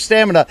maintain your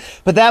stamina.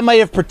 But that might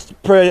have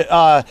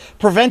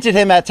prevented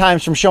him at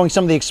times from showing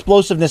some of the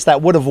explosiveness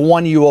that would have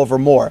won you over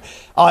more.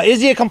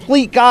 Is he a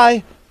complete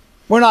guy?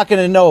 We're not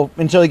going to know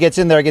until he gets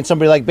in there against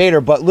somebody like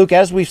Bader. But, Luke,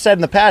 as we've said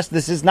in the past,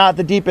 this is not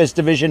the deepest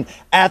division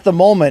at the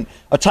moment.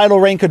 A title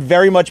reign could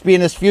very much be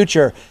in his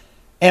future.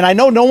 And I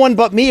know no one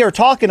but me are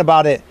talking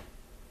about it.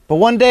 But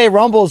one day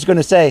Rumble is going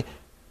to say,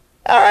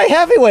 all right,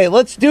 heavyweight,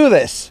 let's do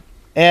this.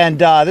 And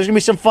there's going to be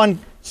some fun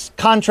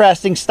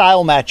contrasting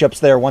style matchups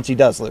there once he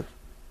does, Luke.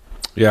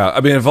 Yeah,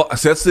 I mean,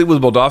 that's the thing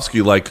with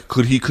Moldavsky. Like,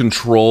 could he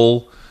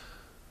control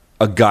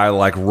a guy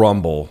like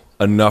Rumble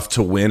enough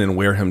to win and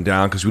wear him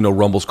down? Because we know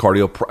Rumble's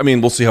cardio, I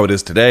mean, we'll see how it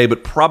is today,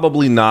 but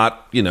probably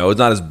not, it's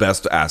not his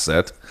best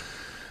asset.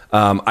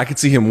 I could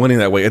see him winning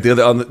that way.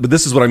 But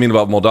this is what I mean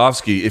about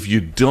Moldavsky. If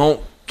you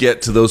don't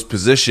get to those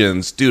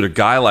positions, dude, a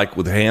guy like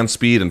with hand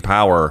speed and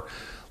power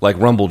like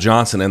Rumble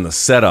Johnson and the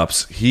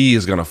setups, he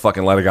is going to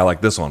fucking light a guy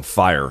like this on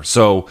fire.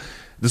 So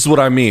this is what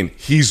I mean.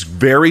 He's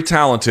very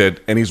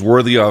talented and he's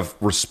worthy of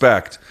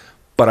respect.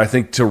 But I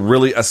think to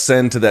really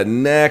ascend to that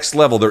next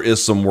level, there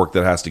is some work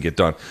that has to get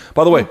done.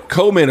 By the way,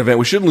 co-main event,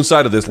 we shouldn't lose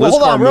sight of this. Well,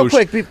 hold on real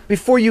quick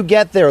before you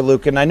get there,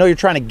 Luke, and I know you're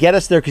trying to get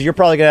us there because you're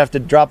probably going to have to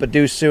drop a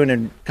deuce soon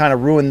and kind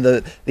of ruin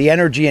the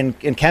energy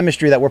and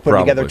chemistry that we're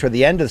putting together toward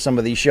the end of some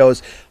of these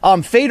shows.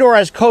 Fedor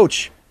as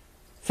coach.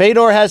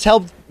 Fedor has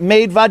helped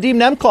made Vadim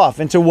Nemkov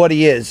into what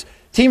he is.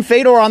 Team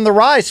Fedor on the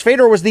rise.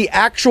 Fedor was the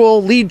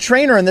actual lead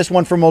trainer in this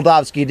one for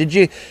Moldavsky.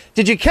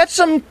 Did you catch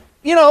some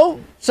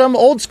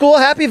old school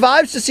happy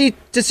vibes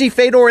to see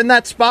Fedor in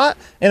that spot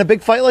in a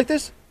big fight like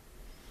this?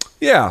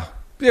 Yeah,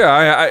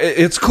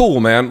 it's cool,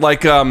 man.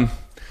 Like,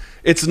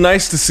 it's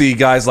nice to see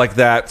guys like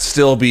that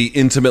still be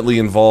intimately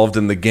involved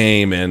in the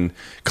game, and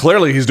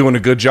clearly he's doing a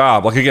good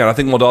job. Like, again, I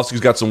think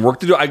Moldavsky's got some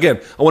work to do.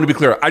 Again, I want to be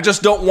clear. I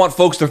just don't want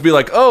folks to be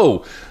like,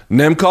 oh,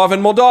 Nemkov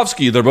and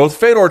Moldavsky, they're both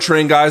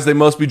Fedor-trained guys. They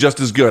must be just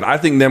as good. I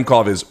think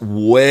Nemkov is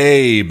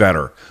way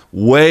better,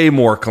 way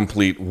more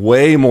complete,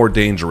 way more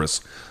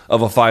dangerous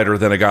of a fighter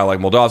than a guy like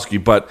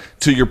Moldavsky. But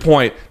to your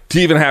point, to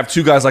even have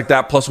two guys like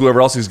that plus whoever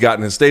else he's got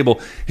in his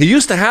stable, he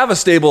used to have a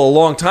stable a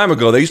long time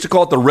ago. They used to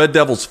call it the Red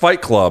Devils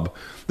Fight Club.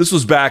 This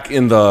was back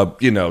in the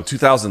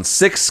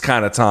 2006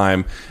 kind of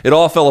time. It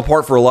all fell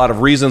apart for a lot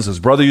of reasons. His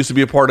brother used to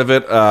be a part of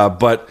it.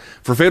 But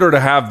for Fedor to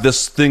have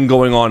this thing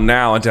going on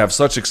now and to have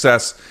such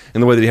success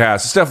in the way that he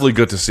has, it's definitely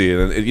good to see it.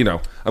 And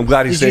I'm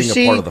glad he's staying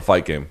a part of the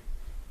fight game.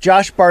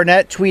 Josh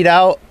Barnett tweet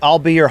out, "I'll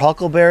be your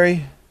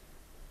Huckleberry"?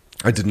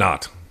 I did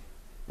not.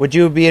 Would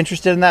you be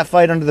interested in that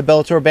fight under the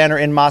Bellator banner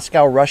in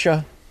Moscow,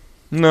 Russia?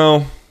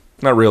 No,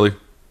 not really.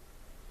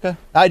 Okay.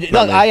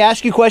 I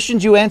ask you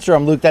questions, you answer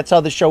them, Luke. That's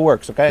how this show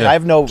works, okay? Yeah. I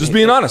have no... Just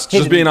being honest.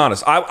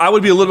 I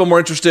would be a little bit more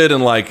interested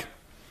in, like,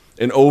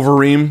 an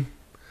Overeem.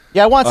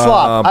 Yeah, I want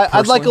slop.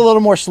 I'd like a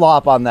little more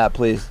slop on that,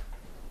 please.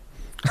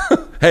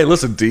 Hey,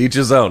 listen, to each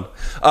his own.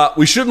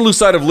 We shouldn't lose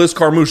sight of Liz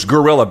Carmouche,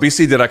 Gorilla.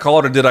 BC, did I call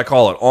it or did I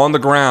call it? On the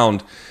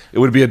ground, it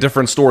would be a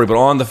different story. But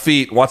on the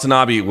feet,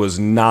 Watanabe was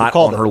not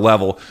on her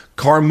level.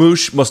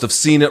 Carmouche must have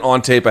seen it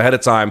on tape ahead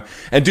of time.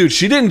 And, dude,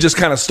 she didn't just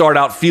kind of start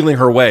out feeling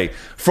her way.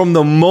 From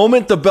the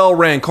moment the bell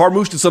rang,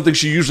 Carmouche did something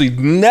she usually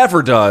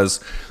never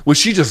does, which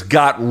she just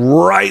got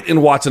right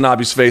in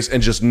Watanabe's face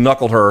and just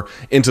knuckled her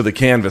into the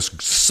canvas.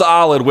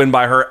 Solid win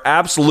by her.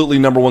 Absolutely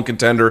number one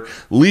contender,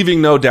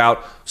 leaving no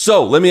doubt.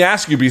 So, let me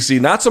ask you,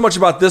 BC, not so much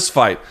about this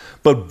fight,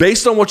 but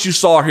based on what you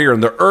saw here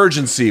and the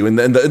urgency and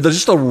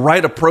just the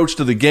right approach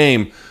to the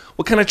game,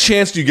 what kind of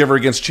chance do you give her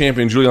against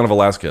champion Juliana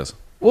Velasquez?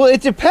 Well,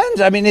 it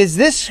depends. I mean, is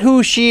this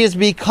who she has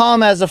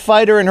become as a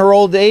fighter in her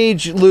old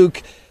age,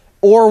 Luke?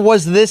 Or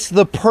was this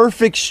the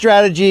perfect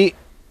strategy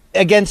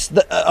against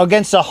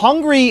a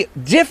hungry,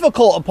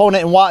 difficult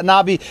opponent in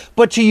Watanabe,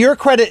 but to your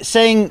credit,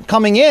 saying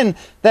coming in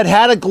that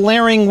had a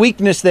glaring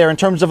weakness there in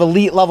terms of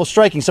elite level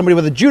striking, somebody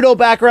with a judo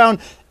background,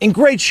 in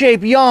great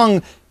shape,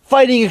 young,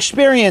 fighting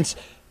experience,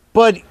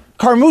 but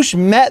Carmouche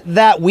met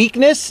that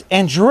weakness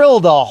and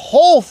drilled a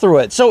hole through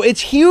it. So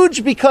it's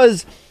huge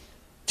because,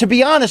 to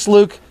be honest,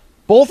 Luke,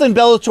 both in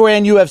Bellator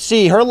and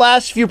UFC, her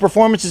last few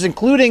performances,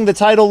 including the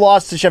title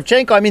loss to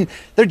Shevchenko, I mean,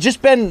 they've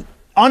just been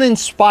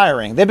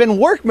uninspiring. They've been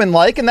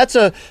workmanlike, and that's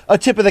a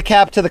tip of the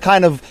cap to the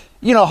kind of,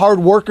 hard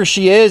worker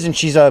she is, and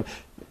she's a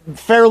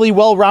fairly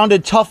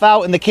well-rounded tough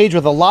out in the cage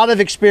with a lot of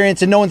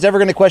experience, and no one's ever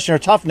going to question her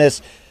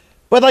toughness.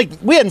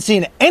 But, we hadn't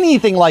seen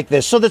anything like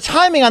this. So the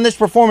timing on this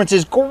performance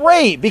is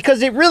great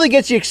because it really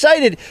gets you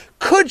excited.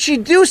 Could she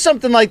do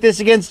something like this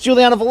against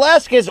Juliana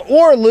Velasquez?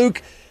 Or,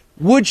 Luke,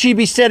 would she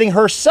be setting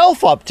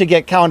herself up to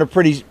get countered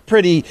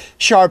pretty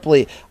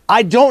sharply?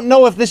 I don't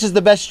know if this is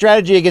the best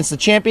strategy against the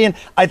champion.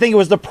 I think it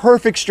was the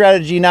perfect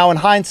strategy now in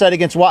hindsight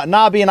against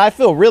Watanabe, and I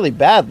feel really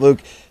bad,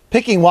 Luke,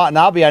 picking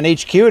Watanabe on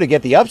HQ to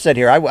get the upset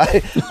here. I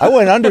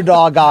went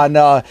underdog on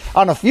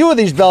a few of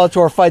these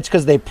Bellator fights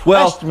because they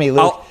pressed me,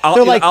 Luke.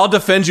 I'll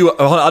defend you.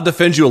 I'll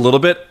defend you a little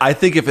bit. I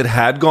think if it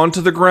had gone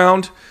to the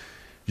ground,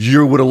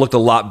 you would have looked a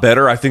lot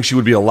better. I think she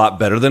would be a lot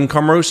better than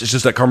Carmouche. It's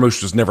just that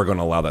Carmouche was never going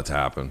to allow that to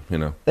happen.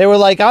 They were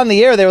like on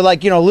the air. They were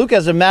like, Luke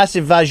has a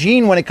massive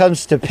vagine when it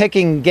comes to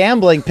picking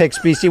gambling picks.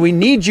 BC, we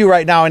need you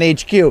right now in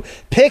HQ.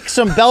 Pick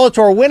some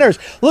Bellator winners.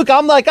 Look,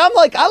 I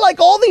like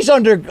all these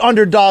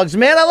underdogs,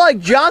 man. I like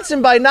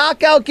Johnson by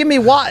knockout. Give me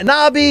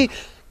Watanabe.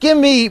 Give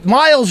me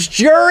Miles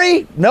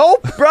Jury.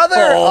 Nope,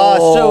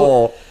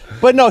 brother.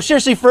 But no,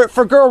 seriously,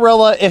 for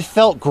Gorilla, it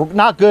felt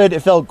not good. It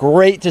felt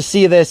great to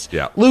see this.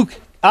 Yeah. Luke,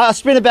 I'll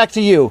spin it back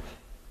to you.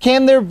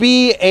 Can there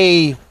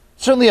be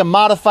certainly a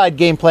modified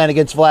game plan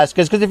against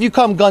Velasquez? Because if you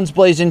come guns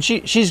blazing,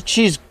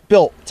 she's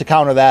built to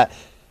counter that.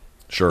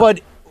 Sure.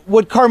 But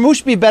would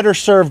Carmouche be better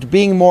served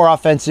being more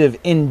offensive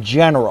in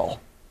general?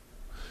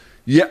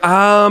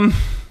 Yeah.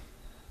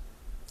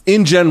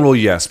 In general,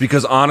 yes.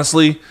 Because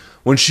honestly,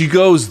 when she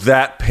goes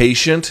that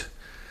patient,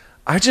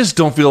 I just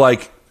don't feel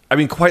like. I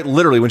mean, quite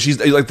literally, when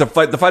she's like the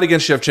fight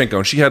against Shevchenko,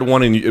 and she had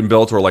one in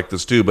Bellator like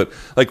this too. But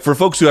like for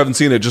folks who haven't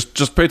seen it,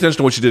 just pay attention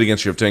to what she did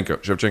against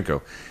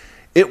Shevchenko.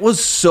 It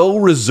was so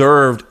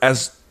reserved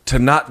as to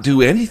not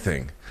do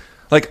anything.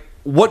 Like,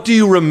 what do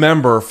you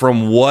remember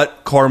from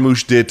what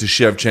Carmouche did to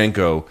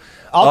Shevchenko?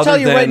 I'll tell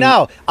you right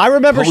now. I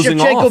remember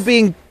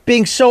Shevchenko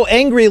being so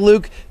angry,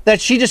 Luke,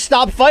 that she just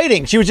stopped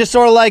fighting. She was just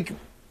sort of like,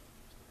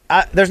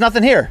 "There's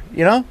nothing here,"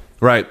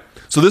 Right.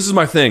 So this is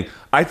my thing.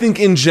 I think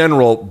in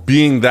general,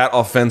 being that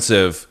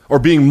offensive or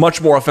being much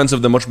more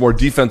offensive than much more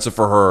defensive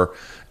for her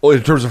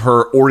in terms of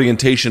her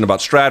orientation about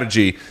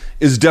strategy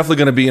is definitely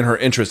going to be in her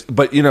interest.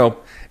 But,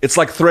 it's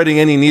like threading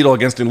any needle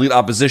against elite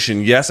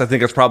opposition. Yes, I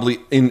think it's probably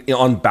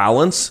on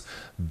balance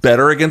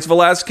better against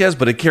Velasquez,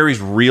 but it carries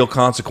real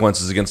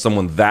consequences against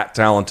someone that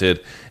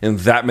talented in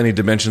that many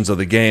dimensions of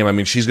the game. I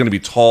mean, she's going to be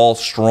tall,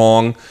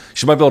 strong.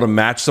 She might be able to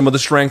match some of the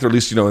strength, or at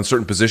least, in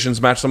certain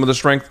positions, match some of the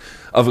strength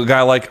of a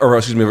guy like,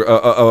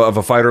 of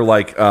a fighter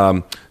like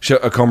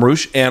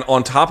Carmouche. And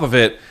on top of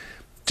it,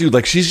 dude,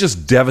 like she's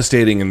just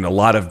devastating in a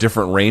lot of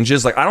different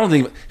ranges. Like I don't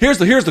think here's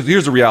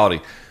the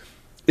reality.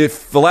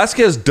 If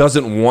Velasquez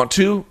doesn't want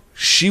to,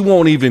 she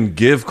won't even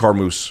give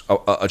Carmouche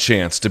a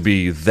chance to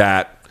be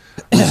that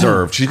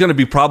reserved. She's going to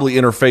be probably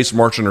in her face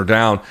marching her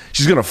down.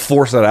 She's going to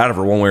force that out of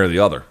her one way or the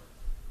other.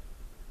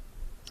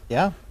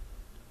 Yeah.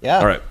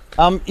 All right.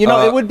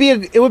 It would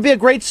be a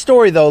great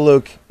story though,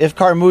 Luke, if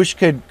Carmouche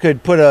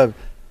could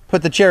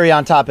put the cherry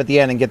on top at the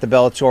end and get the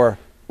Bellator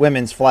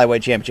Women's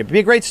Flyweight Championship. It'd be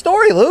a great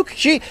story, Luke.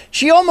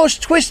 She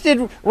almost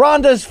twisted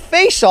Ronda's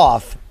face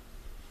off.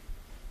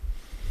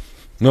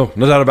 No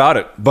doubt about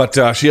it.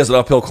 But she has an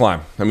uphill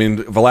climb. I mean,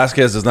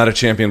 Velasquez is not a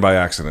champion by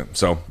accident.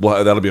 So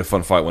that'll be a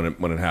fun fight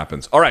when it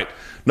happens. All right,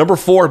 number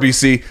 4,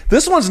 BC.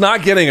 This one's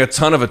not getting a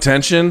ton of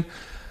attention,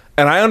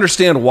 and I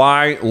understand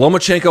why.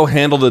 Lomachenko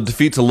handled the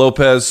defeat to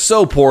Lopez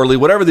so poorly.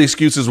 Whatever the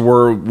excuses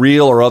were,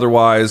 real or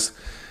otherwise,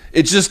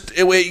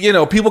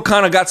 people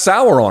kind of got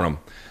sour on him.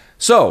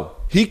 So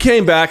he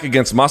came back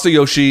against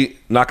Masayoshi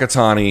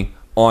Nakatani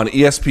on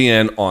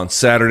ESPN on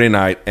Saturday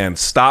night and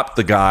stopped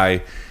the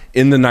guy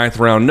in the 9th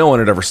round. No one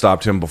had ever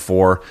stopped him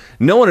before.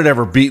 No one had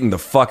ever beaten the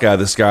fuck out of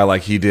this guy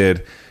like he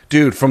did.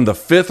 Dude, from the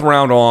 5th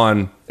round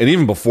on, and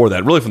even before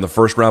that, really from the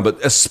 1st round,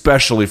 but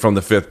especially from the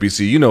 5th,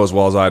 BC, you know as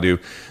well as I do,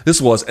 this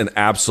was an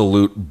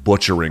absolute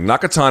butchering.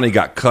 Nakatani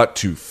got cut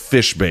to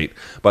fish bait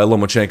by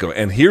Lomachenko.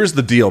 And here's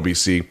the deal,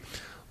 BC.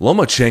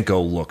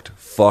 Lomachenko looked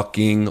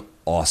fucking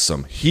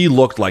awesome. He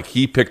looked like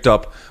he picked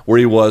up where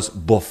he was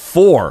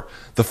before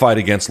the fight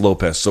against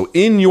Lopez. So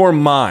in your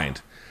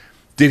mind,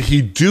 did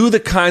he do the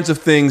kinds of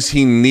things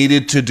he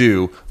needed to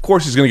do? Of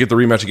course, he's going to get the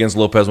rematch against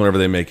Lopez whenever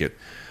they make it.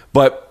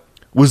 But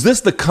was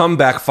this the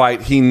comeback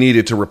fight he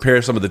needed to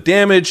repair some of the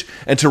damage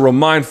and to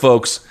remind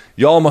folks,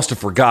 y'all must have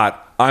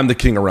forgot I'm the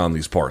king around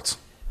these parts?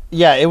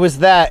 Yeah, it was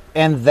that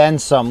and then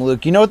some,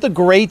 Luke. You know what the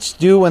greats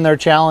do when they're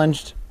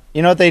challenged?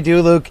 You know what they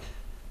do, Luke?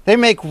 They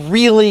make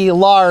really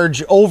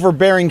large,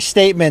 overbearing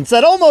statements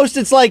that almost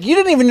it's like you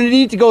didn't even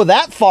need to go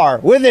that far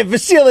with it,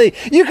 Vasily.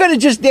 You could have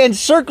just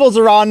danced circles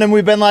around him.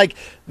 We've been like,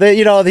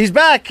 he's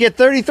back at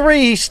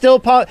 33. He's still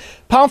pound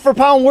for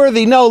pound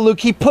worthy. No, Luke,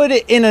 he put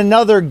it in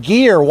another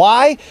gear.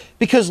 Why?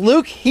 Because,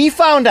 Luke, he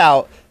found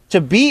out to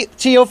beat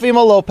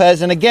Teofimo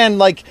Lopez. And again,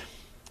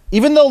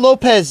 even though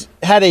Lopez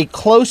had a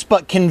close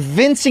but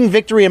convincing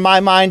victory in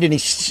my mind, and he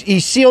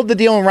sealed the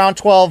deal in round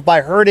 12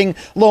 by hurting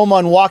Loma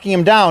and walking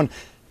him down,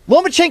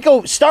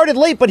 Lomachenko started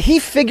late, but he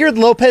figured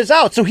Lopez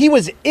out, so he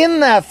was in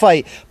that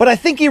fight. But I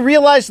think he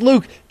realized,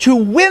 Luke, to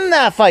win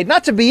that fight,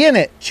 not to be in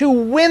it, to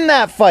win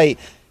that fight,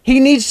 he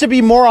needs to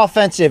be more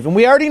offensive. And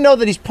we already know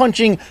that he's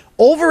punching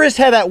over his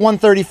head at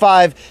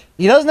 135.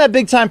 He doesn't have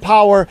big-time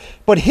power,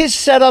 but his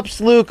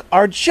setups, Luke,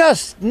 are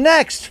just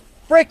next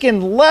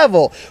freaking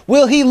level.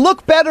 Will he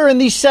look better in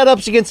these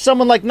setups against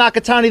someone like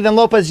Nakatani than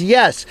Lopez?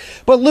 Yes.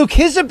 But Luke,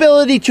 his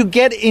ability to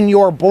get in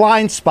your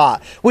blind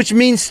spot, which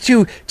means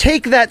to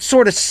take that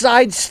sort of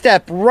side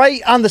step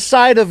right on the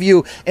side of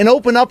you and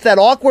open up that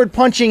awkward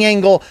punching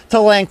angle to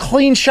land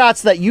clean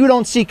shots that you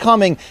don't see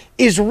coming,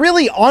 is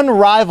really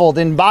unrivaled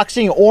in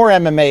boxing or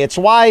MMA. It's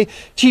why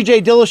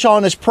TJ Dillashaw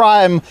in his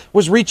prime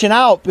was reaching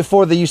out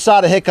before the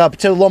USADA hiccup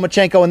to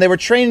Lomachenko, and they were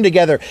training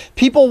together.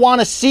 People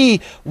want to see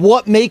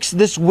what makes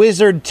this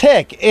wizard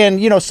tick. And,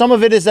 some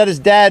of it is that his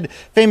dad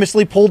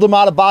famously pulled him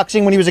out of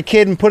boxing when he was a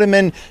kid and put him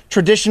in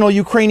traditional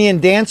Ukrainian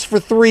dance for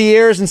 3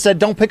 years and said,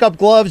 don't pick up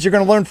gloves, you're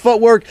going to learn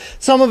footwork.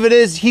 Some of it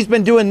is he's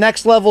been doing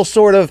next level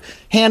sort of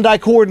hand-eye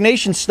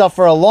coordination stuff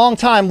for a long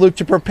time, Luke,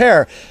 to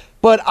prepare.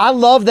 But I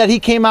love that he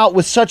came out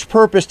with such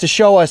purpose to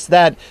show us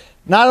that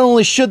not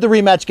only should the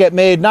rematch get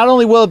made, not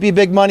only will it be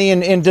big money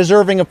and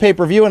deserving of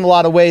pay-per-view in a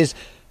lot of ways,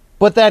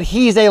 but that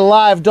he's a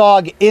live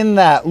dog in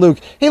that, Luke.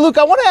 Hey, Luke,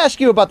 I want to ask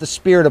you about the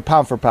spirit of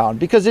pound for pound,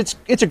 because it's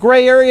a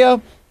gray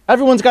area.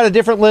 Everyone's got a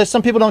different list.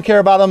 Some people don't care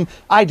about him.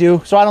 I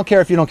do, so I don't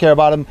care if you don't care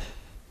about him.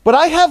 But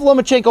I have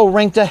Lomachenko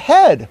ranked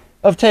ahead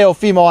of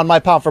Teofimo on my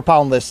pound for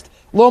pound list.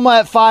 Loma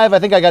at 5, I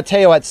think I got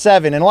Teo at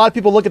 7. And a lot of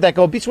people look at that and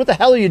go, Beats, what the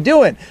hell are you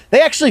doing?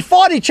 They actually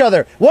fought each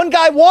other. One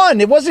guy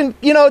won. It wasn't,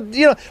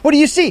 what do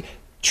you see?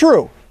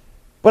 True.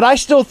 But I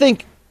still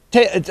think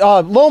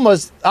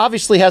Loma's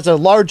obviously has a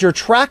larger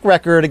track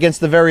record against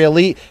the very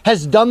elite,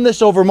 has done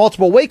this over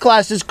multiple weight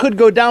classes, could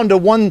go down to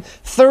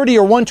 130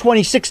 or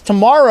 126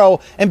 tomorrow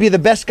and be the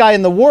best guy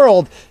in the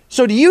world.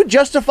 So do you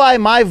justify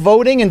my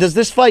voting, and does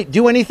this fight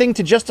do anything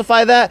to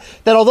justify that?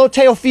 That although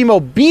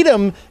Teofimo beat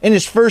him in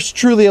his first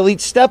truly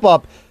elite step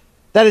up,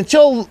 that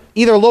until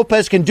either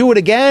Lopez can do it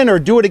again or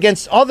do it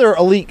against other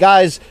elite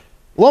guys,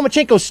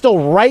 Lomachenko's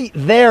still right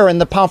there in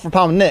the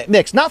pound-for-pound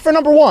mix. Not for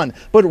number one,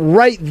 but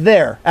right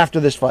there after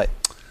this fight.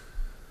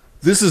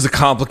 This is a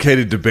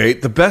complicated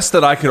debate. The best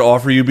that I could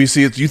offer you,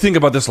 BC, is you think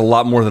about this a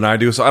lot more than I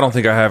do, so I don't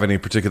think I have any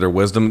particular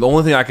wisdom. The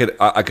only thing I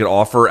could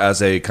offer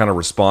as a kind of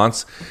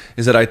response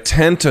is that I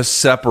tend to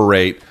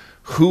separate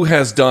who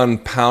has done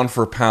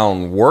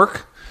pound-for-pound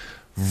work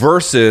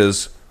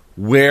versus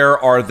where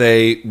are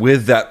they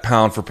with that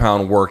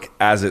pound-for-pound work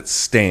as it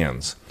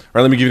stands. All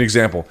right, let me give you an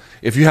example.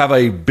 If you have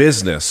a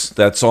business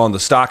that's on the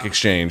stock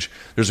exchange,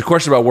 there's a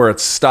question about where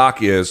its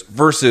stock is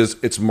versus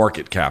its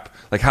market cap.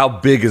 Like, how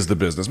big is the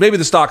business? Maybe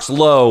the stock's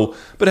low,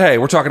 but hey,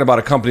 we're talking about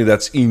a company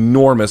that's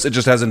enormous. It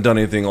just hasn't done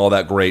anything all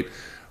that great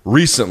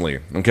recently,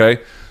 okay?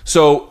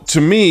 So to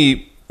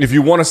me, if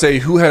you want to say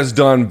who has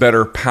done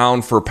better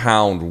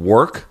pound-for-pound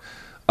work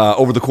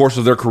over the course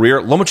of their career,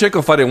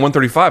 Lomachenko fighting at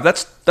 135,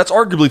 that's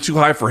arguably too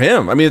high for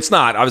him. I mean, it's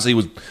not. Obviously, he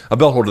was a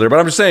belt holder there, but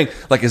I'm just saying,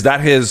 like, is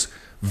that his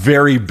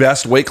very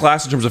best weight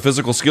class in terms of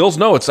physical skills?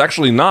 No, it's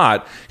actually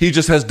not. He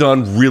just has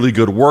done really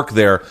good work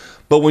there.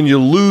 But when you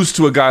lose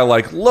to a guy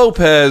like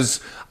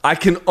Lopez, I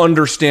can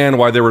understand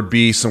why there would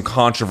be some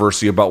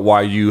controversy about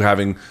why you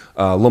having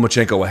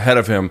Lomachenko ahead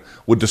of him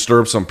would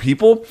disturb some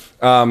people.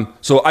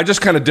 So I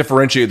just kind of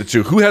differentiate the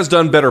two. Who has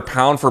done better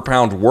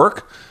pound-for-pound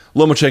work?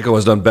 Lomachenko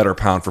has done better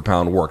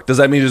pound-for-pound work. Does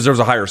that mean he deserves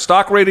a higher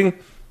stock rating?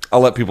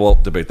 I'll let people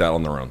debate that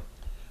on their own.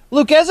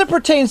 Luke, as it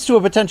pertains to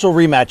a potential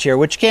rematch here,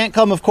 which can't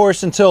come, of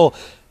course, until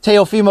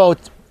Teofimo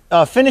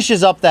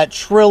finishes up that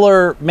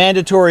Triller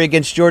mandatory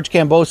against George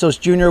Kambosos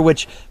Jr.,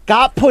 which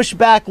got pushed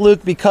back,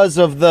 Luke, because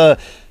of the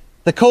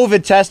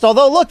COVID test.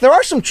 Although, look, there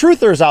are some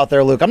truthers out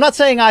there, Luke. I'm not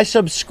saying I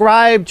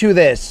subscribe to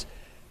this,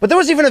 but there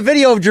was even a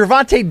video of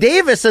Gervonta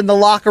Davis in the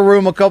locker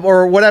room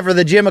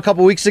the gym a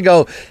couple weeks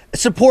ago,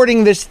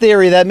 supporting this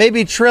theory that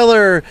maybe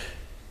Triller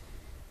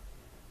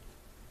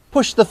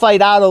push the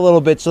fight out a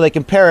little bit so they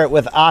can pair it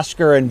with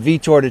Oscar and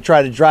Vitor to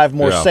try to drive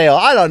more sale.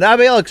 I don't know. I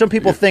mean, look, some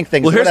people think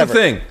things. Well, here's whatever. the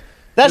thing.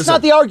 That's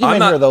not the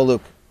argument here, though,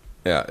 Luke.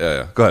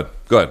 Yeah. Go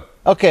ahead.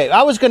 Okay,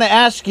 I was going to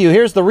ask you,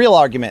 here's the real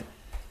argument.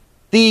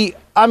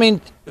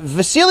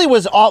 Vasily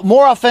was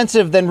more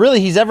offensive than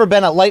really he's ever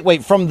been at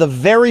lightweight from the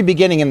very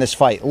beginning in this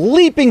fight,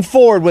 leaping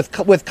forward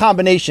with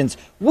combinations.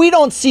 We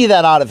don't see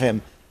that out of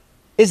him.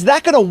 Is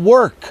that going to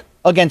work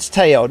against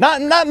Teo?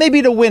 Not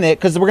maybe to win it,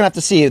 because we're going to have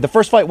to see. The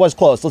first fight was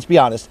close, let's be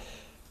honest.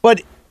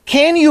 But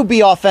can you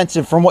be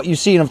offensive from what you've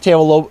seen of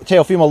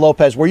Teofimo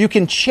Lopez, where you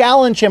can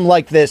challenge him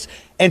like this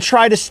and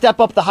try to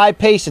step up the high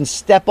pace and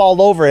step all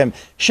over him?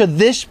 Should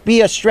this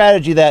be a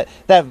strategy that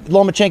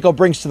Lomachenko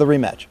brings to the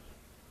rematch?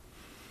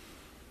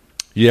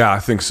 Yeah, I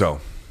think so.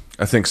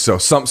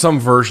 Some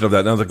version of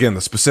that. Now, again, the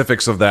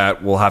specifics of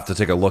that we'll have to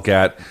take a look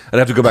at. I'd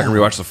have to go back and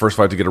rewatch the first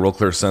fight to get a real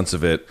clear sense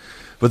of it.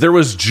 But there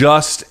was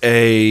just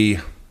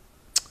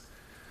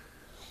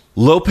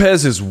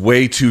Lopez is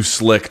way too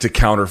slick to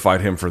counterfight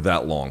him for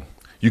that long.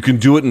 You can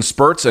do it in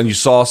spurts, and you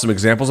saw some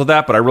examples of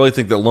that, but I really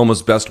think that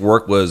Loma's best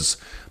work was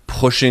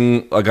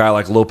pushing a guy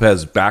like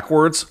Lopez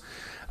backwards.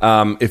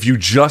 If you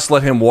just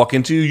let him walk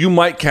into you, you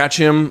might catch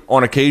him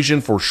on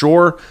occasion for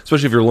sure,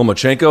 especially if you're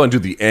Lomachenko, and do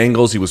the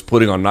angles he was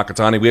putting on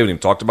Nakatani. We haven't even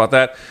talked about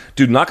that.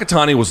 Dude,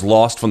 Nakatani was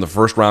lost from the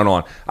first round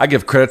on. I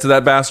give credit to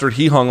that bastard.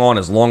 He hung on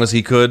as long as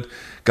he could.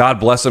 God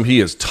bless him.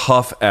 He is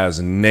tough as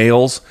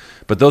nails,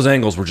 but those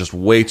angles were just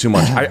way too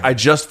much. I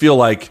just feel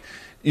like,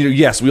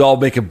 yes, we all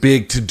make a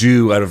big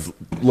to-do out of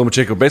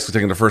Lomachenko basically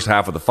taking the first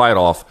half of the fight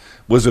off.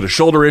 Was it a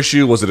shoulder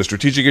issue? Was it a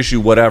strategic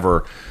issue?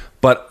 Whatever.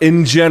 But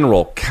in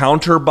general,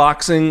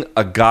 counterboxing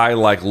a guy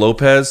like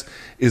Lopez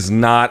is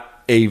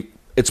not a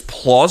It's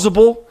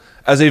plausible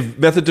as a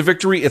method to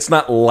victory. It's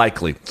not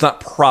likely. It's not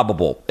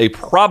probable. A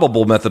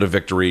probable method of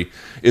victory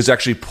is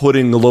actually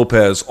putting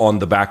Lopez on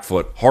the back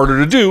foot. Harder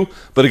to do,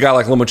 but a guy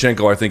like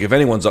Lomachenko, I think if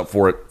anyone's up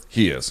for it,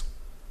 he is.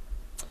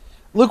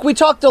 Luke, we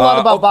talked a lot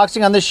about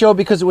boxing on this show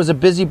because it was a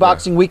busy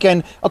boxing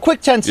weekend. A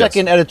quick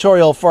 10-second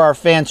editorial for our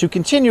fans who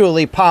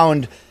continually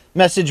pound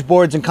message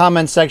boards and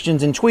comment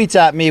sections and tweets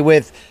at me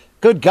with,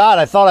 good God,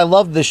 I thought I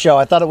loved this show.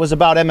 I thought it was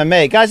about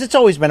MMA. Guys, it's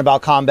always been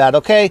about combat,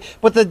 okay?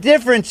 But the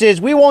difference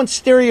is we won't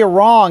steer you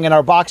wrong in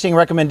our boxing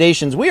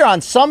recommendations. We are on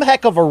some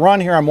heck of a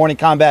run here on Morning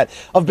Combat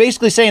of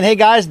basically saying, hey,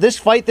 guys, this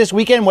fight this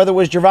weekend, whether it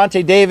was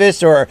Gervonta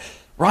Davis or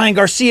Ryan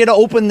Garcia to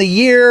open the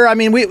year, I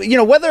mean,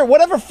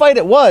 whatever fight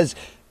it was,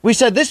 we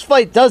said this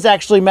fight does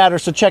actually matter,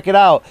 so check it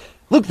out.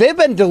 Luke, they've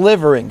been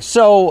delivering.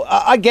 So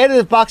I get it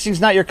if boxing's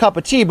not your cup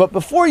of tea, but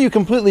before you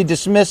completely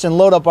dismiss and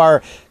load up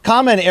our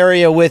comment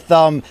area with,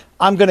 I'm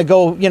going to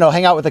go,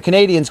 hang out with the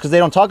Canadians because they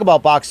don't talk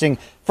about boxing.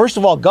 First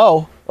of all,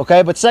 go,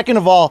 okay? But second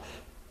of all,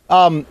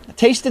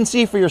 taste and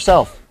see for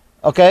yourself,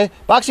 okay?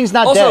 Boxing's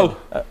not dead,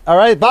 all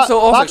right?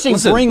 Boxing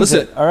brings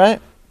it, all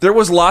right? There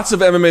was lots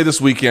of MMA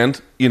this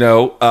weekend.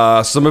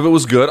 Some of it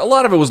was good. A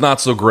lot of it was not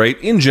so great.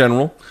 In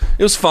general,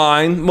 it was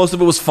fine. Most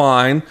of it was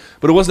fine,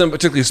 but it wasn't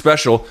particularly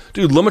special.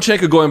 Dude,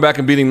 Lomachenko going back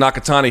and beating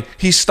Nakatani,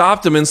 he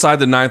stopped him inside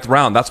the 9th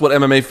round. That's what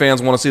MMA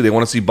fans want to see. They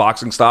want to see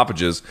boxing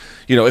stoppages,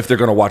 if they're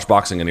going to watch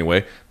boxing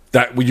anyway.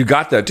 You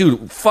got that.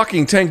 Dude,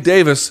 fucking Tank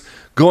Davis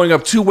going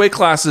up 2 weight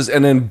classes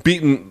and then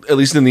beating, at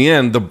least in the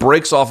end, the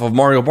brakes off of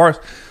Mario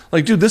Barth.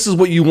 Like, dude, this is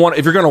what you want.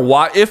 If you're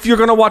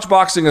gonna watch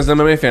boxing as an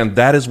MMA fan,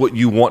 that is what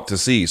you want to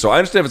see. So I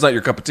understand if it's not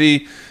your cup of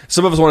tea.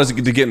 Some of us want to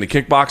get into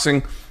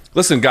kickboxing.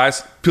 Listen,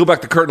 guys, peel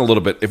back the curtain a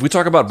little bit. If we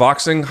talk about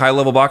boxing,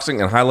 high-level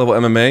boxing, and high-level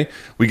MMA,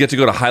 we get to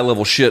go to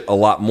high-level shit a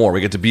lot more. We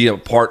get to be a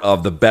part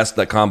of the best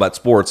that combat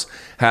sports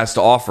has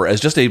to offer as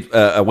just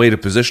a way to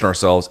position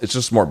ourselves. It's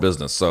just smart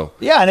business. So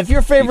yeah, and if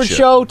your favorite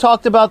show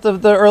talked about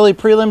the early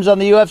prelims on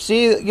the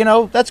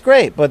UFC, that's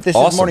great. But this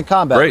is Morning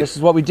Combat. Great. This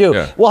is what we do.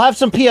 Yeah. We'll have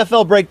some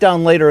PFL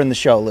breakdown later in the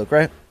show, Luke,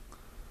 right?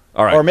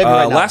 All right. Or maybe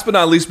right now. Last but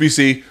not least,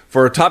 BC,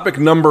 for topic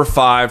number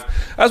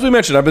 5. As we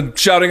mentioned, I've been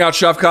shouting out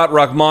Shavkat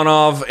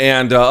Rakhmonov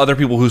and other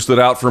people who stood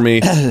out for me,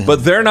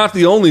 but they're not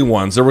the only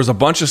ones. There was a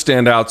bunch of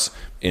standouts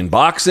in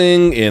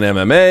boxing, in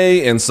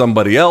MMA, and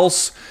somebody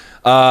else.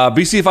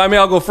 BC, if I may,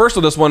 I'll go first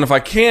on this one. If I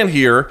can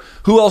here,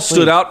 who else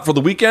stood out for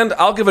the weekend?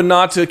 I'll give a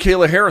nod to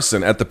Kayla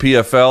Harrison at the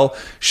PFL.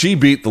 She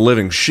beat the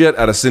living shit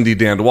out of Cindy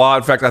Dandois.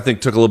 In fact, I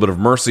think took a little bit of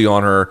mercy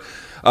on her.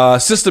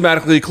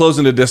 Systematically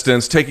closing the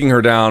distance, taking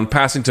her down,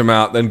 passing to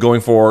mount, then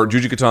going for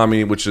Juji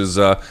Katami, which is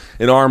an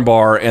arm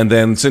bar, and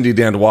then Cindy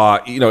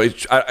Dandois.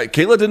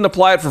 Kayla didn't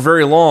apply it for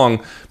very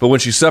long, but when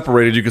she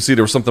separated, you could see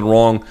there was something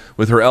wrong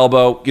with her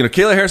elbow.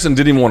 Kayla Harrison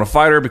didn't even want to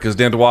fight her because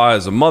Dandois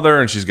is a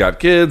mother and she's got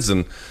kids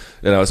and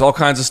it's all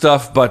kinds of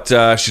stuff, but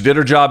she did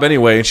her job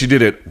anyway, and she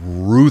did it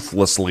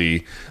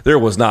ruthlessly. There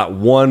was not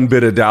one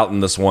bit of doubt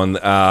in this one.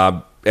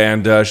 I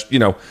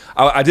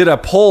did a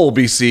poll,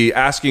 BC,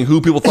 asking who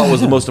people thought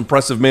was the most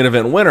impressive main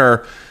event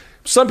winner.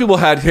 Some people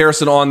had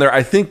Harrison on there,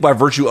 I think by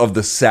virtue of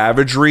the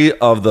savagery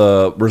of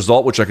the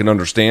result, which I can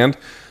understand.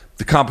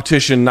 The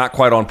competition not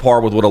quite on par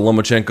with what a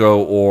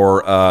Lomachenko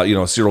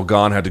or Cyril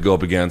Gane had to go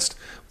up against.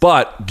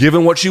 But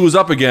given what she was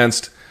up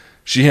against,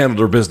 she handled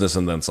her business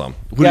and then some.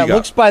 Who do you got? It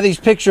looks by these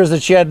pictures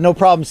that she had no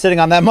problem sitting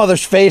on that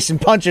mother's face and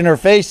punching her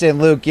face in,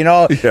 Luke. She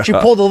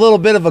pulled a little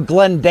bit of a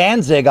Glenn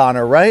Danzig on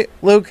her, right,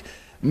 Luke?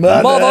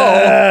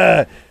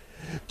 Mother,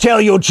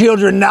 tell your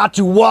children not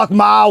to walk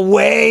my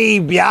way,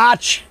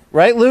 biatch.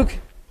 Right, Luke?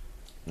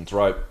 That's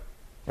right.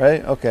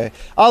 Right? Okay.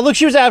 Look,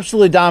 she was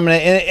absolutely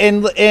dominant.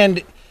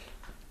 And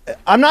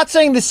I'm not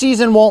saying the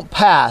season won't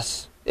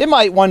pass. It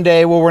might one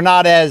day where we're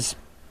not as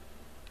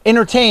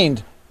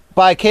entertained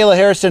by Kayla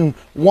Harrison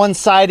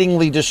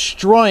one-sidedly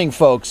destroying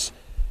folks.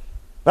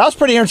 But I was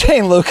pretty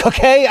entertained, Luke,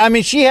 okay? I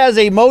mean, she has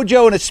a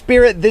mojo and a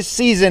spirit this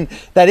season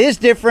that is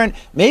different.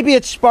 Maybe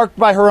it's sparked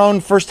by her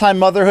own first-time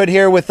motherhood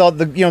here with all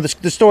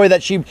the story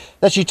that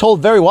she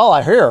told very well,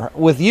 I hear,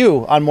 with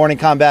you on Morning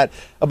Combat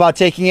about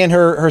taking in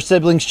her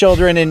siblings'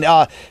 children. And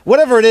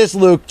whatever it is,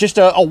 Luke, just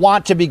a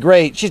want to be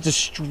great. She's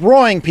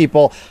destroying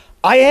people.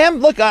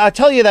 I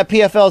tell you that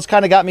PFL has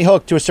kind of got me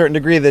hooked to a certain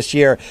degree this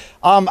year.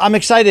 I'm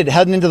excited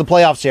heading into the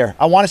playoffs here.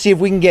 I want to see if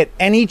we can get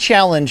any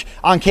challenge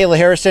on Kayla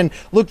Harrison.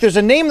 Luke, there's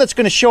a name that's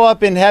going to show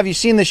up, and have you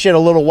seen this shit a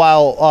little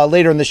while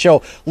later in the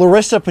show?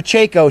 Larissa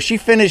Pacheco. She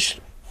finished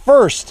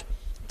first,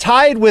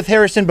 tied with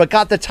Harrison, but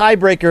got the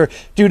tiebreaker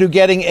due to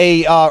getting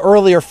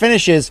earlier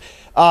finishes.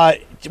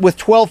 With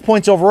 12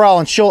 points overall,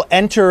 and she'll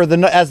enter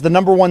as the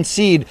number 1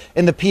 seed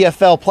in the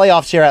PFL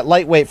playoffs here at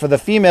lightweight for the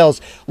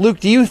females. Luke,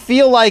 do you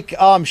feel like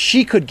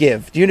she could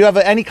give? Do you have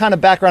any kind of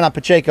background on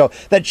Pacheco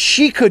that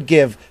she could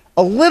give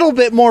a little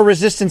bit more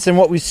resistance than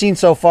what we've seen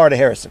so far to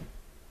Harrison?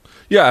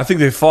 Yeah, I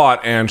think they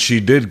fought, and she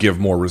did give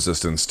more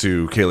resistance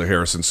to Kayla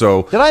Harrison.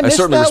 So did I miss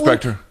certainly that,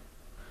 respect Luke?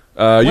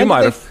 her. You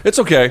might have. It's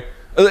okay.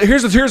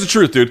 Here's the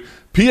truth, dude.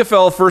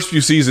 PFL first few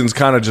seasons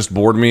kind of just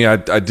bored me.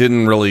 It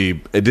didn't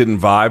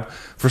vibe.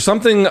 For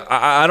something,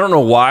 I don't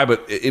know why,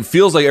 but it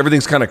feels like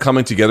everything's kind of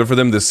coming together for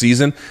them this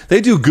season.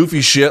 They do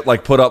goofy shit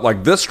like put up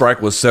like this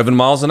strike was 7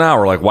 miles an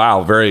hour. Like,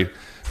 wow, very,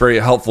 very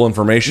helpful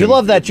information. You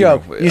love that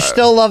joke. You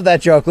still love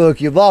that joke,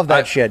 Luke. You love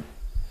that shit.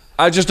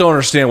 I just don't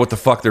understand what the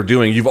fuck they're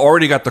doing. You've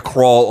already got the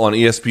crawl on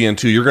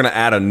ESPN2. You're going to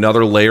add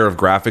another layer of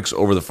graphics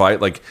over the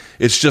fight. Like,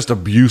 it's just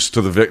abuse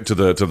to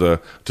the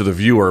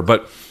viewer.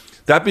 But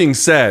that being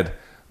said,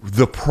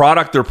 the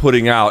product they're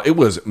putting out, there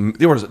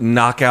was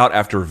knockout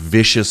after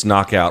vicious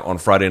knockout on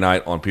Friday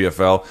night on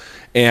PFL.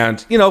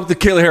 And, you know, the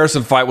Kayla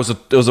Harrison fight was a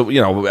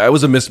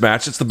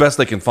mismatch. It's the best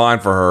they can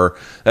find for her.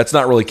 That's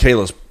not really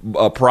Kayla's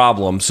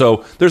problem. So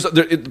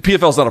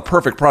PFL's not a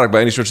perfect product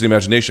by any stretch of the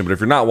imagination, but if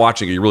you're not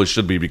watching it, you really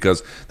should be,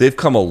 because they've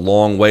come a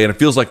long way, and it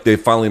feels like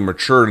they've finally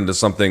matured into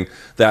something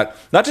that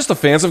not just the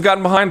fans have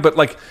gotten behind, but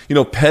like, you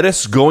know,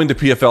 Pettis going to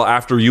PFL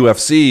after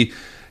UFC.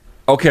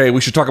 Okay,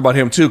 we should talk about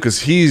him too,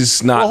 because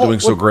he's not doing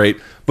so great.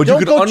 But you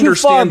could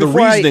understand the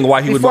reasoning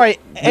why he would. Before I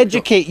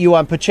educate you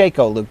on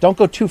Pacheco, Luke, don't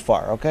go too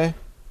far, okay?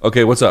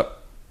 Okay, what's up?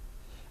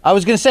 I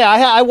was going to say,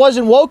 I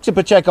wasn't woke to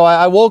Pacheco.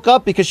 I woke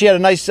up because she had a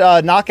nice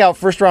knockout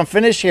first-round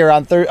finish here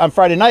on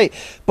Friday night.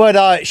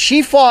 But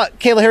she fought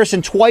Kayla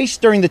Harrison twice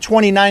during the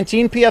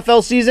 2019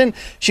 PFL season.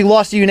 She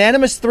lost a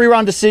unanimous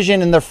 3-round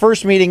decision in their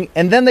first meeting,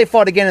 and then they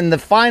fought again in the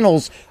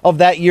finals of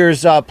that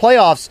year's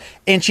playoffs,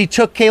 and she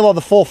took Kayla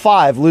the full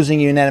 5, losing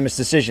a unanimous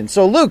decision.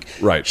 So, Luke,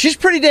 right, she's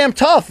pretty damn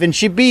tough, and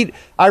she beat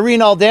Irene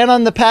Aldana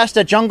in the past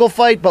at Jungle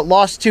Fight, but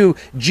lost to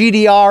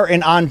GDR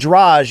and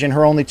Andrade in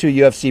her only 2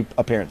 UFC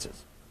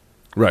appearances.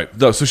 Right.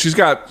 So she's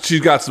got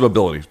some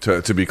ability,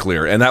 to be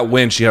clear. And that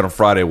win she had on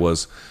Friday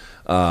was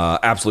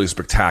absolutely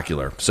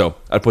spectacular. So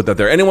I'd put that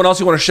there. Anyone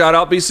else you want to shout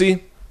out,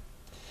 BC?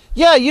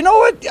 Yeah, you know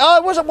what? I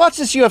watched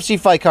this UFC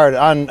fight card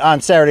on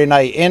Saturday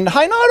night. And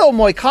Renato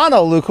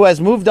Moicano, Luke, who has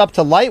moved up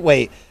to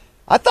lightweight,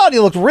 I thought he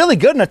looked really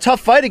good in a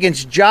tough fight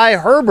against Jai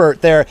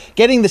Herbert there,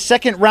 getting the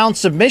second round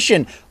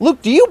submission.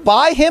 Luke, do you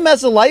buy him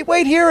as a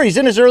lightweight here? He's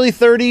in his early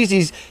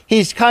 30s.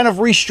 He's kind of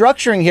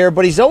restructuring here,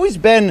 but he's always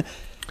been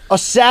a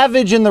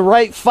savage in the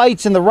right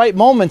fights in the right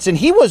moments, and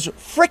he was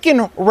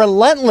freaking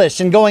relentless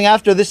in going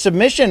after this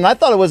submission. And I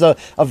thought it was a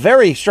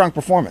very strong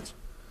performance.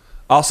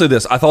 I'll say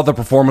this. I thought the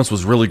performance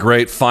was really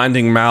great,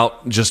 finding Mount,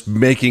 just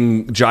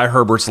making Jai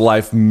Herbert's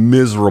life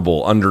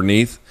miserable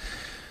underneath.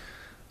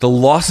 The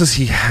losses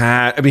he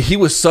had, I mean, he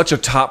was such a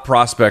top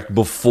prospect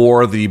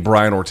before the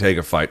Brian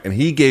Ortega fight, and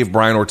he gave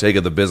Brian Ortega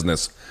the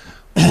business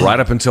right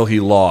up until he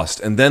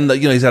lost. And then,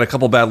 he's had a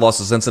couple bad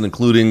losses since then,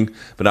 including,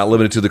 but not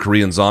limited to, the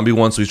Korean Zombie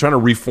one. So he's trying to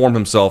reform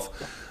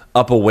himself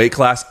up a weight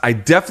class. I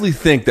definitely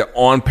think that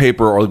on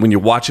paper, or when you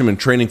watch him in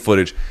training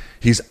footage,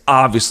 he's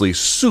obviously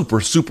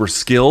super, super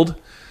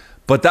skilled.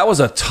 But that was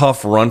a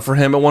tough run for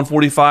him at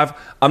 145.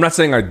 I'm not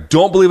saying I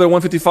don't believe at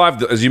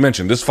 155. As you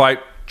mentioned, this fight,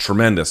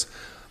 tremendous.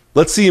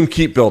 Let's see him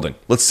keep building.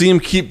 And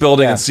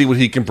see what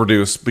he can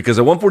produce. Because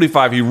at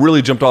 145, he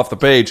really jumped off the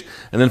page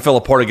and then fell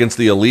apart against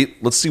the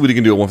elite. Let's see what he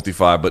can do at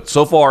 155. But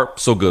so far,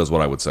 so good is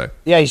what I would say.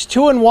 Yeah, he's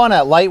 2-1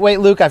 at lightweight,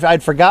 Luke.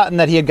 I'd forgotten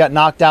that he had got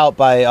knocked out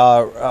by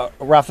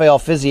Rafael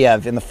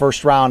Fiziev in the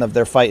first round of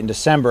their fight in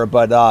December.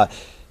 But,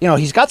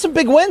 he's got some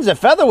big wins at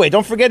featherweight.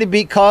 Don't forget he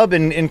beat Cub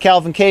and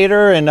Calvin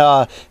Kattar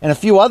and a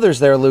few others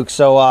there, Luke.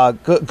 So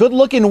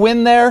good-looking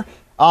win there.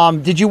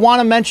 Did you want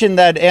to mention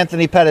that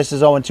Anthony Pettis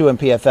is 0-2 in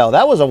PFL?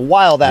 That was a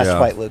wild-ass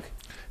fight, Luke.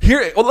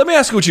 Well, let me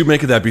ask you what you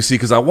make of that, BC,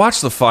 because I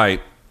watched the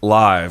fight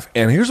live,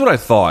 and here's what I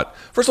thought.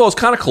 First of all, it's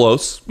kind of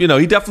close. He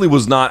definitely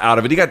was not out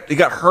of it. He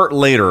got hurt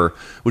later,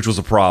 which was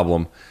a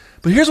problem.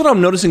 But here's what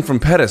I'm noticing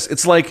from Pettis.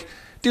 It's like,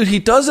 dude, he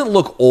doesn't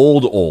look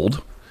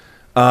old.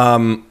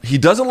 He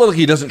doesn't look like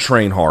he doesn't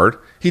train hard.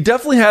 He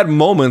definitely had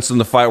moments in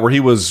the fight where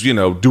he was,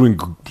 doing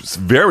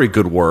very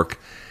good work.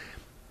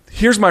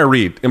 Here's my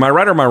read. Am I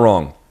right or am I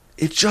wrong?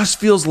 It just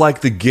feels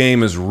like the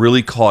game is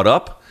really caught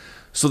up,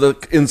 so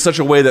that in such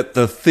a way that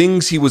the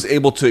things he was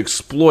able to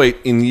exploit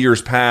in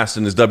years past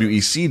in his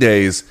WEC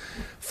days,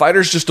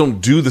 fighters just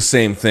don't do the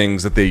same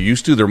things that they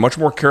used to. They're much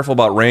more careful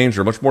about range.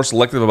 They're much more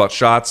selective about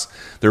shots.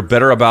 They're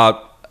better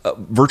about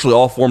virtually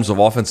all forms of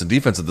offense and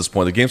defense at this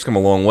point. The game's come a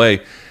long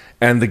way,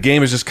 and the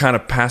game has just kind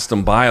of passed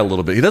him by a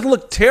little bit. He doesn't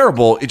look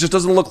terrible. It just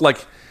doesn't look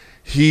like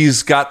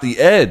he's got the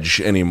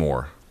edge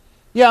anymore.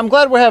 Yeah, I'm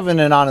glad we're having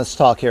an honest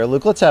talk here,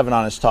 Luke. Let's have an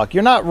honest talk.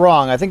 You're not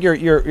wrong. I think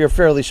you're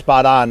fairly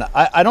spot on.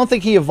 I don't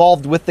think he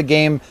evolved with the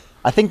game.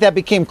 I think that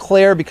became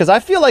clear because I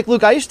feel like,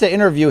 Luke, I used to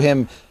interview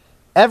him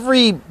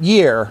every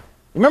year.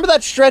 Remember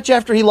that stretch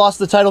after he lost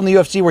the title in the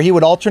UFC where he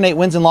would alternate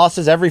wins and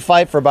losses every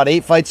fight for about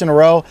 8 fights in a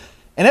row?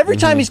 And every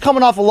time he's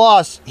coming off a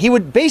loss, he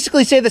would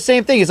basically say the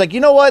same thing. He's like, you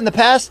know what? In the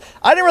past,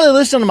 I didn't really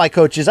listen to my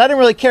coaches. I didn't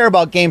really care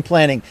about game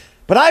planning.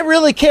 But I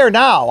really care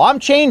now. I'm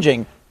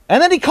changing.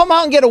 And then he'd come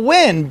out and get a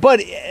win.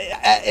 But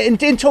in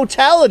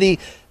totality,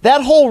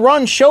 that whole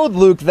run showed,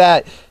 Luke,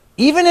 that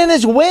even in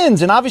his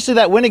wins, and obviously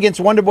that win against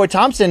Wonderboy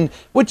Thompson,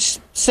 which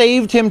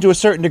saved him to a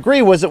certain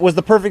degree, was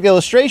the perfect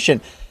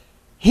illustration.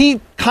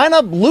 he kind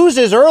of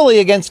loses early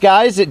against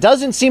guys. It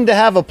doesn't seem to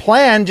have a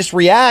plan, just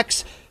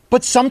reacts.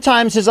 But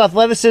sometimes his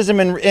athleticism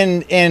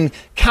and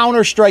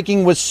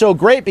counter-striking was so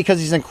great because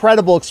he's an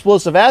incredible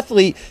explosive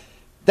athlete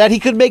that he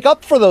could make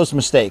up for those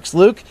mistakes.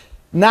 Luke,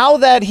 now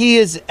that he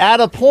is at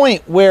a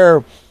point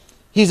where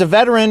he's a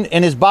veteran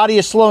and his body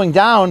is slowing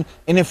down,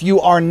 and if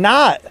you are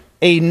not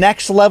a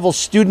next-level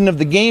student of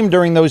the game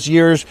during those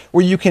years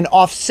where you can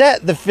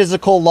offset the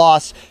physical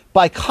loss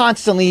by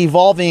constantly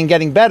evolving and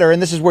getting better,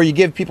 and this is where you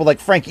give people like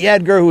Frankie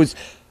Edgar, who's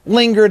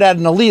lingered at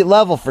an elite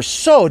level for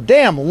so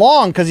damn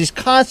long because he's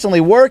constantly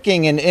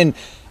working, and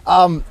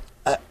I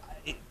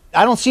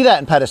don't see that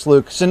in Pettis,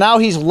 Luke. So now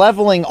he's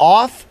leveling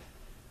off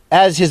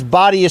as his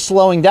body is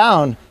slowing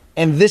down,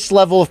 and this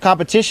level of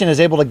competition is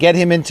able to get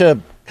him into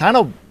kind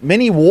of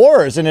mini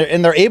wars, and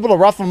they're able to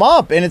rough him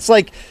up. And it's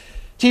like,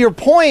 to your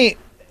point,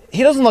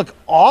 he doesn't look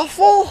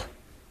awful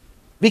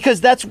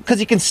because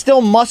he can still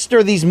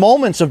muster these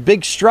moments of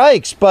big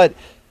strikes, but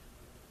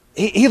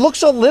he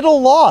looks a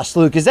little lost,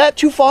 Luke. Is that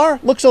too far?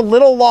 Looks a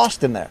little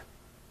lost in there.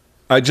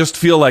 I just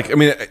feel like, I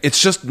mean,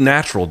 it's just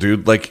natural,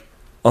 dude. Like,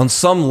 on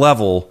some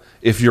level,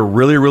 if you're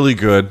really, really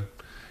good,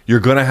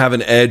 you're going to have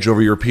an edge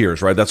over your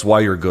peers, right? That's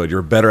why you're good.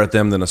 You're better at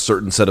them than a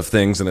certain set of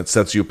things, and it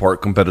sets you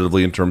apart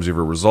competitively in terms of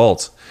your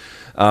results.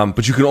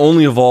 But you can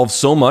only evolve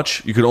so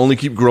much. You can only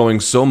keep growing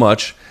so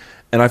much.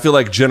 And I feel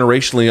like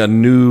generationally, a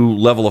new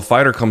level of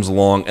fighter comes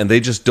along, and they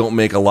just don't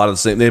make a lot of the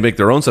same. They make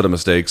their own set of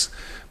mistakes,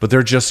 but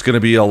they're just going to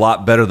be a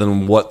lot better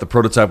than what the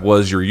prototype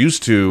was you're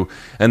used to.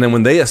 And then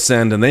when they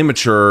ascend and they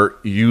mature,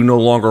 you no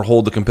longer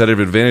hold the competitive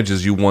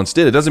advantages you once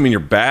did. It doesn't mean you're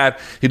bad.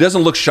 He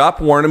doesn't look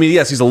shop-worn. I mean,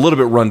 yes, he's a little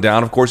bit run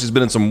down. Of course, he's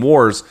been in some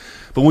wars.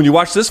 But when you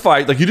watch this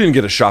fight, like, you didn't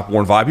get a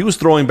shop-worn vibe. He was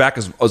throwing back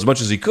as much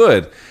as he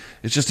could.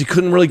 It's just he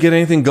couldn't really get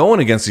anything going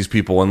against these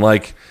people. And,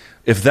 like,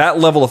 if that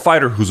level of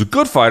fighter, who's a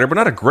good fighter but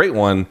not a great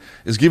one,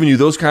 is giving you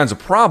those kinds of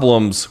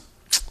problems,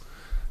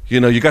 you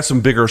know, you got some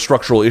bigger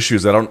structural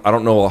issues that I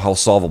don't know how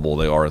solvable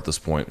they are at this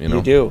point. You know,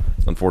 you do.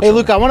 Unfortunately. Hey,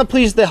 Luke, I want to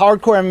please the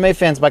hardcore MMA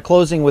fans by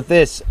closing with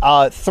this.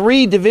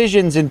 3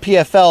 divisions in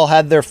PFL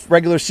had their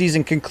regular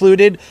season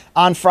concluded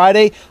on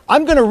Friday.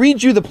 I'm going to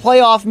read you the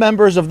playoff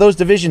members of those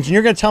divisions, and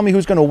you're going to tell me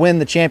who's going to win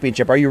the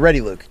championship. Are you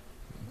ready, Luke?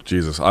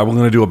 Jesus, I'm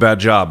going to do a bad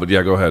job, but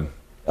yeah, go ahead.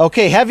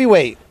 Okay,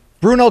 heavyweight.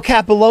 Bruno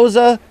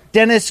Capoloza,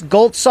 Dennis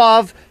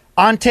Goltsov,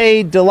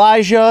 Ante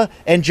Delija,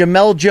 and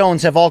Jamel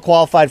Jones have all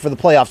qualified for the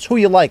playoffs. Who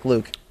you like,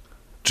 Luke?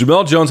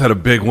 Jamel Jones had a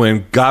big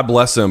win. God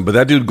bless him. But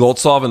that dude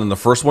Goltsov, and then the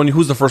first one,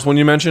 who's the first one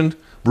you mentioned?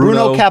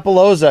 Bruno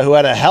Capoloza, who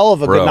had a hell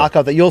of a good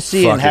knockout that you'll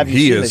see and have you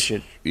seen this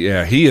shit.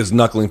 Yeah, he is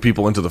knuckling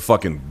people into the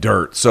fucking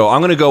dirt. So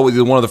I'm going to go with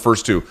one of the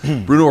first two.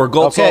 Bruno or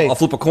Goltsov. Okay. I'll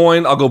flip a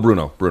coin. I'll go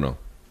Bruno.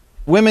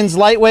 Women's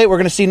lightweight, we're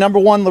going to see number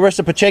 1,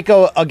 Larissa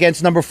Pacheco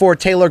against number 4,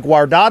 Taylor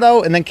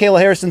Guardado. And then Kayla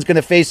Harrison's going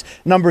to face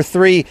number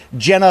 3,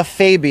 Jenna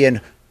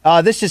Fabian.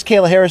 This is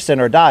Kayla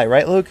Harrison or die,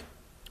 right, Luke?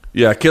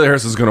 Yeah, Kayla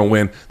Harrison's going to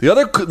win. The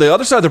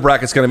other side of the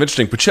bracket's kind of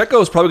interesting. Pacheco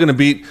is probably going to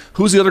beat,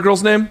 who's the other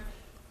girl's name?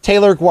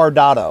 Taylor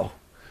Guardado.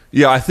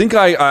 Yeah, I think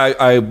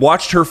I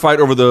watched her fight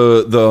over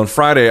the on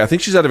Friday. I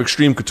think she's out of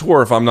Extreme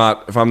Couture, if I'm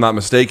not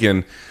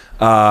mistaken.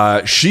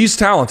 She's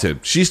talented.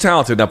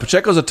 Now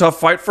Pacheco's a tough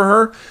fight for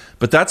her,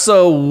 but that's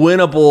a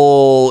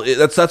winnable.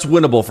 That's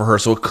winnable for her.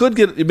 So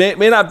it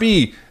may not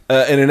be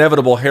an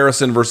inevitable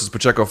Harrison versus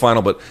Pacheco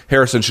final, but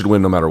Harrison should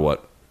win no matter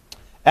what.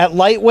 At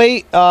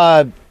lightweight,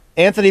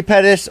 Anthony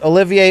Pettis,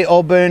 Olivier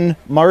Aubin,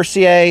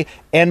 Mercier,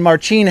 and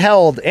Marcin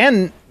Held,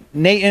 and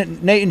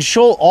Nathan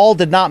Schultz all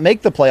did not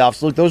make the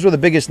playoffs. Luke, those were the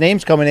biggest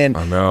names coming in.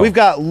 I know. We've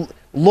got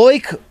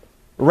Loic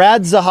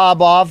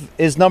Radzahabov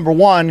is number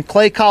 1,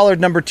 Clay Collard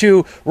number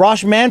 2,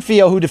 Rosh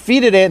Manfio, who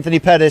defeated Anthony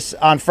Pettis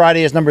on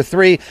Friday, is number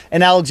 3,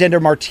 and Alexander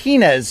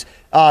Martinez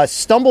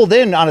stumbled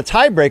in on a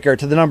tiebreaker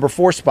to the number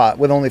 4 spot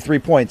with only 3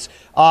 points.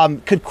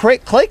 Could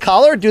Clay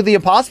Collard do the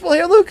impossible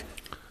here, Luke?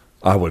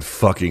 I would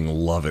fucking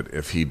love it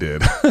if he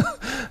did.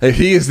 If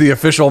he is the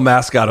official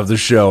mascot of the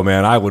show,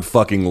 man, I would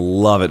fucking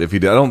love it if he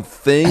did. I don't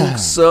think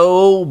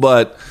so,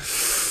 but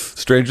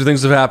stranger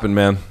things have happened,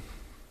 man.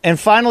 And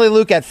finally,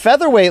 Luke, at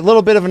featherweight, a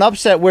little bit of an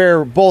upset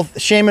where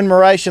both Shaman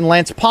Moraes and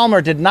Lance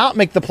Palmer did not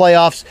make the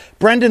playoffs.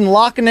 Brendan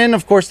Loughnane,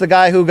 of course, the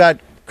guy who got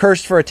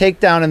cursed for a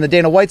takedown in the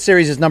Dana White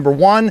series, is number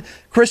 1.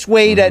 Chris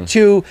Wade at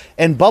 2,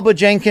 and Bubba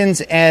Jenkins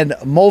and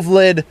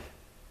Movlid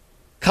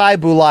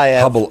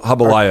Khaybulaev.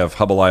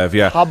 Khaybulaev,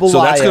 yeah. Khaybulaev.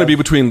 So that's going to be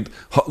between,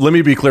 let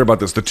me be clear about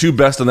this, the 2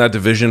 best in that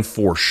division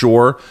for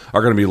sure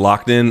are going to be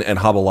Loughnane and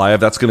Khaybulaev.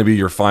 That's going to be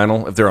your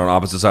final if they're on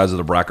opposite sides of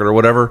the bracket or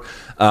whatever.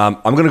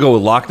 I'm going to go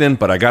with Loughnane,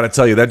 but I got to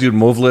tell you, that dude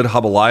Movlid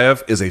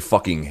Khaybulaev is a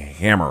fucking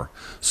hammer.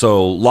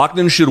 So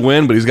Loughnane should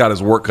win, but he's got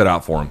his work cut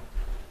out for him.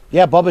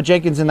 Yeah, Bubba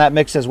Jenkins in that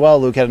mix as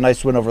well. Luke had a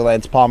nice win over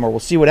Lance Palmer.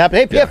 We'll see what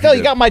happens. Hey, PFL,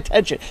 you got my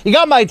attention.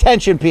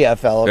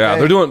 PFL. Okay? Yeah,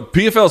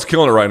 PFL's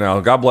killing it right now.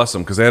 God bless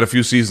them, because they had a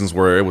few seasons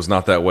where it was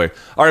not that way.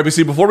 All right,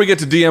 BC, before we get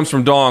to DMs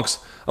from donks,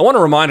 I want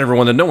to remind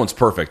everyone that no one's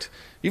perfect.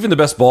 Even the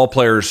best ball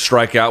players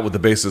strike out with the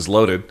bases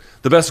loaded.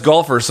 The best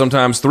golfers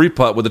sometimes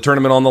 3-putt with the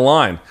tournament on the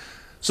line.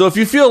 So if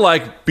you feel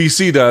like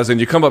BC does and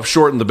you come up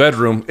short in the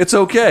bedroom, it's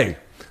okay.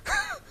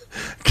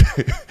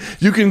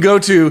 you can go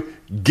to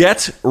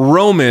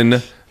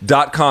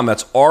GetRoman.com.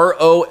 That's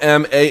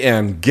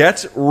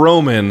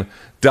ROMAN.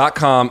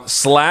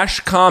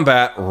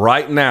 GetRoman.com/combat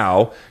right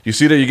now. You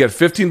see there, you get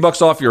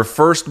 $15 off your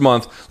first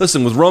month.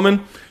 Listen, with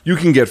Roman, you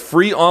can get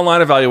free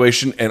online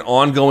evaluation and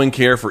ongoing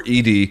care for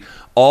ED,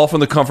 all from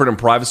the comfort and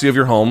privacy of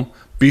your home.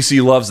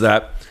 BC loves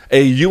that.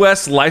 A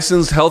U.S.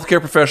 licensed healthcare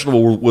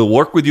professional will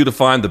work with you to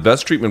find the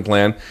best treatment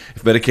plan.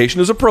 If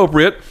medication is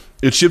appropriate,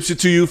 it ships it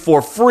to you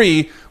for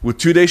free with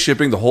 2-day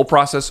shipping. The whole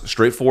process,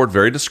 straightforward,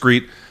 very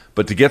discreet.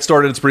 But to get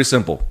started, it's pretty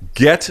simple.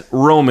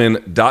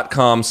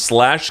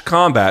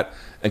 GetRoman.com/combat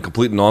and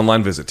complete an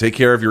online visit. Take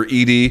care of your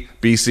ED,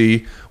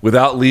 BC,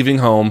 without leaving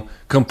home.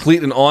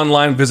 Complete an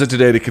online visit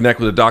today to connect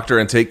with a doctor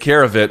and take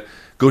care of it.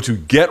 Go to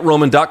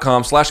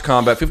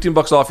GetRoman.com/combat.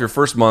 $15 off your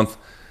first month.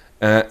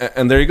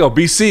 And there you go.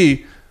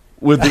 BC,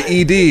 with the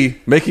ED,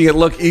 making it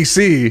look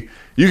EC,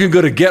 you can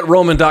go to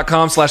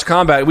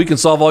GetRoman.com/combat. We can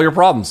solve all your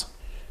problems.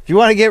 If you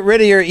want to get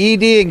rid of your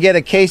ED and get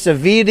a case of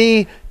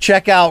VD,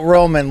 check out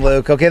Roman,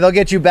 Luke. Okay, they'll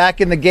get you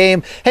back in the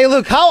game. Hey,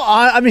 Luke,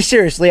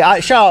 seriously,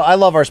 I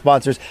love our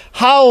sponsors.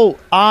 How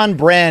on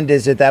brand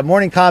is it that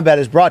Morning Combat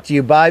is brought to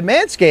you by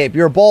Manscaped,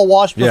 your ball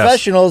wash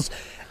professionals,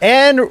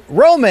 and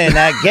Roman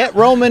at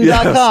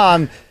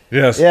GetRoman.com.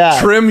 Yes.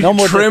 Yeah. Trim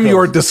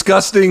your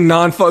disgusting,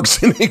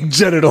 non-functioning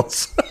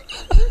genitals.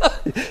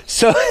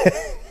 So...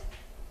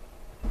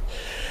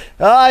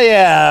 Oh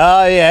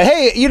yeah.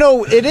 Hey,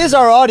 it is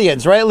our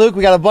audience, right, Luke?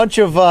 We got a bunch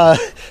of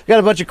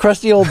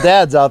crusty old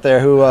dads out there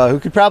who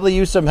could probably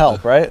use some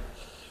help, right?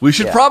 We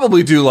should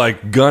probably do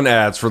like gun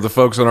ads for the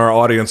folks in our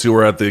audience who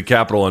were at the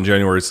Capitol on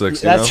January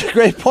 6th. That's a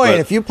great point.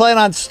 If you plan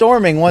on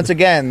storming once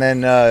again,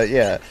 then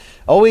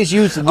always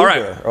use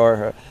Luger. All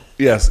right.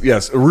 Yes,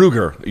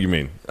 Ruger. You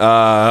mean?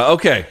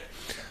 Okay.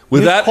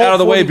 With that Colt out of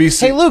the way, 40.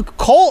 BC. Hey, Luke,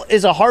 Colt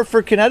is a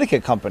Hartford,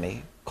 Connecticut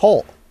company.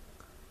 Colt.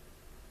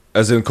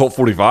 As in Colt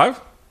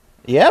 45?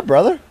 Yeah,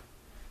 brother.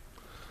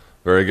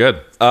 Very good.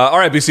 All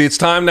right, BC, it's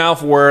time now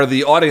for where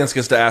the audience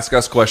gets to ask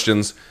us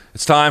questions.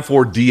 It's time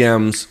for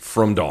DMs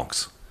from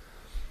Donks.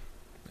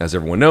 As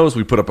everyone knows,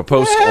 we put up a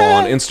post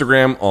on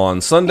Instagram on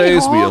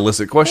Sundays. We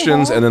elicit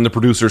questions, and then the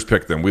producers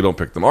pick them. We don't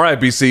pick them. All right,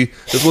 BC,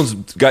 this one's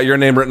got your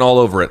name written all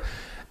over it.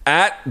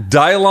 At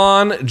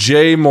Dylon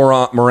J.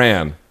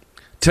 Moran,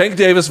 Tank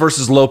Davis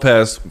versus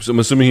Lopez, I'm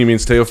assuming he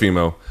means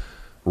Teofimo.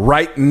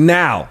 Right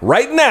now,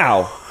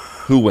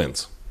 who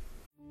wins?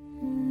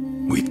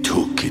 We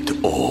took it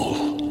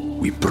all.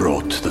 We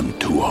brought them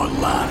to our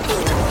land.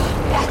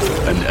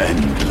 An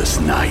endless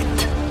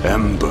night,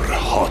 ember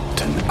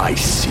hot and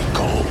icy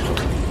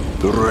cold.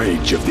 The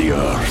rage of the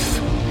earth.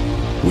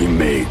 We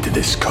made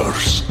this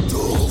curse.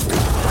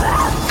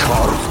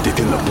 Carved it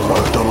in the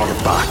blood on our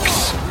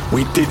backs.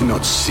 We did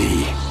not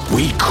see.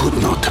 We could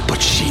not,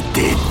 but she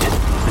did.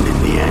 And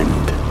in the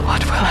end...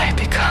 What will I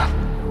become?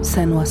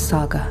 Senua's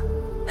Saga.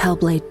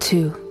 Hellblade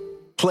 2.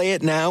 Play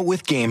it now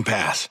with Game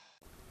Pass.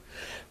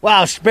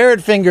 Wow,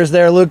 spared fingers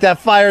there, Luke. That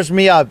fires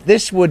me up.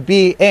 This would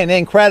be an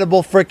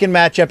incredible freaking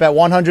matchup at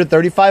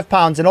 135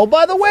 pounds. And oh,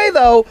 by the way,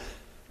 though,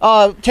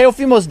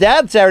 Teofimo's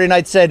dad Saturday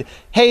night said,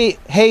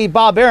 hey,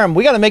 Bob Arum,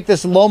 we got to make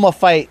this Loma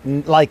fight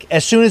like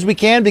as soon as we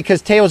can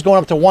because Teo's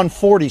going up to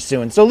 140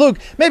 soon. So, Luke,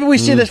 maybe we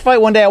see this fight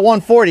one day at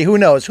 140. Who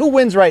knows? Who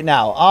wins right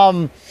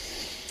now?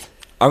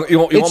 You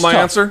want my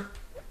answer?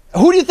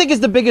 Who do you think is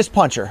the biggest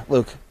puncher,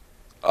 Luke?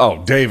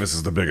 Oh, Davis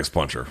is the biggest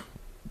puncher.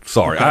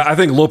 Sorry. Okay. I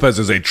think Lopez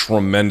is a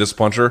tremendous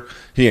puncher.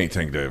 He ain't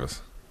Tank Davis.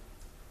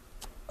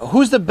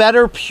 Who's the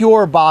better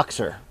pure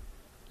boxer?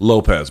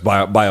 Lopez,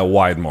 by a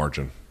wide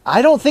margin.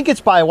 I don't think it's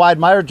by a wide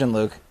margin,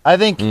 Luke. I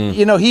think,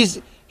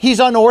 he's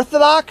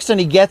unorthodox and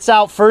he gets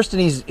out first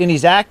and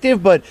he's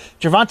active, but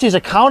Gervonta's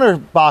a counter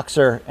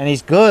boxer and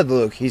he's good,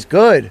 Luke. He's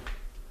good.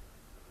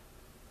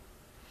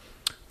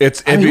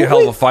 It'd be a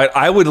hell of a fight.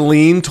 I would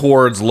lean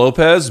towards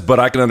Lopez, but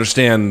I can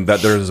understand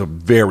that there's a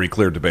very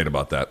clear debate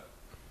about that.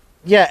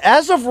 Yeah,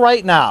 as of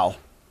right now,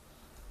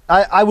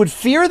 I would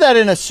fear that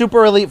in a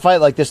super elite fight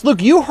like this. Look,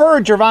 you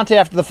heard Gervonta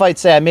after the fight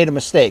say, I made a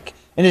mistake.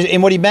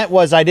 And what he meant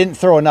was, I didn't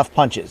throw enough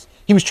punches.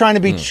 He was trying to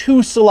be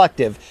too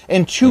selective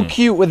and too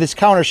cute with his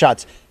counter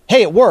shots.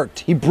 Hey, it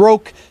worked.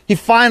 He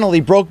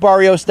finally broke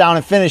Barrios down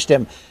and finished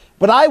him.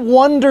 But I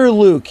wonder,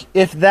 Luke,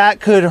 if that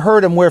could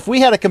hurt him, where if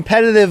we had a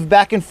competitive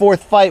back and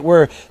forth fight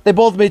where they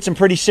both made some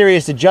pretty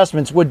serious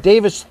adjustments, would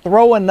Davis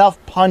throw enough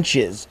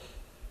punches?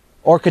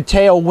 Or could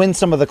Teo win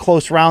some of the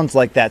close rounds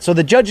like that? So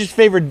the judges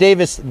favored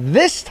Davis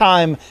this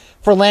time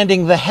for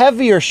landing the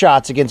heavier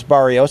shots against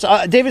Barrios.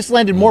 Davis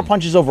landed more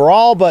punches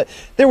overall, but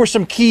there were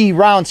some key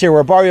rounds here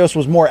where Barrios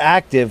was more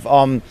active.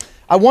 I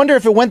wonder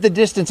if it went the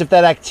distance, if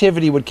that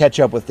activity would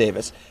catch up with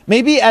Davis.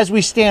 Maybe as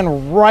we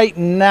stand right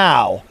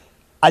now,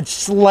 I'd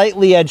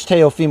slightly edge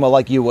Teofimo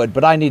like you would,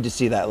 but I need to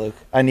see that, Luke.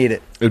 I need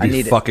it. It'd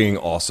be fucking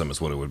awesome is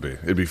what it would be.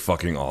 It'd be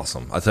fucking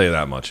awesome. I'll tell you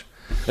that much.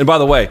 And by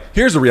the way,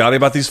 here's the reality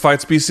about these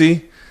fights,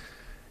 BC.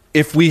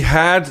 If we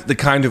had the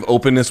kind of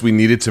openness we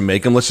needed to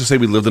make them, let's just say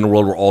we lived in a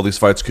world where all these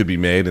fights could be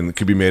made and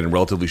could be made in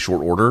relatively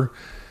short order,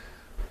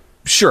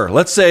 Sure,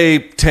 let's say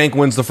Tank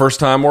wins the first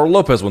time or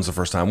Lopez wins the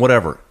first time,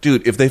 whatever.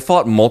 Dude, if they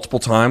fought multiple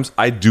times,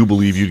 I do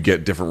believe you'd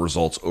get different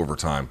results over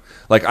time.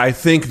 Like, I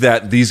think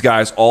that these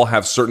guys all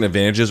have certain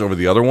advantages over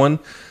the other one.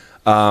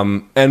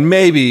 And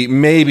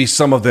maybe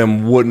some of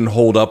them wouldn't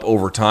hold up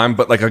over time.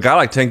 But like a guy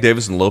like Tank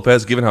Davis and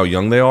Lopez, given how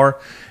young they are,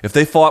 if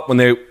they fought when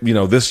they,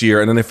 this year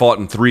and then they fought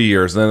in 3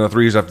 years and then the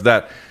 3 years after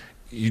that,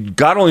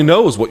 God only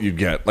knows what you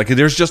get. Like,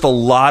 there's just a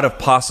lot of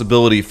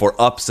possibility for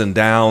ups and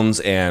downs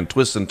and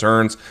twists and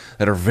turns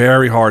that are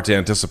very hard to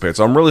anticipate.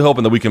 So I'm really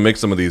hoping that we can make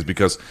some of these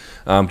because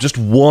just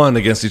one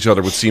against each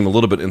other would seem a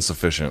little bit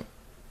insufficient.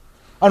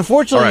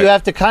 Unfortunately, right. You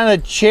have to kind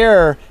of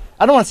chair,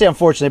 I don't want to say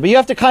unfortunately, but you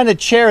have to kind of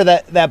chair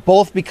that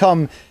both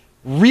become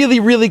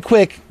really, really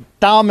quick,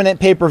 dominant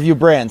pay-per-view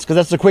brands because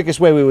that's the quickest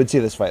way we would see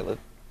this fight, Luke.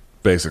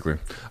 Basically.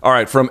 All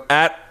right, from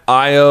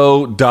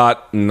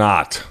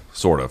 @io.not,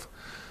 sort of.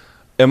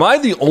 Am I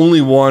the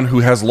only one who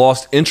has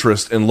lost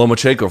interest in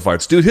Lomachenko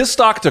fights? Dude, his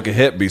stock took a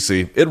hit,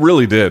 BC. It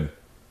really did.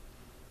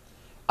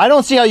 I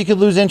don't see how you could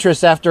lose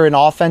interest after an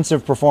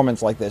offensive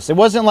performance like this. It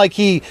wasn't like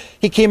he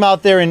came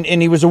out there and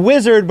he was a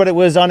wizard, but it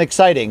was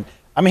unexciting.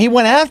 I mean, he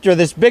went after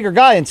this bigger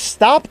guy and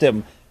stopped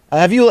him.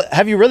 Have you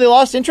really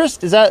lost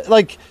interest? Is that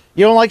like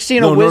you don't like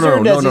seeing a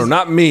wizard? No,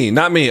 not me.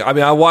 I mean,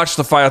 I watched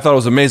the fight. I thought it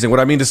was amazing. What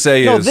I mean to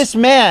say is, this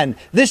man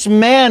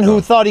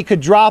who thought he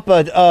could drop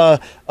a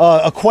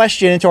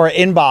question into our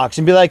inbox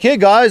and be like, "Hey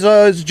guys,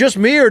 is it just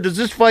me or does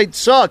this fight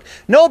suck?"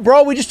 No,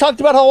 bro, we just talked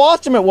about how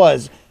awesome it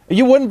was.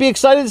 You wouldn't be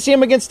excited to see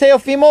him against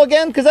Teofimo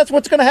again because that's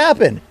what's going to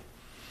happen.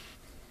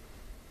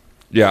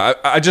 Yeah,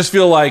 I just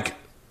feel like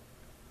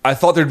I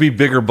thought there'd be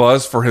bigger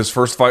buzz for his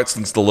first fight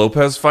since the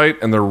Lopez fight,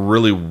 and there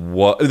really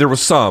was. There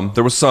was some,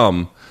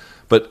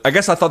 but I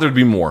guess I thought there'd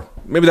be more.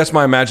 Maybe that's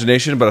my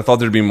imagination, but I thought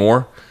there'd be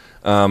more.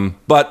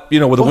 But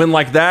with a win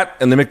like that,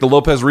 and they make the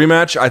Lopez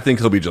rematch, I think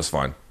he'll be just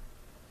fine.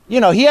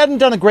 He hadn't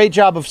done a great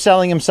job of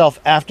selling himself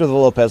after the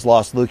Lopez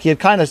loss, Luke. He had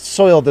kind of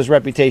soiled his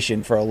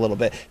reputation for a little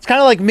bit. It's kind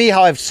of like me,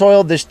 how I've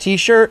soiled this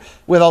T-shirt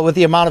with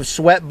the amount of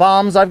sweat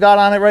bombs I've got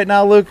on it right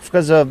now, Luke,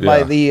 because of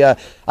I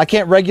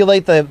can't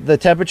regulate the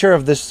temperature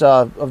of this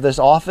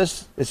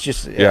office. It's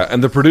just yeah.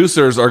 And the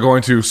producers are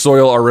going to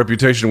soil our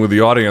reputation with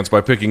the audience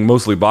by picking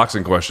mostly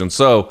boxing questions.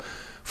 So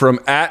from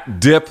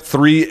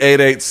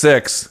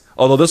 @dip3886,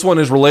 although this one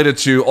is related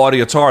to Audie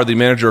Attar, the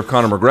manager of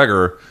Conor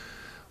McGregor.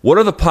 What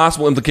are the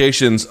possible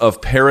implications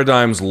of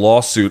Paradigm's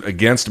lawsuit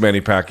against Manny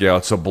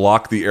Pacquiao to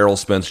block the Errol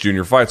Spence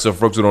Jr. fight? So for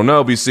folks who don't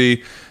know,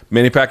 BC,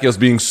 Manny Pacquiao is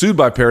being sued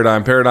by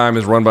Paradigm. Paradigm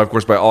is run by, of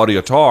course, by Audie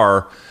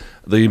Attar,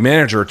 the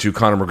manager to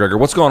Conor McGregor.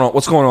 What's going on?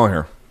 What's going on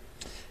here?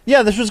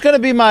 Yeah, this was going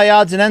to be my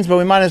odds and ends, but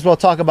we might as well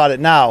talk about it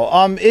now.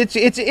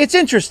 It's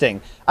interesting.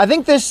 I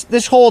think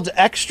this holds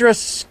extra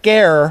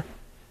scare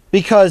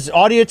because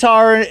Audie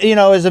Attar,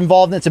 is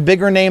involved. It's a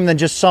bigger name than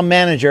just some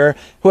manager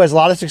who has a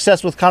lot of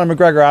success with Conor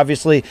McGregor,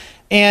 obviously,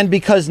 and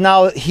because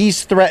now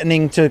he's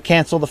threatening to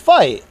cancel the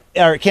fight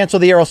or cancel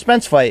the Errol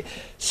Spence fight.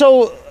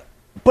 So,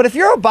 but if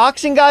you're a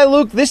boxing guy,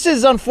 Luke, this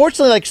is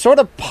unfortunately like sort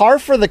of par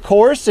for the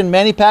course in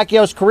Manny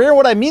Pacquiao's career.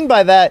 What I mean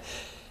by that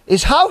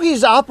is how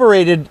he's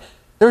operated.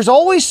 There's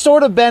always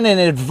sort of been an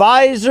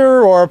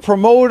advisor or a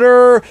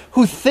promoter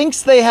who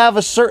thinks they have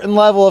a certain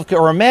level of,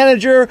 or a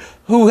manager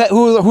who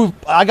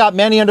I got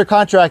Manny under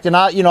contract and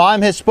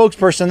I'm his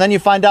spokesperson. Then you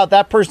find out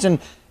that person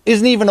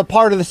isn't even a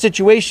part of the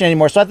situation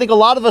anymore. So I think a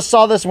lot of us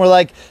saw this and we're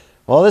like,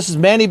 well, this is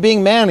Manny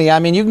being Manny. I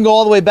mean, you can go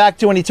all the way back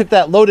to when he took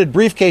that loaded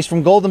briefcase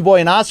from Golden Boy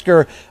and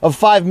Oscar of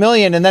 $5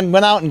 million and then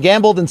went out and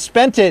gambled and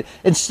spent it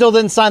and still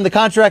didn't sign the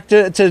contract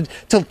to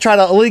try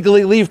to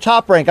illegally leave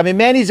Top Rank. I mean,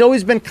 Manny's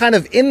always been kind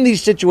of in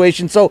these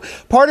situations. So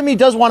part of me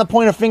does want to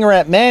point a finger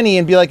at Manny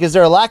and be like, is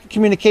there a lack of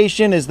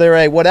communication? Is there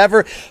a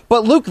whatever?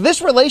 But Luke,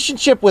 this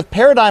relationship with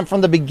Paradigm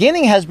from the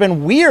beginning has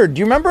been weird. Do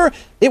you remember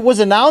it was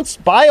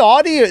announced by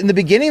Audie in the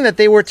beginning that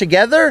they were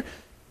together?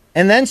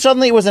 And then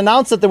suddenly it was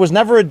announced that there was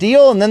never a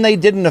deal, and then they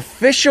did an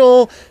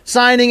official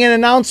signing and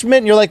announcement,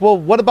 and you're like, well,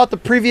 what about the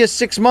previous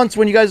 6 months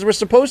when you guys were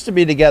supposed to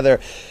be together?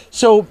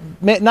 So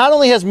not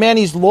only has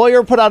Manny's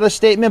lawyer put out a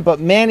statement, but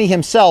Manny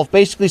himself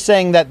basically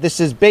saying that this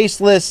is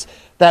baseless,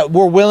 that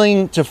we're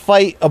willing to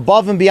fight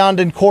above and beyond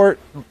in court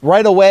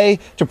right away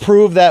to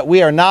prove that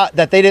we are not,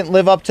 that they didn't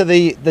live up to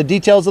the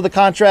details of the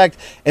contract,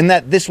 and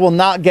that this will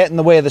not get in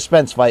the way of the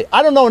Spence fight.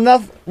 I don't know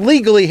enough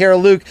legally here,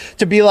 Luke,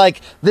 to be like,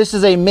 this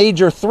is a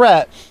major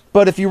threat.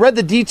 But if you read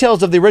the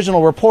details of the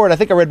original report, I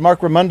think I read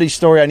Mark Raimundi's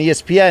story on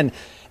ESPN,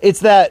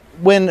 it's that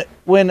when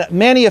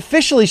Manny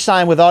officially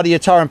signed with Audie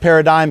Attar and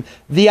Paradigm,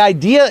 the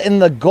idea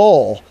and the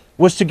goal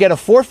was to get a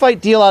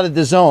 4-fight deal out of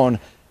DAZN,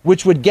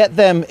 which would get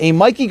them a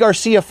Mikey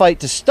Garcia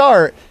fight to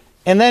start,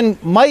 and then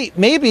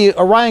maybe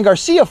a Ryan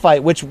Garcia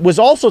fight, which was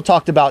also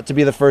talked about to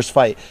be the first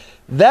fight.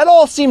 That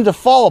all seemed to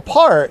fall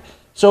apart.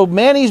 So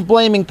Manny's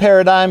blaming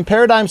Paradigm.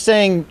 Paradigm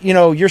saying,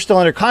 you're still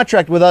under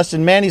contract with us.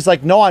 And Manny's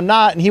like, no, I'm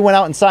not. And he went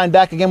out and signed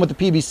back again with the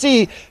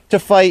PBC to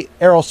fight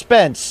Errol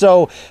Spence.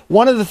 So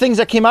one of the things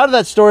that came out of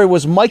that story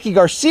was Mikey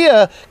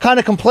Garcia kind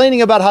of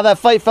complaining about how that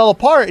fight fell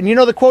apart. And you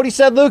know the quote he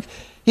said, Luke?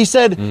 He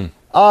said,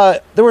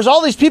 there was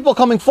all these people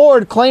coming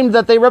forward claimed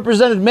that they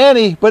represented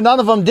Manny, but none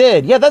of them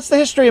did. Yeah, that's the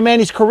history of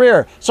Manny's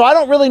career. So I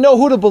don't really know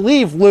who to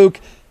believe, Luke.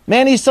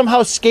 Manny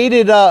somehow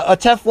skated a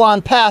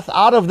Teflon path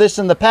out of this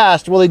in the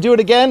past. Will he do it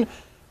again?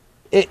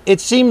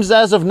 It seems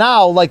as of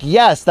now like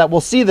yes, that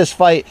we'll see this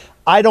fight.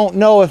 I don't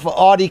know if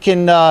Audi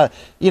can,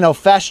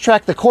 fast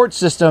track the court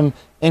system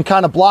and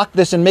kind of block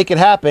this and make it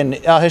happen.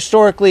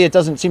 Historically, it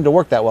doesn't seem to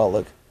work that well,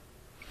 Luke.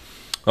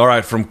 All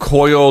right, from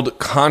Coiled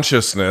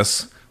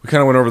Consciousness. We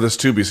kind of went over this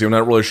too, BC. I'm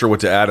not really sure what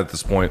to add at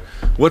this point.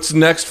 What's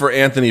next for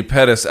Anthony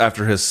Pettis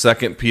after his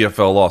second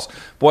PFL loss?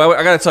 Boy,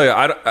 I got to tell you,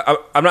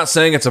 I'm not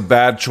saying it's a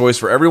bad choice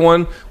for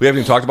everyone. We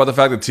haven't even talked about the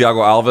fact that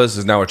Thiago Alves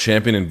is now a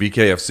champion in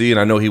BKFC, and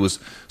I know he was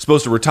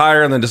supposed to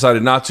retire and then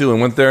decided not to and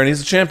went there, and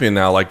he's a champion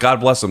now. Like, God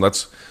bless him.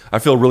 I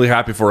feel really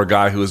happy for a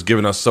guy who has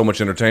given us so much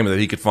entertainment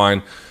that he could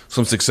find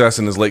some success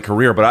in his late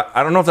career. But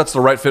I don't know if that's the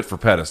right fit for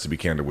Pettis, to be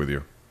candid with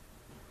you.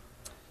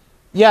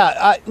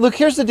 Yeah, look,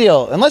 here's the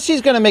deal. Unless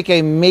he's going to make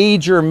a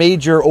major,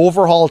 major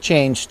overhaul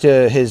change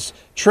to his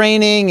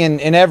training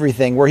and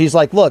everything, where he's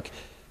like, look,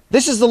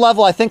 this is the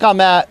level I think I'm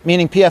at,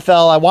 meaning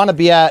PFL, I want to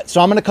be at, so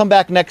I'm going to come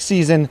back next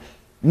season,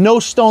 no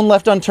stone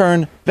left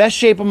unturned, best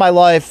shape of my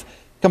life,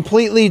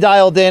 completely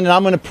dialed in, and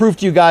I'm going to prove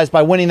to you guys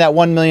by winning that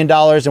 $1 million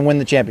and win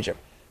the championship.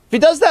 If he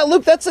does that,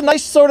 Luke, that's a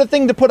nice sort of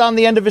thing to put on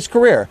the end of his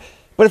career.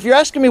 But if you're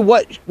asking me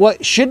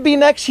what should be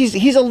next,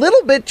 he's a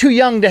little bit too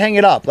young to hang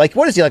it up. Like,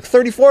 what is he, like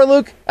 34,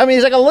 Luke? I mean,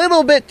 he's like a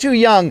little bit too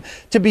young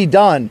to be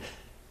done.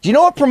 Do you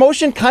know what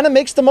promotion kind of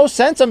makes the most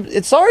sense?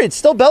 It's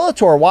still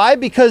Bellator. Why?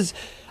 Because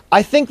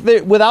I think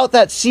that without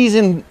that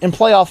season and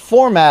playoff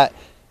format,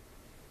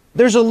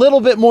 there's a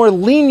little bit more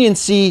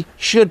leniency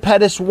should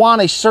Pettis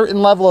want a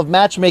certain level of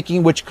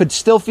matchmaking, which could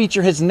still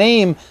feature his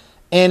name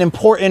in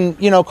important,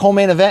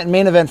 co-main event and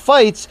main event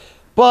fights,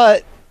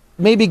 but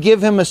maybe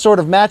give him a sort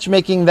of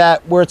matchmaking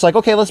that where it's like,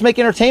 okay, let's make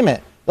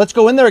entertainment. Let's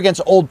go in there against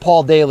old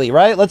Paul Daly,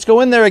 right? Let's go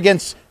in there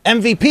against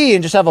MVP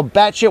and just have a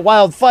batshit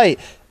wild fight.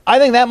 I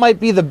think that might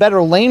be the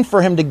better lane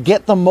for him to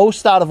get the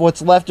most out of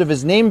what's left of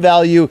his name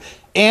value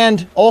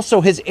and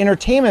also his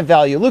entertainment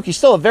value. Luke, he's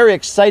still a very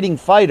exciting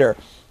fighter.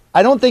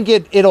 I don't think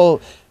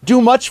it'll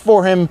do much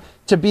for him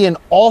to be an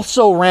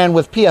also ran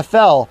with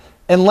PFL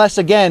unless,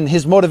 again,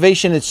 his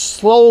motivation is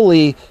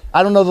slowly,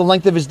 I don't know the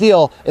length of his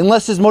deal,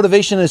 unless his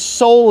motivation is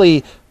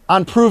solely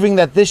on proving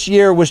that this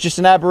year was just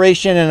an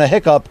aberration and a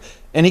hiccup,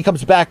 and he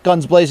comes back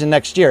guns blazing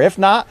next year. If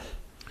not,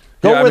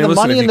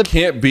 money in the...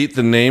 can't beat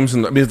the names.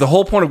 The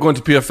whole point of going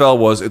to PFL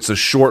was it's a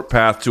short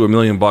path to $1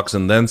 million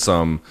and then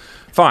some.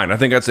 Fine. I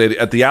think I'd say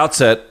at the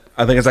outset,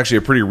 I think it's actually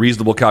a pretty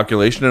reasonable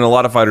calculation, and a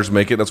lot of fighters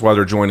make it. That's why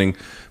they're joining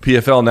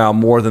PFL now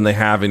more than they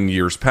have in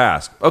years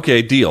past.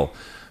 Okay, deal.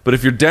 But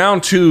if you're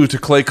down to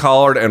Clay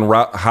Collard and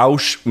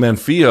Raush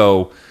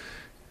Manfio,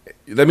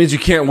 that means you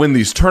can't win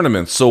these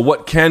tournaments. So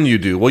what can you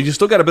do? Well, you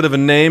still got a bit of a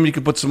name. You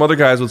could put some other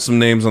guys with some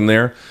names on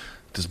there.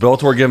 Does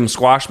Bellator give them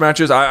squash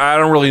matches? I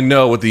don't really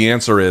know what the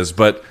answer is,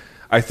 but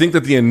I think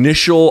that the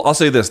initial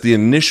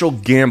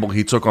gamble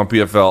he took on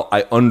PFL,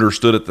 I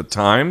understood at the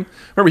time.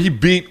 Remember, he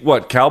beat,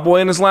 Cowboy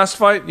in his last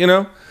fight,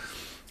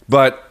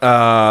 But,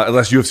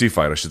 last UFC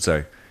fight, I should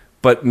say.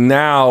 But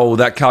now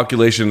that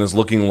calculation is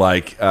looking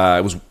like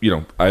it was,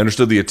 I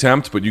understood the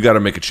attempt, but you got to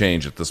make a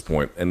change at this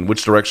point. And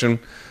which direction,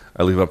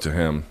 I leave up to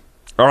him.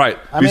 All right,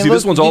 BC,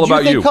 this one's all about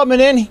you. Did you think coming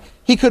in,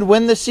 he could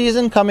win this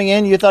season? Coming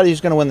in, you thought he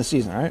was going to win the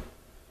season, right?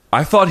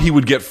 I thought he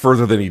would get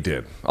further than he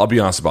did. I'll be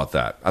honest about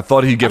that. I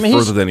thought he'd get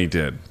further than he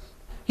did.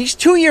 He's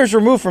 2 years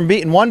removed from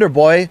beating Wonder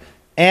Boy,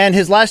 and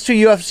his last two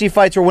UFC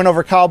fights were win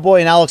over Cowboy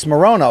and Alex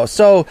Morono.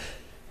 So,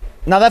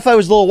 now that fight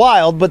was a little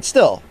wild, but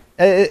still,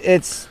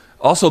 it's...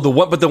 Also, the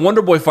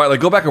Wonder Boy fight,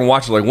 go back and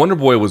watch it. Wonder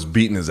Boy was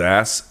beating his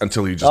ass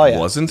until he just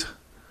wasn't.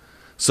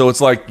 So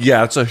it's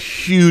it's a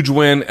huge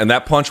win, and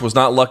that punch was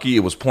not lucky.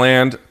 It was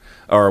planned.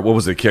 Or what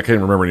was it? I can't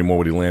remember anymore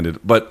what he landed.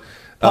 But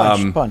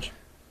punch.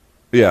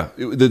 Yeah,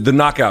 the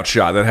knockout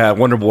shot that had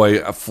Wonder Boy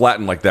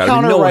flattened like that.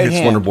 Counter no one right hits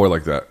hand. Wonder Boy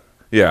like that.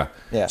 Yeah.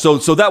 So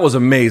that was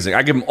amazing.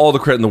 I give him all the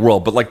credit in the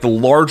world. But the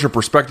larger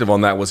perspective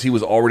on that was he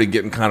was already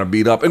getting kind of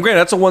beat up. And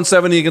granted, that's a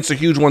 170 against a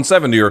huge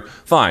 170er.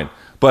 Fine.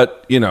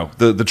 But,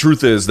 the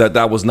truth is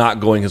that was not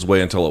going his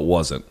way until it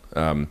wasn't.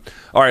 All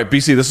right,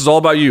 BC, this is all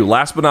about you.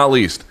 Last but not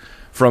least,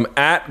 from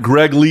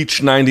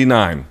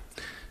 @GregLeach99.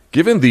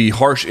 Given the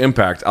harsh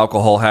impact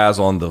alcohol has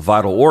on the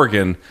vital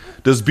organ,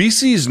 does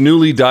BC's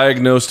newly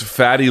diagnosed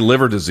fatty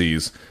liver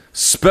disease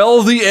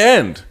spell the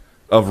end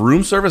of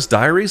Room Service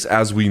Diaries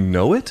as we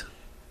know it?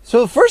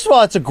 So first of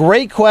all, it's a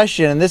great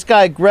question, and this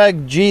guy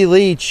Greg G.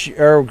 Leach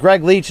or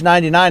Greg Leach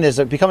 99 is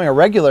becoming a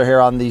regular here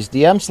on these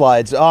DM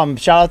slides.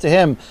 Shout out to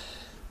him.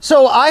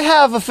 So I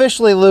have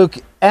officially, Luke,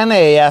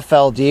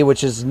 NAFLD,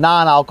 which is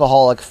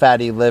non-alcoholic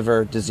fatty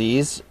liver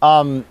disease.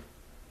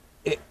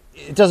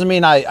 It doesn't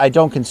mean I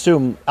don't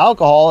consume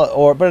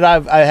alcohol, but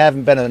I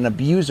haven't been an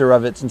abuser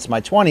of it since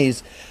my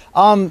 20s.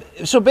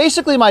 So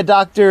basically, my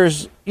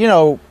doctor's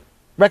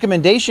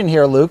recommendation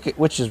here, Luke,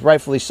 which is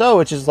rightfully so,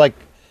 which is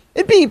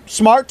it'd be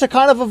smart to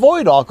kind of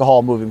avoid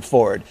alcohol moving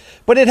forward.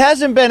 But it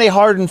hasn't been a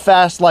hard and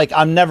fast, like,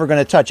 I'm never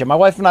going to touch it. My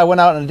wife and I went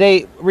out on a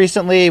date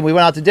recently. We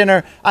went out to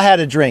dinner. I had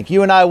a drink.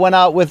 You and I went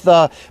out with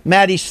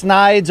Maddie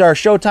Snides, our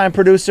Showtime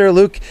producer.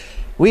 Luke,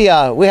 we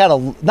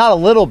had not a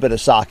little bit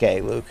of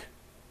sake, Luke.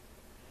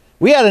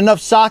 We had enough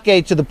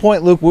sake to the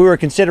point, Luke, we were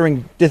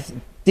considering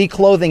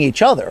declothing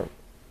each other.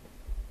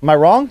 Am I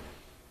wrong?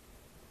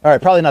 All right,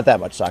 probably not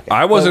that much sake.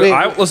 I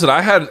wasn't. Listen,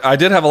 I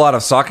did have a lot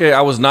of sake.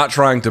 I was not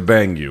trying to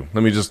bang you.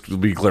 Let me just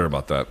be clear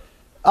about that.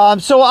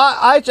 So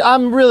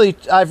I've really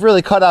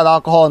cut out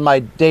alcohol in my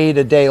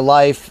day-to-day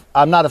life.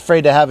 I'm not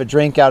afraid to have a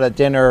drink out at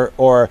dinner,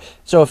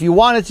 so if you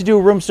wanted to do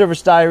room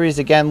service diaries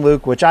again,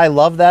 Luke, which I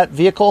love that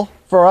vehicle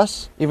for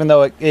us, even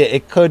though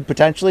it could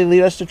potentially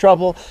lead us to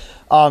trouble.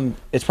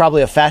 It's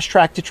probably a fast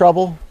track to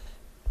trouble.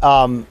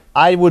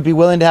 I would be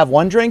willing to have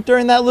one drink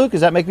during that, Luke.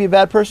 Does that make me a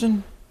bad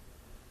person?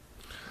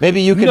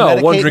 Maybe you can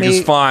medicate one drink me.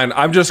 is fine.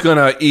 I'm just going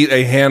to eat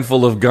a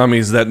handful of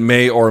gummies that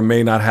may or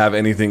may not have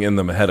anything in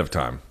them ahead of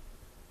time.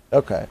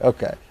 Okay.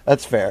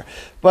 That's fair.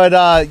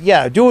 But,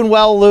 yeah, doing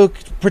well, Luke,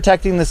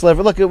 protecting this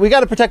liver. Look, we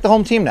got to protect the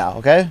home team now,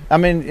 okay? I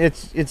mean,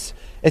 it's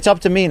up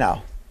to me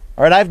now.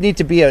 All right, I need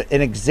to be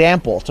an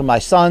example to my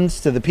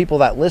sons, to the people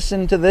that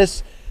listen to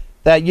this,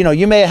 that,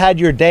 you may have had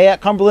your day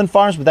at Cumberland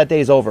Farms, but that day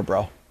is over,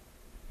 bro.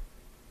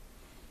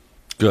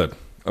 Good.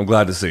 I'm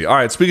glad to see. All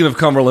right, speaking of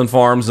Cumberland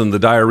Farms and the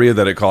diarrhea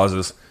that it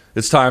causes,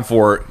 it's time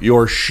for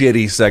your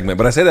shitty segment.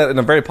 But I say that in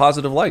a very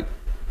positive light.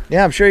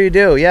 Yeah, I'm sure you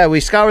do. Yeah, we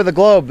scour the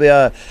globe.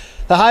 The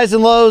highs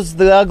and lows,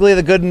 the ugly,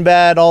 the good and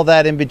bad, all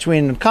that in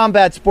between.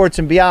 Combat sports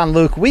and beyond,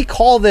 Luke. We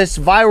call this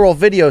viral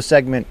video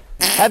segment.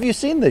 Have you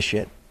seen this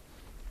shit?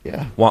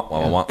 Yeah.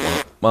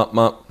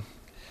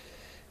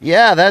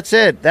 Yeah, that's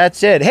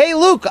it. Hey,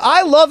 Luke,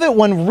 I love it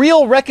when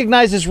real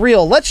recognizes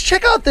real. Let's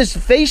check out this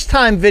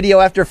FaceTime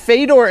video after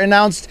Fedor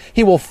announced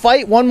he will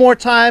fight one more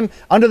time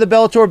under the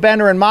Bellator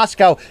banner in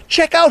Moscow.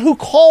 Check out who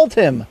called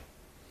him.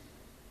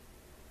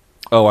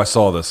 Oh, I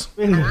saw this.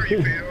 Thank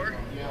you,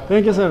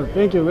 sir.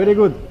 Thank you. Very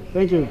good.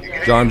 Thank you.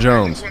 John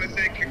Jones. I want to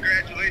say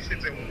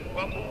congratulations and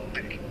welcome.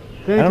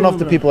 I don't know if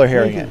the people are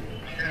hearing it.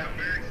 Yeah, I'm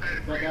very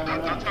excited.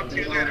 I'll talk to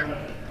you later.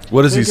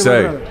 What does he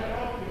say?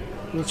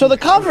 So the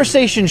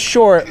conversation's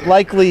short,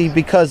 likely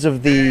because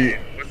of the...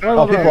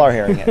 Oh, people are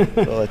hearing it.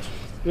 So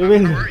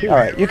all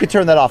right, you could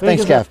turn that off.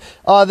 Thanks, Kev.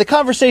 The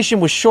conversation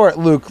was short,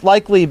 Luke,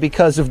 likely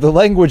because of the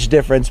language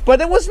difference,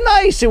 but it was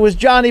nice. It was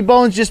Johnny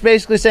Bones just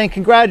basically saying,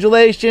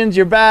 congratulations,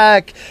 you're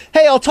back.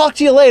 Hey, I'll talk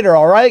to you later,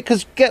 all right?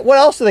 Because what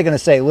else are they going to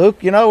say,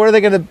 Luke? What are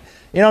they going to...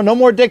 no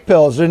more dick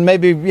pills. And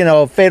maybe,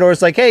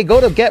 Fedor's like, hey, go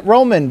to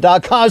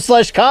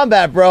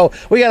getroman.com/combat, bro.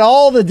 We got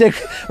all the dick.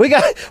 We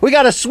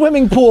got a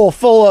swimming pool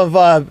full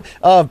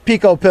of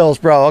Pico pills,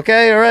 bro.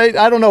 Okay. All right.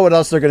 I don't know what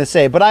else they're going to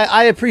say, but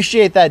I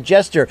appreciate that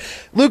gesture.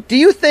 Luke,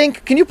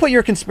 can you put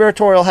your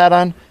conspiratorial hat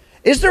on?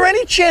 Is there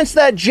any chance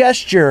that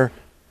gesture,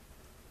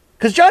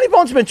 because Johnny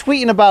Bones has been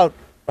tweeting about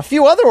a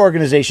few other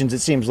organizations, it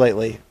seems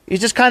lately.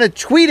 He's just kind of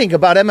tweeting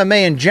about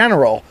MMA in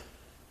general.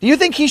 Do you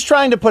think he's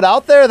trying to put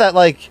out there that,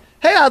 like,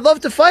 hey, I'd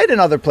love to fight in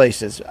other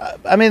places?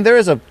 I mean, there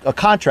is a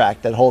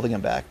contract that's holding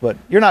him back, but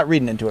you're not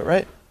reading into it,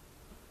 right?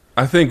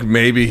 I think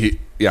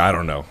maybe I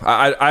don't know.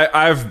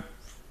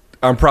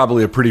 I'm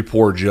probably a pretty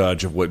poor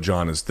judge of what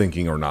John is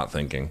thinking or not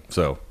thinking.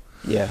 So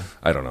yeah,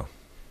 I don't know.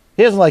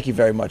 He doesn't like you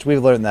very much.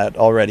 We've learned that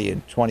already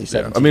in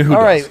 2017. Yeah, I mean, who All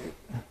does? right.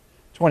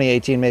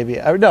 2018 maybe.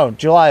 No,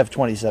 July of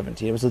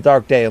 2017. It was a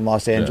dark day in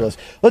Los Angeles.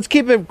 Yeah. Let's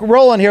keep it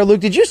rolling here, Luke.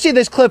 Did you see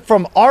this clip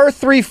from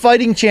R3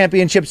 Fighting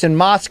Championships in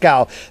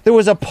Moscow? There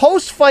was a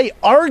post-fight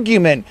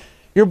argument.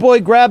 Your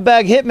boy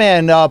Grabbag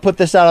Hitman put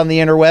this out on the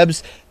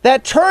interwebs.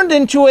 That turned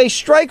into a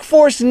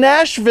Strikeforce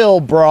Nashville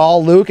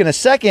brawl, Luke, in a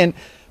second.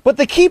 But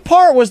the key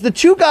part was the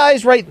two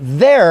guys right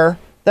there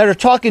that are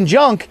talking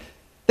junk,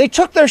 they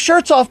took their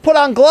shirts off, put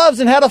on gloves,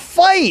 and had a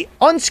fight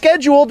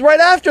unscheduled right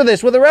after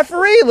this with a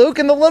referee, Luke,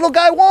 and the little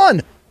guy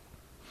won.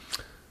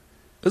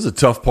 This is a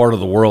tough part of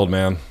the world,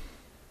 man.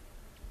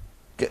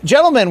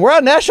 Gentlemen, we're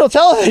on national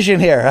television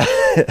here.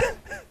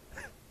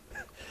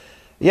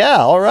 Yeah,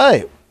 all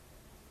right.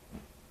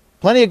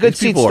 Plenty of good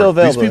seats still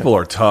available. These people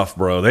are tough,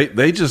 bro.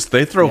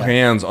 They throw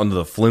hands under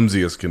the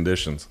flimsiest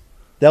conditions.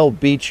 They'll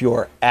beat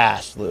your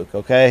ass, Luke,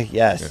 okay?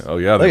 Yes. Yeah. Oh,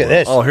 yeah. Look at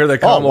this. Oh, here they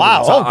come. Oh,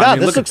 wow. Oh, God,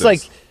 this looks like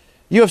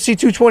UFC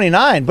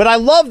 229. But I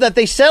love that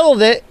they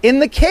settled it in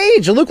the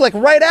cage. It looked like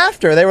right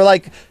after. They were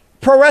like,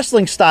 pro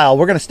wrestling style,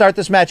 we're going to start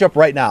this match up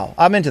right now.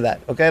 I'm into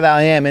that, okay?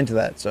 I am into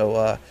that. So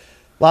a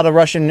lot of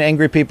Russian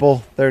angry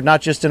people. They're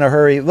not just in a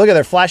hurry. Look at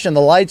they're flashing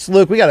the lights.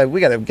 Luke, we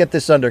gotta get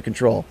this under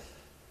control.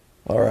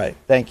 All right,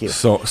 thank you.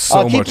 So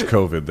much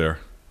COVID there.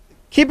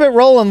 Keep it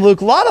rolling, Luke.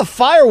 A lot of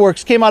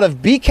fireworks came out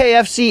of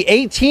BKFC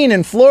 18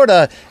 in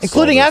Florida,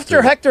 including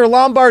after Hector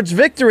Lombard's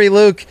victory,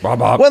 Luke,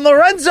 when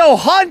Lorenzo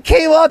Hunt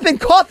came up and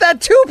caught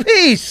that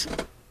two-piece.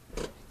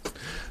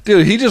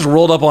 Dude, he just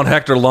rolled up on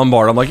Hector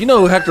Lombard. I'm like, you know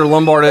who Hector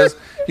Lombard is?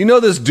 You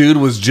know this dude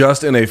was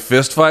just in a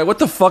fist fight? What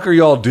the fuck are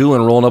y'all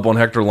doing rolling up on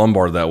Hector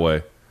Lombard that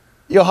way?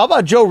 Yo, how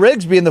about Joe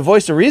Riggs being the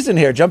voice of reason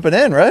here, jumping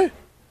in, right?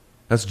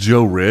 That's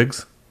Joe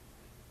Riggs?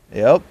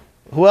 Yep.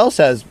 Who else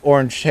has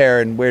orange hair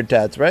and weird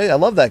tats, right? I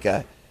love that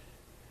guy.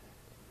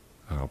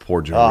 Oh,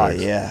 poor Joe Oh,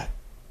 Riggs. yeah.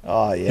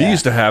 Oh, yeah. He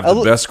used to have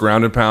the best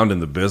ground and pound in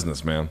the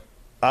business, man.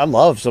 I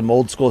love some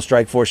old school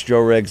Strikeforce Joe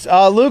Riggs.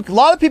 Luke, a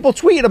lot of people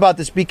tweeting about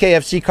this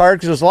BKFC card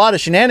because there's a lot of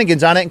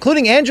shenanigans on it,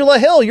 including Angela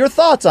Hill. Your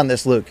thoughts on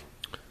this, Luke?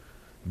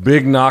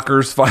 Big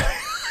knockers fight.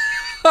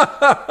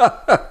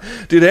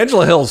 Dude,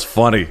 Angela Hill's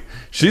funny.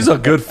 She's a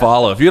good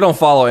follow. If you don't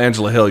follow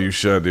Angela Hill, you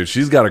should, dude.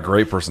 She's got a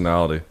great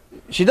personality.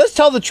 She does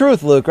tell the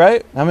truth, Luke,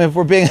 right? I mean, if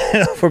we're being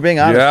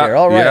honest here.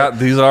 All right. Yeah,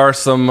 these are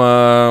some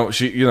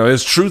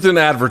it's truth in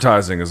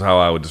advertising is how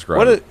I would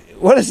describe it.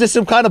 What is this,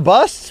 some kind of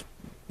bust?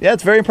 Yeah,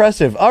 it's very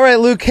impressive. All right,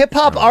 Luke,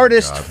 hip-hop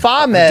artist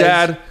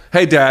Famez.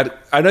 Dad,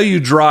 I know you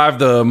drive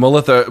the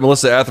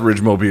Melissa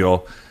Etheridge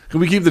mobile. Can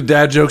we keep the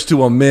dad jokes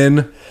to a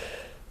min?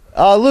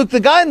 Luke, the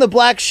guy in the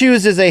black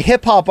shoes is a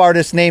hip-hop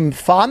artist named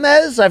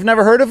Famez. I've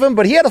never heard of him,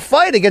 but he had a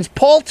fight against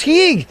Paul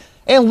Teague,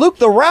 and Luke,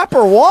 the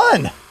rapper,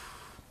 won.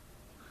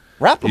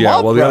 Wrap him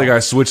up, well, the bro. other guy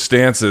switched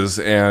stances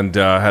and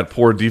had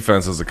poor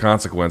defense as a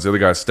consequence. The other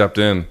guy stepped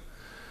in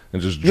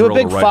and just drilled You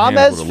a big the right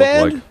hand. Famez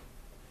fan? Like.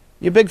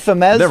 You a big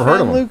Famez Never heard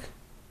fan, of him. Luke?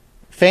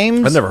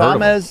 Fames? I've never heard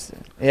of him. Famez?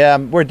 Yeah,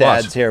 we're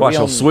dads here. Watch,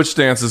 he'll switch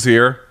stances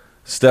here,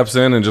 steps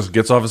in, and just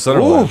gets off his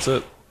center line. That's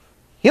it.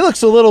 He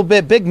looks a little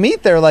bit big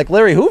meat there, like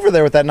Larry Hoover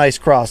there with that nice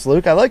cross,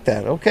 Luke. I like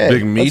that. Okay.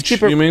 Big meat,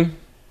 you mean?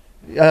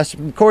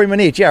 Corey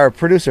Manich, yeah, our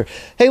producer.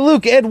 Hey,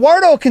 Luke,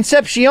 Eduardo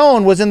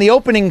Concepcion was in the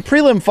opening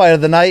prelim fight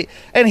of the night,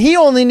 and he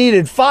only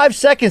needed 5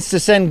 seconds to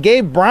send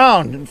Gabe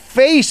Brown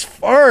face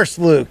first,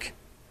 Luke.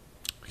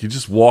 He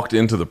just walked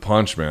into the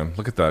punch, man.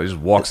 Look at that. He just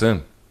walks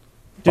in.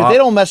 Dude, Bop. they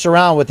don't mess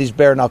around with these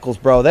bare knuckles,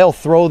 bro. They'll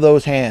throw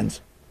those hands.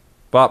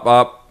 Bop,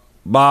 bop,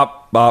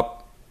 bop,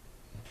 bop.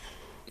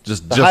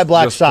 Just high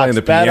black just playing socks,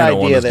 the bad piano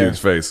on idea this there. dude's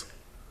face.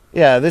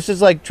 Yeah, this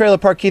is like Trailer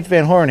Park Keith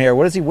Van Horn here.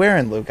 What is he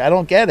wearing, Luke? I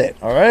don't get it,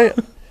 all right?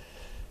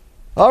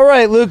 All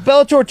right, Luke,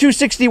 Bellator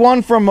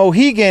 261 from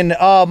Mohegan.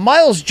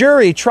 Miles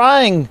Jury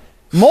trying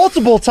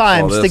multiple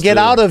times to get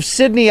out of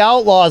Sydney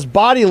Outlaw's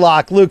body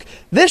lock. Luke,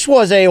 this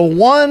was a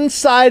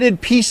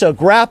one-sided piece of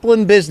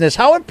grappling business.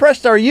 How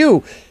impressed are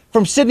you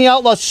from Sydney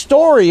Outlaw's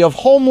story of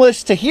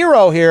homeless to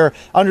hero here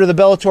under the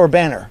Bellator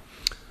banner?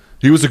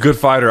 He was a good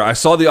fighter. I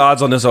saw the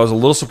odds on this. I was a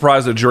little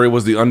surprised that Jury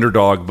was the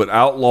underdog, but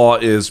Outlaw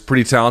is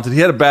pretty talented. He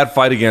had a bad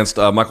fight against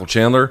Michael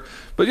Chandler,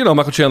 but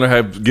Michael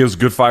Chandler gives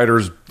good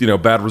fighters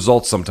bad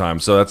results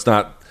sometimes, so that's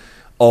not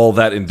all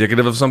that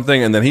indicative of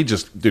something. And then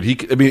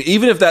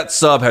even if that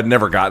sub had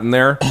never gotten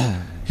there,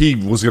 he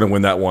was going to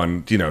win that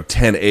one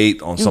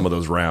 10-8 on some of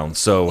those rounds.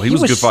 So he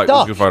was a good fight. He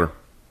was a good fighter.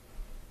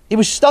 He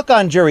was stuck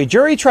on Jury.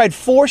 Jury tried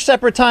 4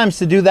 separate times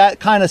to do that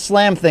kind of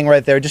slam thing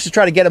right there just to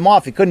try to get him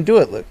off. He couldn't do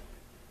it, Luke.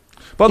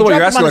 By the way,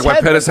 you're asking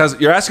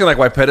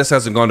why Pettis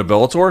hasn't gone to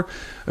Bellator.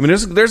 I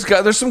mean,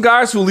 there's some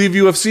guys who leave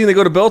UFC and they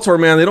go to Bellator.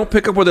 Man, they don't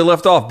pick up where they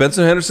left off.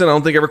 Benson Henderson, I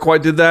don't think ever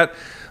quite did that.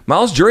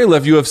 Miles Jury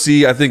left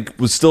UFC. I think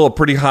was still a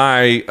pretty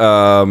high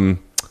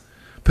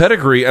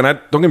pedigree. And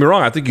don't get me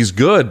wrong, I think he's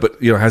good.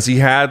 But has he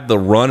had the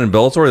run in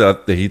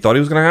Bellator that he thought he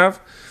was going to have?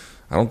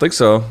 I don't think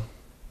so.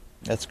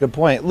 That's a good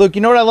point. Luke,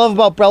 you know what I love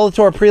about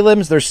Bellator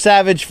prelims? They're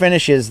savage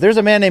finishes. There's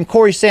a man named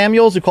Corey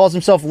Samuels who calls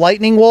himself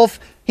Lightning Wolf.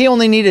 He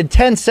only needed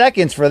 10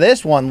 seconds for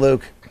this one,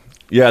 Luke.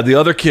 Yeah, the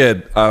other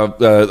kid with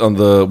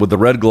the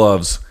red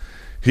gloves,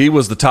 he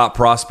was the top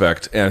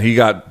prospect, and he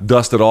got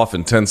dusted off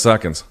in 10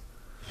 seconds.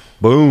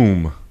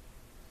 Boom.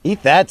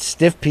 Eat that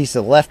stiff piece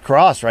of left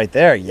cross right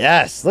there.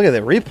 Yes. Look at the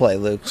replay,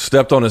 Luke.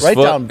 Stepped on his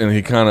foot, and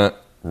he kind of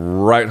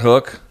right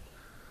hook.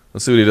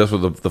 Let's see what he does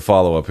with the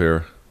follow-up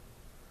here.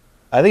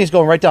 I think he's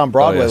going right down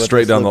Broadway.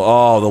 Straight down the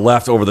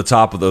left over the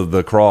top of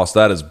the cross.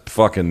 That is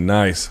fucking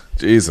nice.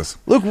 Jesus.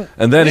 Luke,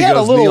 and then he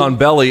goes knee on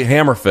belly,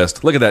 hammer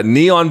fist. Look at that.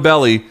 Knee on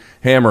belly,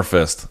 hammer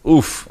fist.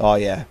 Oof. Oh,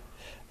 yeah.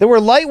 There were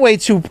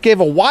lightweights who gave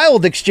a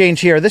wild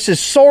exchange here. This is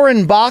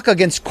Soren Bach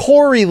against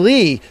Corey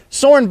Lee.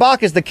 Soren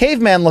Bach is the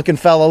caveman-looking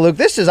fellow, Luke.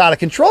 This is out of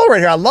control right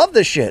here. I love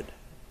this shit.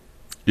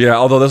 Yeah,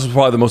 although this was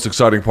probably the most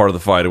exciting part of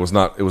the fight. It was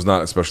not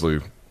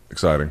especially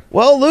exciting.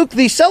 Well, Luke,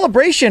 the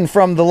celebration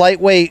from the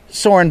lightweight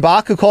Soren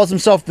Bach, who calls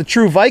himself the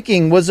true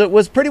Viking,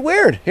 was pretty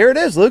weird. Here it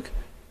is, Luke.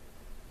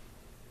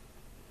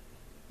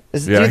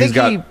 He's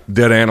got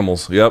dead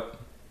animals. Yep.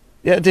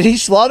 Yeah, did he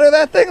slaughter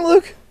that thing,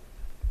 Luke?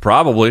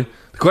 Probably.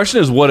 The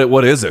question is,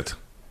 what is it?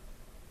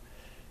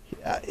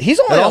 He's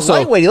only a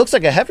lightweight. He looks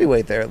like a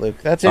heavyweight there, Luke.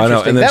 That's interesting.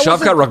 I know. And then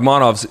Shavkat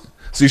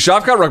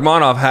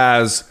Rakhmonov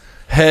has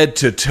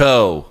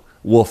head-to-toe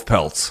wolf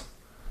pelts.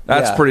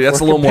 That's a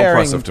little more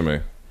impressive to me.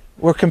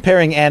 We're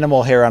comparing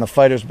animal hair on a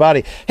fighter's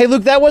body. Hey,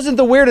 Luke, that wasn't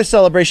the weirdest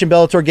celebration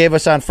Bellator gave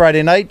us on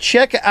Friday night.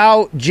 Check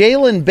out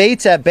Jalen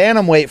Bates at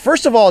bantamweight.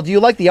 First of all, do you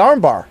like the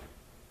armbar?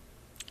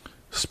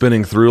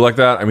 Spinning through like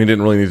that? I mean,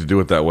 didn't really need to do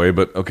it that way,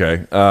 but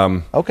okay.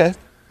 Okay.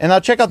 And now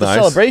check out the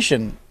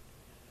celebration.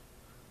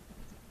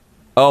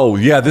 Oh,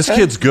 yeah, this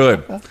kid's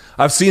good. Okay.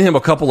 I've seen him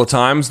a couple of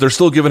times. They're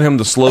still giving him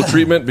the slow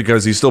treatment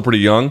because he's still pretty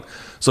young.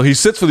 So he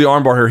sits for the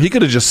armbar here. He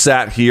could have just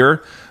sat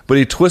here, but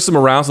he twists him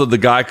around so that the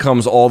guy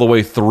comes all the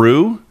way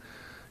through.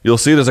 You'll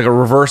see there's like a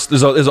reverse.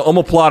 There's an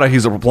omoplata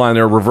he's applying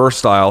there, reverse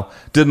style.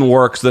 Didn't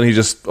work, so then he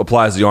just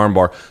applies the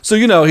armbar. So,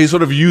 he's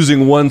sort of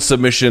using one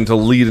submission to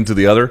lead into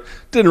the other.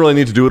 Didn't really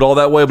need to do it all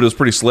that way, but it was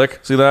pretty slick.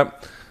 See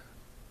that?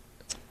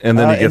 And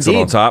then he gets it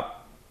on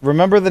top.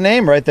 Remember the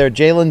name right there,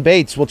 Jalen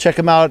Bates. We'll check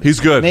him out. He's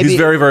good. He's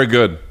very, very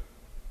good.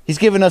 He's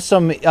giving us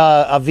some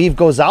Aviv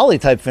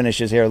Ghazali type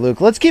finishes here,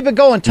 Luke. Let's keep it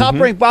going. Top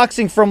Rank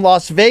Boxing from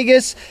Las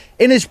Vegas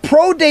in his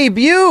pro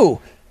debut.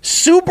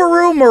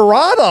 Subaru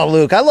Murata,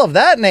 Luke. I love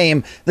that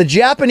name. The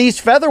Japanese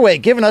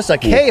featherweight giving us a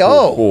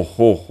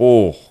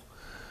KO.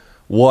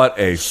 What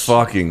a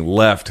fucking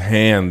left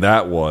hand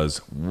that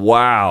was.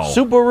 Wow.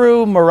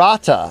 Subaru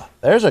Murata.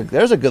 There's a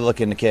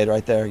good-looking kid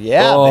right there.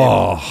 Yeah,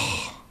 baby.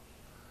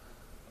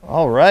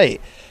 All right.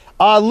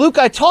 Luke,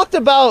 I talked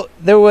about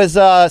there was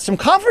some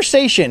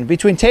conversation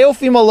between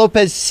Teofimo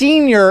Lopez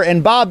Sr.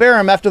 and Bob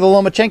Arum after the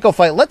Lomachenko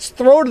fight. Let's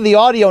throw to the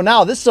audio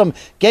now. This is some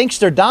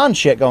Gangster Don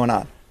shit going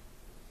on.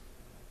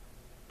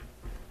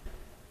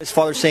 His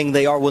father saying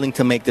they are willing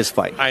to make this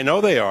fight. I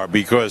know they are,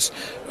 because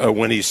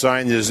when he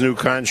signed his new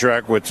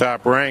contract with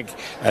Top Rank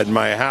at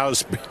my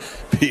house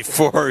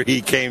before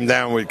he came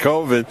down with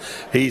COVID,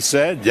 he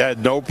said, yeah,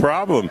 no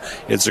problem.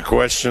 It's a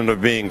question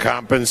of being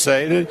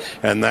compensated,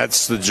 and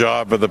that's the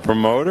job of the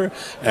promoter,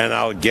 and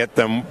I'll get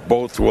them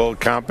both well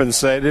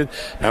compensated,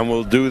 and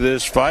we'll do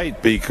this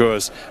fight,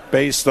 because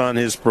based on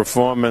his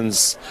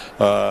performance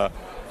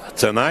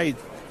tonight,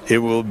 it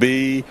will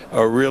be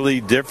a really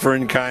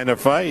different kind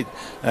of fight.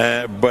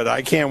 But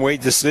I can't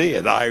wait to see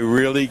it. I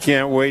really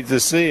can't wait to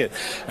see it.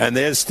 And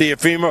there's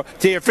Teofimo.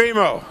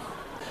 Teofimo!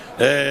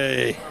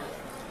 Hey.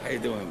 How you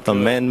doing? The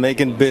man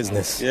making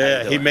business.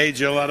 Yeah, he made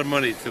you a lot of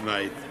money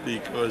tonight,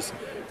 because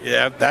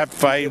that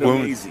fight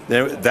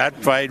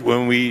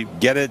when we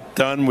get it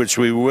done, which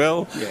we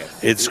will,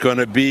 it's going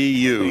to be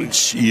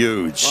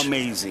huge.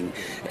 Amazing.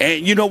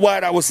 And you know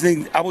what? I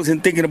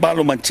wasn't thinking about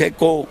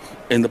Lomachenko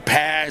in the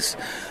past.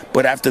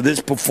 But after this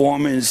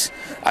performance,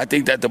 I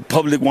think that the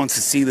public wants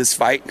to see this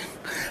fight.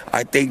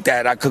 I think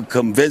that I could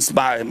convince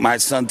my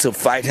son to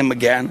fight him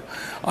again.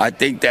 I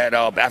think that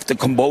after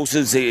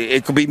Kambosos,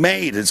 it could be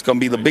made. It's going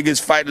to be the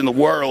biggest fight in the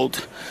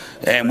world.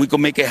 And we can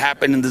make it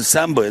happen in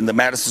December in the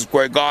Madison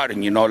Square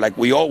Garden, like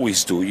we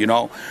always do,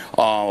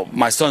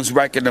 My son's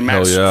record in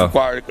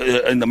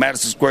the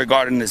Madison Square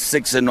Garden is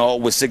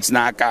 6-0 with 6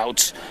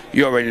 knockouts.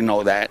 You already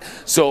know that.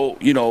 So,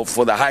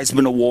 for the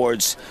Heisman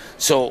Awards.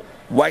 So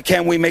why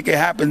can't we make it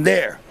happen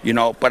there?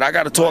 But I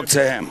got to talk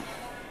to him.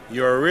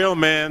 You're a real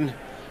man,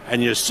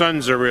 and your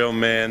son's a real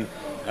man,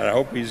 and I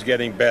hope he's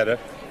getting better.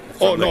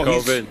 Oh, no,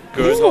 he's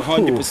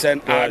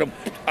 100% out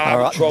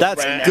of trouble.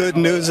 That's good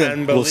news,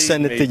 and we'll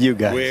send it to you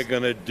guys. We're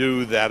going to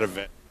do that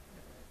event.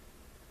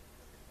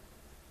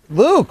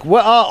 Luke,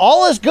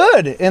 all is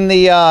good in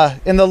the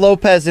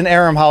Lopez and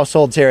Arum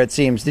households here, it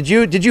seems. Did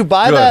you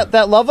buy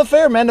that love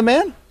affair, man to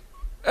man?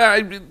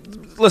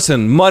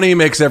 Listen, money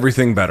makes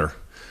everything better.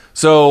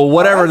 So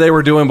whatever they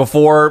were doing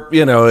before,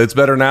 it's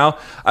better now.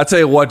 I tell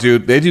you what,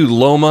 dude, they do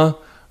Loma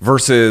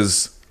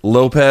versus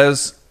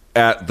Lopez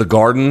at the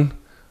Garden.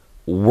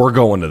 We're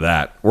going to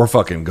that. We're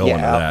fucking going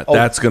to that.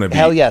 That's going to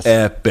be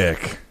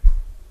epic.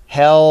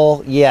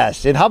 Hell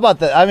yes. And how about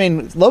that? I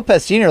mean,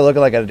 Lopez Sr.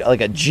 looking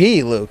like a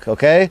G, Luke,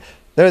 okay?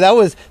 That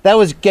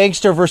was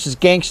gangster versus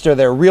gangster.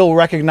 They're real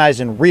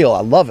recognizing real.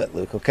 I love it,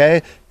 Luke,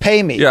 okay?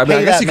 Pay me. Yeah, I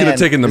guess he could have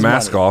taken the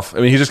mask money off.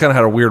 I mean, he just kind of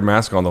had a weird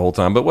mask on the whole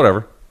time, but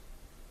whatever.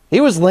 He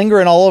was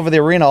lingering all over the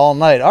arena all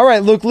night. All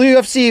right, Luke,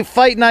 UFC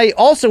Fight Night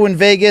also in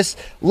Vegas.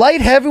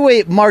 Light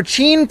heavyweight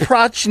Marcin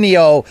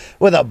Prachnio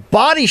with a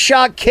body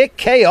shot kick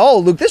KO.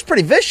 Luke, this is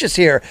pretty vicious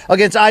here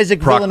against Isaac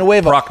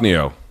Villanueva.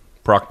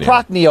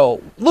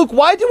 Prachnio. Luke,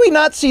 why do we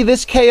not see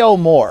this KO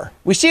more?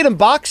 We see it in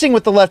boxing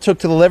with the left hook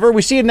to the liver.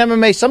 We see it in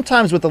MMA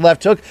sometimes with the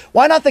left hook.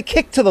 Why not the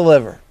kick to the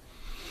liver?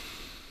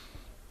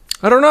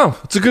 I don't know.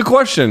 It's a good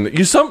question.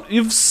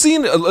 You've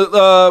seen,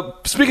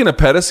 speaking of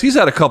Pettis, he's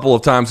had a couple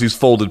of times he's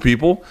folded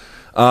people.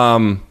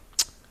 How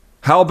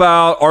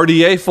about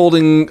RDA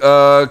folding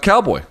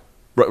Cowboy?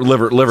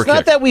 Liver it's kick.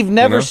 Not that we've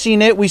never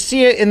seen it. We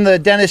see it in the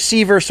Dennis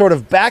Seaver sort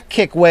of back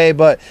kick way,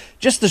 but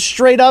just the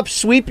straight up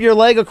sweep your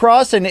leg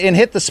across and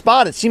hit the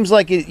spot. It seems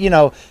like, I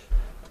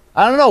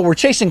don't know. We're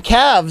chasing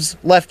calves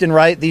left and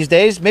right these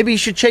days. Maybe you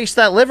should chase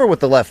that liver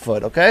with the left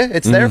foot, okay?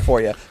 It's there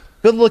for you.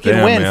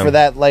 Good-looking win for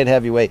that light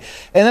heavyweight.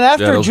 And then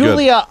after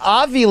Julia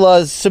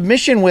Avila's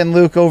submission win,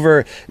 Luke,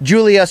 over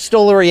Julia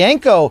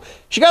Stolarienko,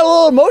 she got a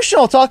little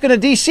emotional talking to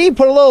DC,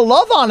 put a little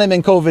love on him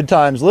in COVID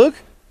times, Luke.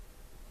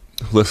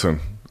 Listen,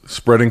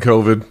 spreading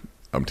COVID.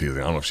 I'm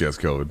teasing. I don't know if she has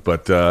COVID.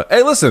 But,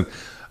 hey, listen,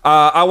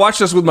 I watched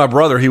this with my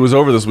brother. He was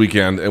over this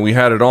weekend, and we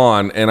had it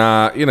on. And,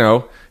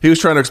 he was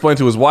trying to explain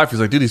to his wife. He's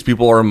like, dude, these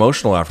people are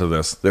emotional after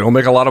this. They don't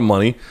make a lot of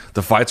money.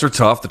 The fights are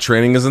tough. The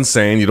training is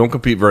insane. You don't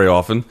compete very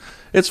often.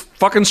 It's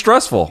fucking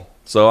stressful.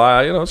 So,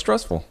 it's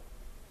stressful.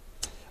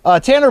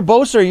 Tanner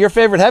Boser, your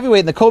favorite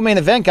heavyweight in the co-main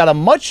event, got a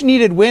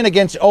much-needed win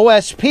against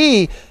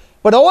OSP.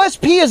 But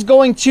OSP is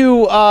going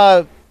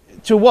to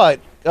what?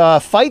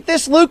 fight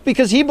this, Luke,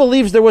 because he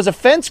believes there was a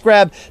fence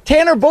grab.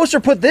 Tanner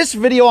Boser put this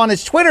video on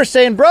his Twitter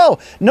saying, bro,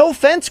 no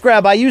fence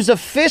grab. I use a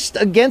fist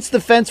against the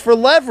fence for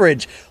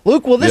leverage.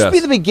 Luke, will this be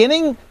the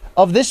beginning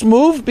of this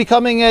move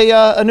becoming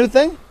a new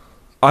thing?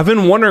 I've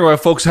been wondering why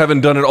folks haven't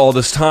done it all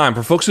this time.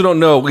 For folks who don't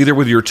know, either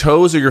with your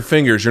toes or your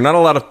fingers, you're not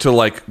allowed to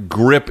like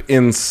grip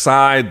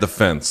inside the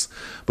fence.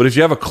 But if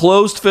you have a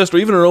closed fist or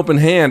even an open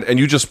hand and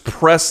you just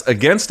press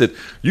against it,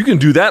 you can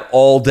do that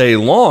all day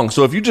long.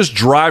 So if you just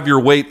drive your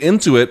weight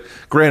into it,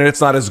 granted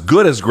it's not as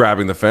good as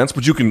grabbing the fence,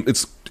 but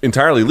it's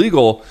entirely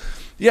legal.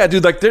 Yeah,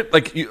 dude,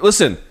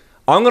 listen,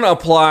 I'm going to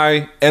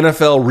apply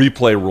NFL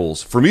replay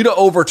rules. For me to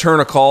overturn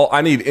a call,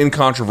 I need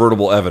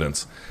incontrovertible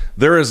evidence.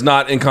 There is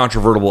not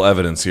incontrovertible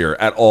evidence here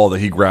at all that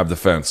he grabbed the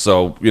fence.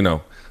 So,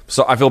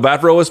 so I feel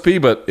bad for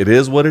OSP, but it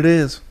is what it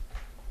is.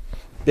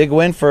 Big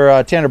win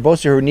for Tanner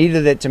Boser, who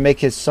needed it to make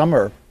his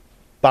summer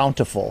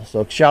bountiful.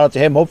 So shout out to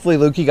him. Hopefully,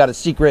 Luke, he got a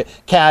secret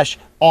cash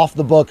off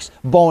the books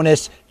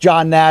bonus.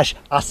 John Nash,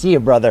 I see you,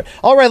 brother.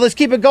 All right, let's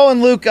keep it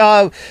going, Luke.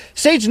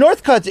 Sage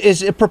Northcutt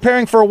is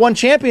preparing for a one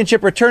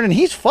championship return, and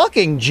he's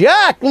fucking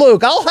jacked,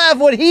 Luke. I'll have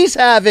what he's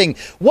having.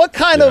 What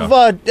kind of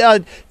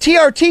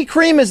TRT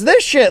cream is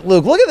this shit,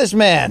 Luke? Look at this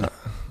man.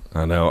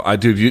 I know.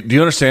 Do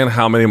you understand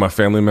how many of my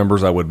family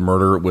members I would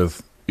murder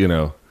with,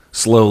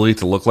 slowly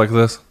to look like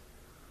this?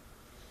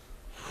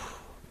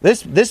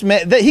 This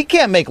man, he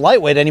can't make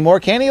lightweight anymore,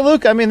 can he,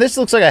 Luke? I mean, this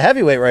looks like a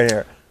heavyweight right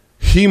here.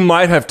 He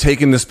might have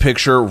taken this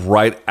picture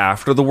right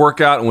after the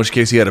workout, in which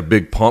case he had a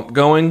big pump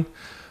going.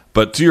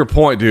 But to your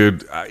point,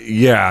 dude,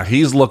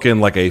 he's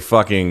looking like a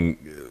fucking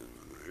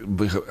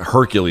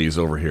Hercules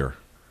over here.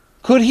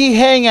 Could he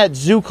hang at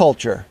Zoo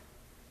Culture?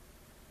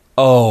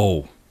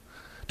 Oh,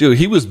 dude,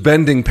 he was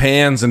bending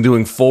pans and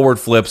doing forward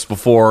flips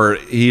before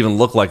he even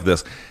looked like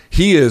this.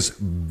 He is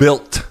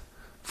built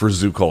for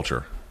Zoo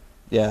Culture.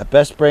 Yeah,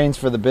 best brains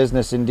for the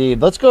business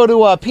indeed. Let's go to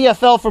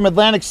PFL from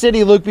Atlantic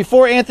City, Luke.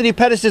 Before Anthony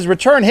Pettis'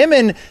 return, him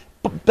and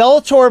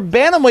Bellator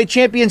bantamweight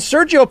champion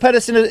Sergio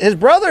Pettis and his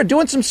brother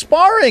doing some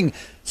sparring,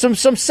 some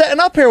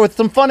setting up here with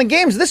some fun and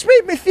games. This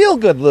made me feel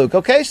good, Luke,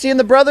 okay? Seeing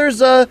the brothers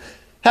have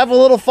a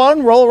little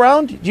fun, roll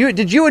around.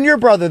 Did you and your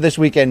brother this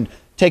weekend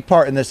take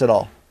part in this at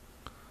all?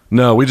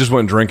 No, we just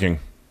went drinking.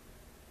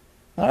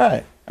 All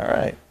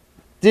right.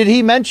 Did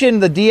he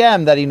mention the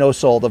DM that he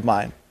no-sold of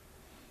mine?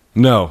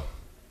 No.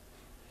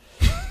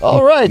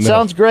 All right, no.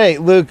 Sounds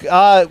great, Luke.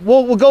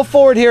 We'll go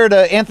forward here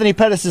to Anthony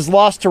Pettis'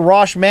 loss to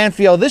Rosh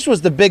Manfio. This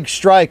was the big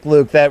strike,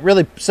 Luke, that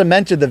really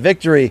cemented the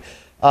victory.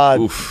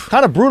 Kind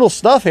of brutal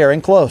stuff here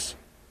and close.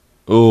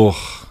 Ooh.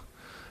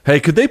 Hey,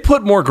 could they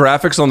put more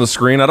graphics on the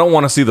screen? I don't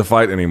want to see the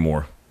fight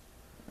anymore.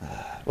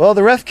 Well,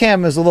 the ref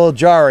cam is a little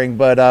jarring,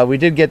 but we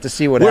did get to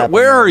see what happened.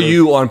 Where are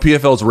you on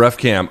PFL's ref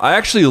cam? I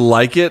actually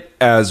like it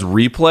as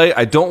replay.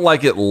 I don't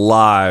like it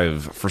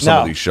live for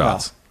some of these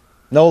shots.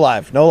 No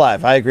live.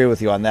 I agree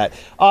with you on that.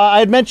 I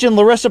had mentioned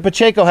Larissa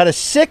Pacheco had a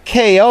sick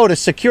KO to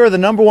secure the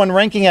number 1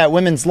 ranking at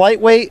women's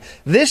lightweight.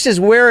 This is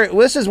what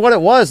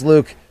it was,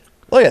 Luke.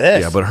 Look at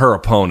this. Yeah, but her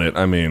opponent,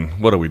 I mean,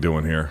 what are we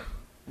doing here?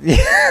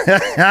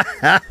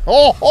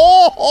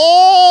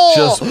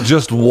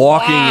 Just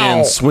walking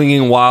in,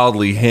 swinging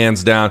wildly,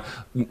 hands down.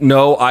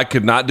 No, I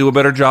could not do a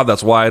better job.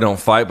 That's why I don't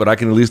fight, but I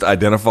can at least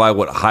identify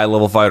what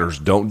high-level fighters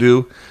don't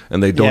do,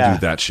 and they don't do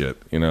that shit,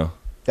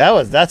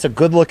 That's a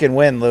good-looking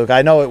win, Luke.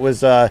 I know it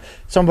was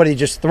somebody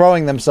just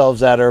throwing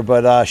themselves at her,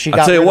 but she got.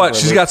 I'll tell you what,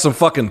 she's got some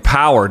fucking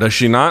power, does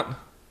she not?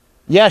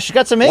 Yeah, she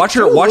got some. Watch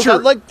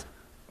her.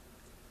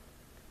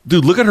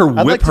 Dude, look at her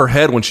whip her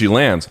head when she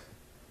lands.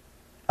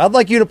 I'd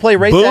like you to play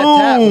Rate That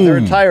Tap with her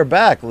entire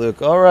back,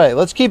 Luke. All right,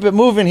 let's keep it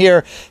moving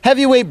here.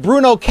 Heavyweight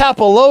Bruno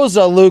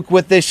Capoloza, Luke,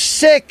 with this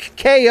sick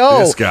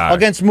KO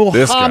against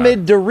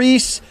Muhammad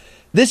Daris.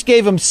 This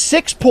gave him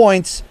 6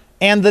 points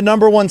and the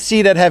number 1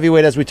 seed at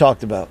heavyweight, as we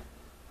talked about.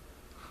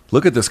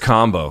 Look at this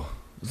combo.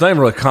 It's not even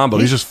really a combo.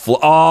 He's just He's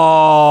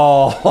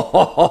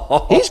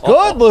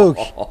good, Luke.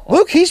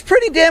 Luke, he's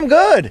pretty damn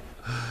good.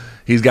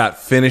 He's got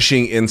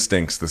finishing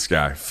instincts, this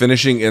guy.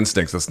 Finishing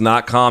instincts. That's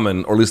not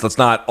common, or at least that's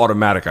not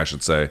automatic, I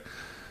should say.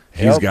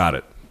 He's got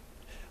it.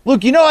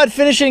 Luke, you know I had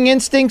finishing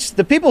instincts?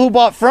 The people who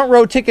bought front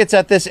row tickets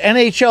at this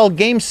NHL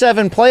Game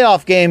 7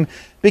 playoff game,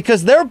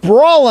 because they're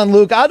brawling,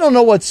 Luke. I don't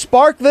know what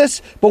sparked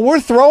this, but we're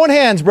throwing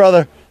hands,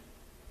 brother.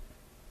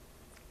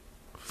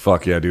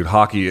 Fuck yeah, dude.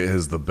 Hockey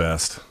is the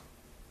best.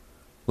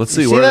 Let's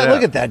see. See where that?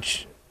 Look at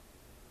that.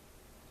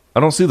 I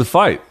don't see the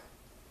fight.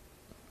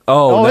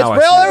 Oh, now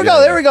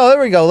there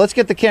we go. Let's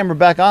get the camera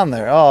back on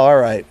there. Oh, all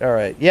right.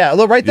 Yeah,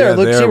 look right there.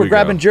 Luke, see, we're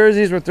grabbing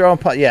jerseys. We're throwing.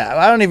 Yeah,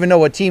 I don't even know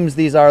what teams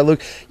these are,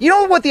 Luke. You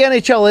know what the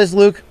NHL is,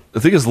 Luke? I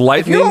think it's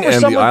Lightning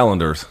and the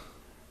Islanders.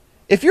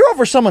 If you're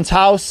over someone's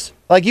house,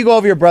 like you go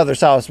over your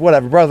brother's house,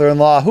 whatever,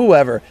 brother-in-law,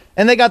 whoever,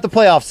 and they got the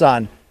playoffs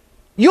on,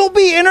 you'll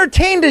be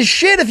entertained as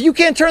shit if you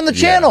can't turn the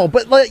channel,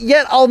 but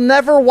yet I'll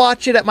never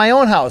watch it at my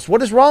own house.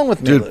 What is wrong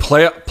with me? Dude,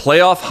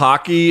 playoff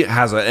hockey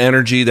has an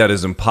energy that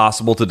is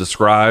impossible to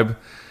describe.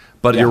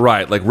 But you're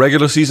right. Like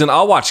regular season,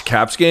 I'll watch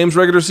Caps games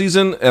regular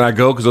season, and I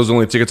go because those are the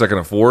only tickets I can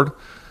afford.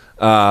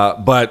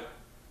 But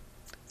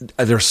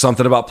There's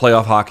something about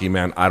playoff hockey,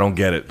 man. I don't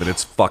get it, but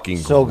it's fucking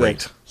So great.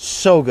 good.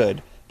 So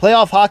good.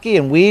 Playoff hockey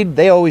and weed,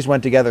 they always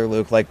went together,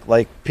 Luke, like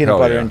peanut Hell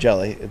butter yeah. and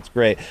jelly. It's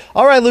great.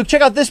 All right, Luke,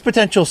 check out this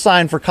potential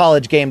sign for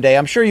college game day.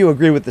 I'm sure you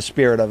agree with the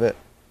spirit of it.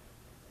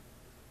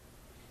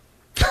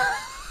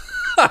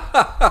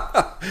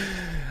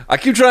 I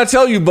keep trying to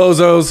tell you,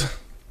 bozos.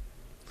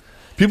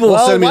 People will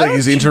Well, send me why like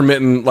these don't you-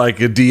 intermittent like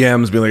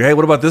DMs, being like, "Hey,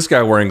 what about this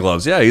guy wearing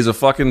gloves?" Yeah, he's a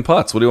fucking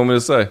putz. What do you want me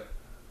to say?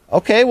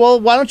 Okay, well,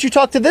 why don't you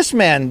talk to this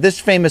man, this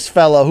famous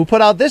fellow who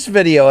put out this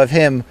video of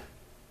him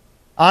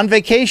on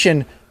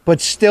vacation but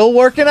still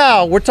working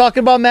out. We're talking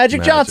about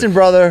Magic Johnson,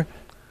 brother.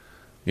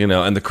 You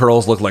know, and the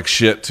curls look like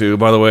shit too.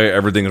 By the way,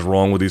 everything is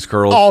wrong with these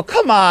curls. Oh,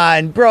 come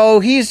on,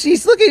 bro. He's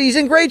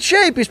in great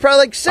shape. He's probably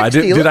like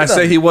 60. Did I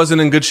say he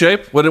wasn't in good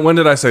shape? When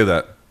did I say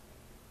that?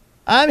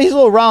 I mean, he's a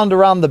little round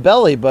around the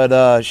belly,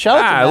 but shout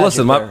out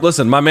to Magic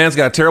listen, my man's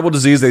got a terrible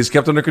disease that he's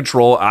kept under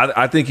control.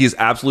 I think he's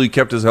absolutely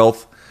kept his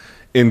health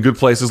in good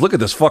places. Look at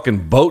this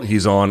fucking boat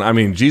he's on. I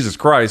mean, Jesus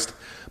Christ.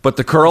 But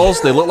the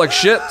curls, they look like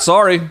shit.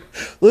 Sorry.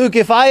 Luke,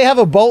 if I have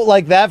a boat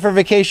like that for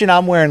vacation,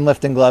 I'm wearing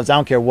lifting gloves. I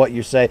don't care what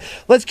you say.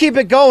 Let's keep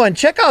it going.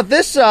 Check out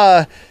this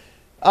Tour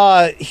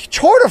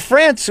de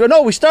France.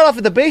 No, we start off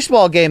with the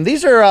baseball game.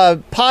 These are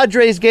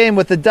Padres game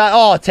with the...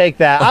 Oh, take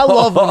that. I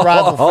love when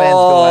rival fans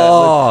go at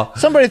it, Luke.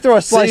 Somebody throw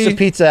a slice of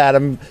pizza at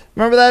him.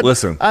 Remember that?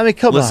 Listen. I mean,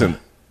 come on.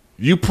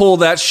 You pull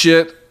that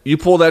shit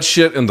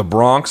in the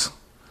Bronx.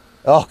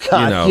 Oh,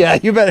 God. Yeah,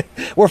 you better...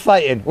 We're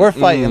fighting,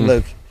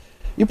 Luke.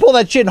 You pull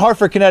that shit in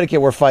Hartford, Connecticut,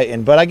 we're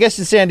fighting. But I guess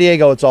in San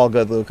Diego, it's all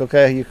good, Luke,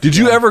 okay? Did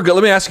you ever go...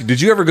 Let me ask you, did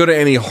you ever go to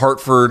any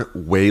Hartford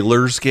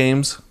Whalers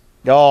games?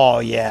 Oh,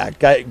 yeah.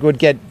 Would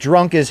get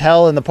drunk as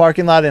hell in the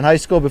parking lot in high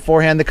school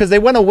beforehand. Because they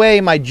went away,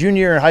 my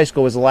junior year in high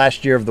school was the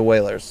last year of the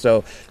Whalers.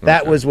 So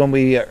that was when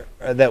we...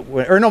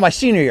 my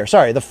senior year.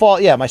 Sorry, the fall...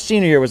 Yeah, my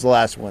senior year was the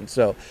last one.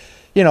 So,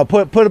 you know,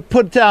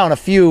 put down a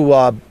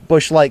few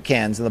Busch Light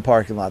cans in the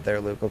parking lot there,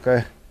 Luke,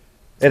 okay?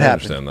 It happened. I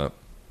understand that.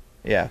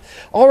 Yeah.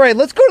 All right,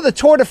 let's go to the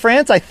Tour de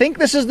France. I think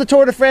this is the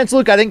Tour de France,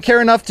 Luke. I didn't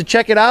care enough to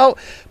check it out.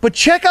 But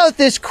check out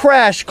this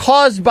crash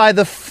caused by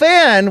the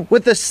fan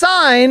with the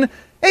sign,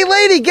 "Hey,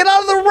 lady, get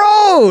out of the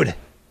road."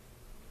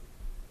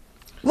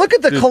 Look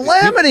at the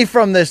calamity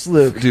from this,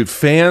 Luke. Dude,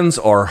 fans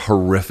are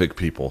horrific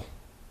people.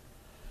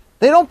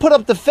 They don't put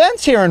up the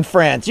fence here in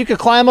France. You could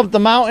climb up the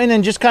mountain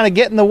and just kind of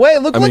get in the way.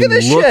 Look at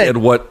this shit.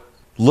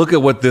 Look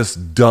at what this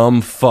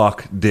dumb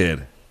fuck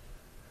did.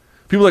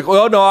 People are like,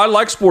 well, no, I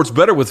like sports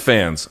better with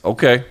fans.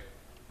 Okay.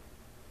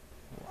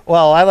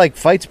 Well, I like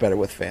fights better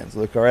with fans,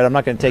 Luke. All right, I'm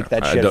not going to take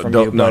that shit from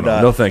you.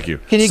 No, thank you.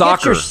 Can you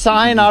get your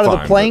sign out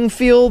of the playing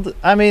field?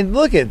 I mean,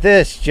 look at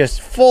this,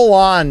 just full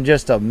on,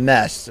 just a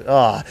mess.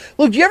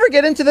 Luke, do you ever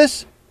get into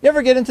this? You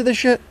ever get into this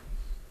shit?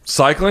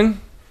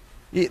 Cycling?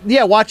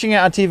 Yeah, watching it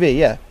on TV.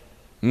 Yeah.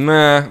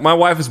 Nah, my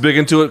wife is big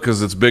into it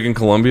because it's big in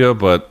Colombia,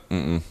 but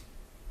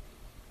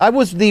I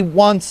was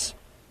once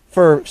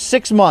for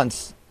 6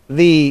 months.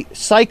 The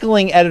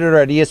cycling editor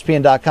at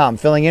ESPN.com,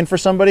 filling in for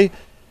somebody.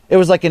 It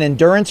was like an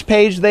endurance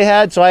page they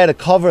had, so I had to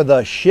cover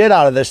the shit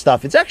out of this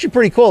stuff. It's actually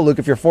pretty cool, Luke,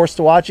 if you're forced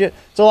to watch it.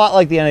 It's a lot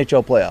like the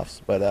NHL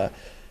playoffs, but a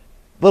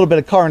little bit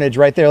of carnage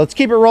right there. Let's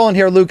keep it rolling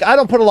here, Luke. I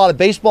don't put a lot of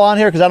baseball on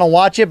here because I don't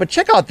watch it, but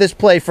check out this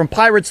play from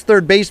Pirates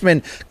third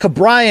baseman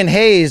Ke'Bryan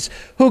Hayes,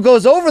 who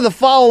goes over the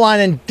foul line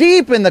and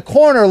deep in the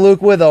corner,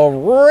 Luke, with a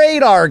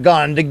radar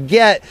gun to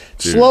get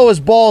slow as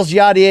balls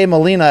Yadier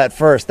Molina at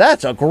first.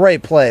 That's a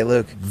great play,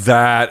 Luke.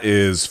 that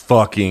is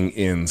fucking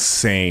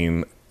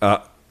insane.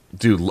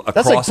 Dude,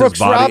 That's like across Brooks his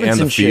body Robinson and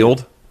the shit.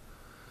 field.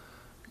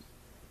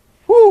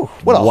 Whew,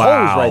 what a hose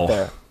right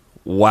there.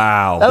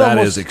 Wow, That that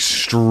almost- is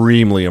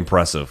extremely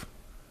impressive.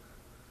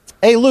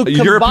 Hey, Luke,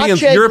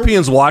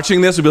 Europeans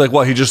watching this would be like,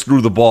 "Well, he just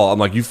threw the ball." I'm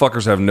like, "You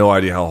fuckers have no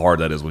idea how hard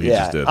that is. What he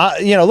just did."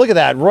 Look at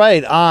that,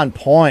 right on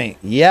point.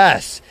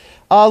 Yes,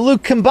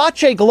 Luke,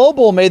 Kombache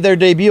Global made their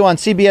debut on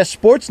CBS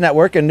Sports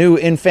Network, a new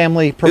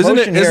in-family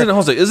promotion.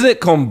 Isn't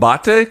it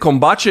Combate?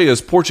 Combate is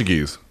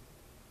Portuguese.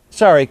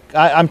 Sorry,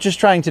 I'm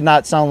just trying to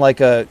not sound like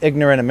a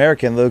ignorant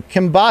American, Luke.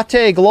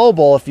 Combate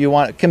Global, if you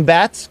want.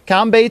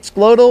 Combates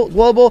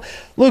Global.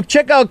 Luke,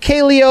 check out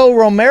Kaleo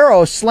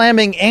Romero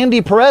slamming Andy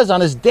Perez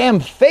on his damn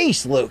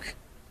face, Luke.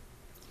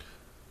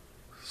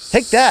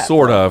 Take that.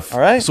 Sort of. All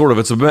right. Sort of.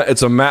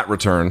 It's a mat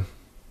return.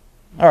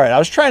 All right, I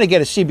was trying to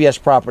get a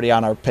CBS property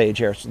on our page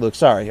here, Luke.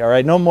 Sorry. All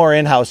right, no more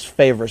in-house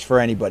favors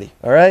for anybody.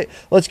 All right,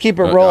 let's keep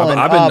it rolling.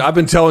 I've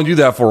been telling you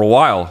that for a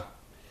while.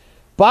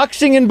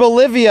 Boxing in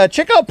Bolivia.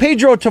 Check out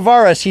Pedro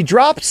Tavares. He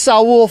dropped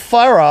Saul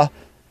Farah,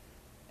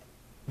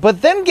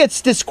 but then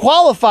gets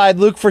disqualified,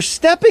 Luke, for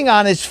stepping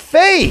on his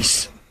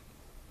face.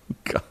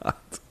 God.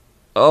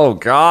 Oh,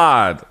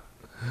 God.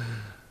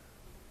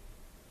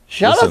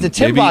 Shout out to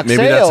Tim Boxeo.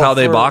 Maybe that's how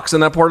they box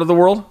in that part of the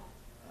world?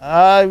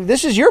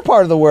 This is your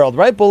part of the world,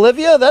 right?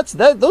 Bolivia?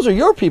 Those are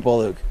your people,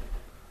 Luke.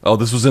 Oh,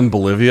 this was in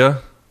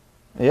Bolivia?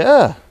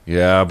 Yeah.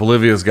 Yeah,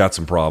 Bolivia's got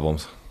some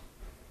problems.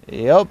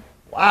 Yep.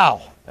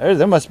 Wow.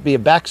 There must be a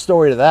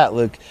backstory to that,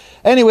 Luke.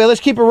 Anyway,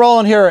 let's keep it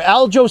rolling here.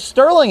 Aljo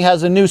Sterling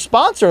has a new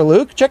sponsor,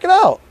 Luke. Check it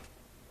out.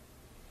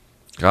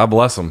 God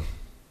bless him.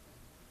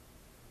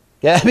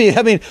 Yeah,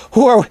 I mean,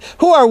 who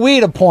are we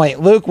to point,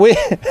 Luke?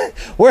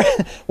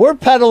 We're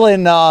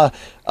peddling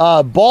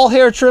ball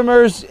hair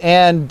trimmers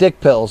and dick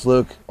pills,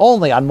 Luke,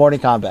 only on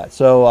Morning Combat.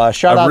 So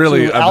shout out to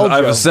Aljo.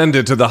 I've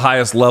ascended to the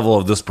highest level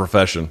of this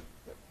profession.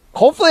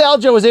 Hopefully,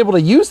 Aljo was able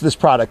to use this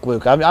product,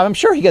 Luke. I'm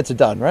sure he gets it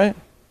done, right?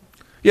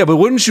 Yeah, but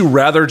wouldn't you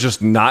rather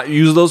just not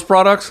use those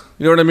products?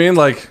 You know what I mean?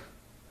 Like,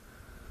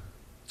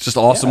 it's just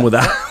awesome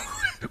without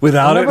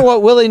Remember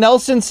what Willie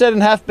Nelson said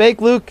in Half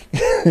Baked, Luke?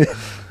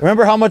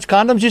 Remember how much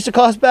condoms used to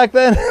cost back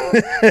then?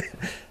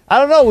 I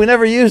don't know. We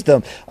never used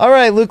them. All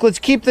right, Luke, let's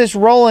keep this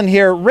rolling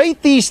here.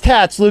 Rate these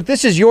tats, Luke.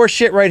 This is your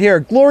shit right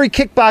here. Glory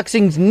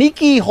Kickboxing's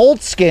Nikki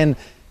Holtzkin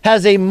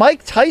has a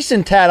Mike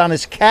Tyson tat on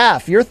his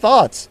calf. Your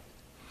thoughts?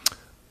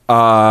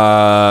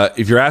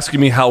 If you're asking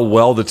me how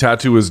well the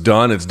tattoo is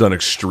done, it's done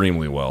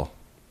extremely well.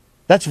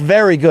 That's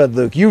very good,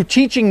 Luke. You're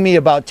teaching me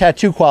about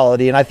tattoo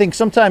quality, and I think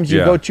sometimes you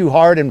go too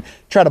hard and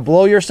try to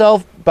blow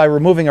yourself by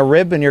removing a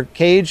rib in your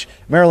cage,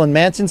 Marilyn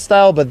Manson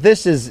style, but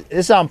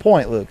it's on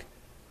point, Luke.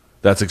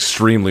 That's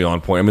extremely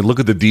on point. I mean, look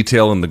at the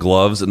detail in the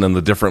gloves and then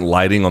the different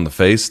lighting on the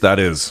face. That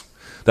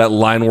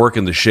line work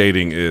and the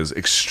shading is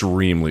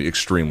extremely,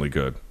 extremely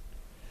good.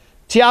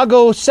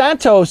 Thiago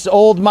Santos,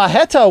 old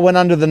Maheta, went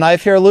under the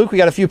knife here, Luke. We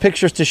got a few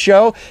pictures to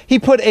show. He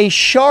put a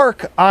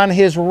shark on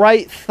his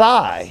right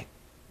thigh.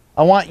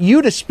 I want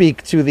you to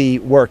speak to the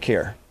work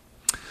here.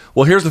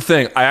 Well, here's the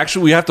thing.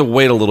 We have to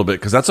wait a little bit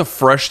because that's a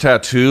fresh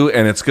tattoo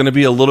and it's going to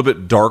be a little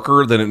bit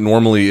darker than it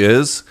normally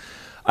is.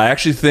 I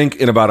actually think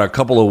in about a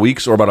couple of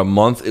weeks or about a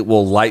month, it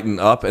will lighten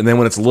up. And then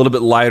when it's a little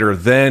bit lighter,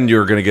 then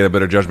you're going to get a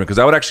better judgment. Because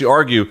I would actually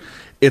argue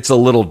it's a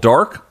little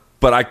dark,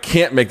 but I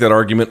can't make that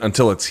argument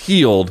until it's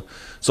healed.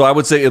 So I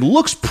would say it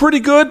looks pretty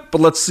good, but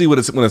let's see when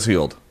it's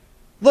healed.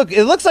 Look,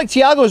 it looks like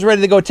Thiago is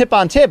ready to go tip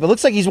on tip. It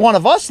looks like he's one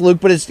of us, Luke,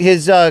 but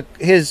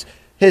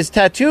his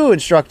tattoo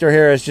instructor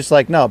here is just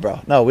like, no, bro,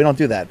 no, we don't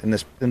do that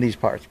in these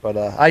parts. But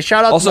I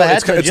shout out also, to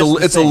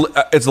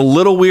Maheta. It's a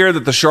little weird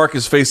that the shark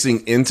is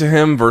facing into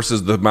him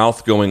versus the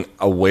mouth going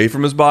away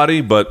from his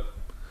body. But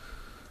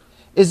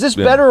is this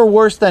better or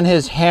worse than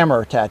his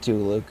hammer tattoo,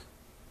 Luke?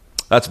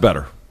 That's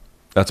better.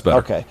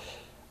 Okay.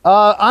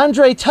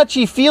 Andre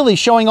Touchy-Feely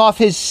showing off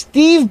his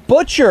Steve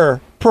Butcher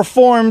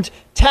performed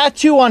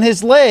tattoo on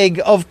his leg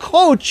of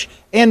coach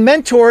and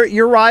mentor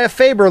Uriah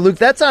Faber. Luke,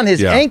 that's on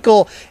his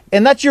ankle,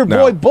 and that's your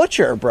boy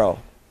Butcher, bro.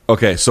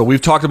 Okay, so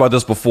we've talked about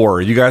this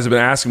before. You guys have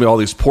been asking me all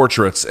these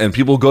portraits, and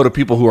people go to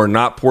people who are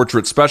not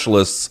portrait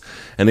specialists,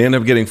 and they end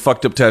up getting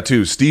fucked up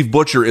tattoos. Steve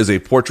Butcher is a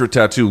portrait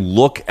tattoo.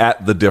 Look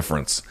at the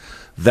difference.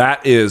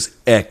 That is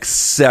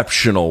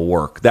exceptional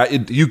work.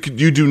 You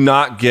do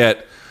not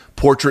get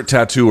portrait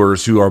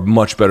tattooers who are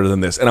much better than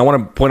this. And I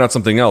want to point out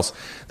something else.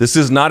 This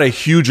is not a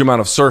huge amount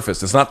of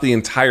surface. It's not the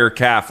entire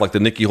calf like the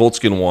Nikki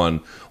Holtzkin one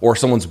or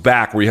someone's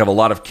back where you have a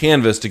lot of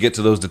canvas to get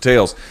to those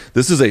details.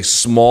 This is a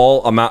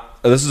small amount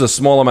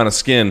of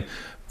skin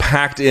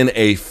packed in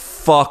a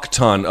fuck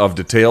ton of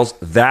details.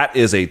 That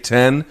is a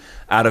 10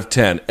 out of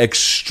 10.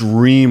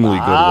 Extremely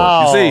good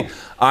work. You see,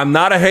 I'm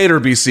not a hater,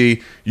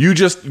 BC.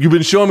 You've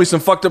been showing me some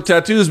fucked up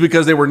tattoos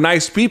because they were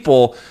nice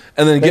people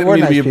and then getting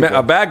me to be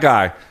a bad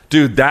guy.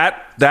 Dude,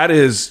 that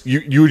is,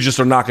 you just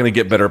are not going to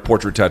get better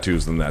portrait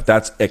tattoos than that.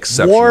 That's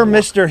exceptional. War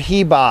Mr.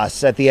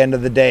 Hebos at the end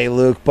of the day,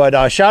 Luke.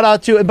 But shout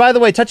out to, and by the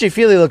way,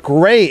 Touchy-Feely looked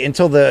great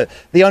until the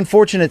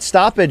unfortunate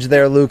stoppage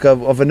there, Luke,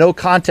 of a no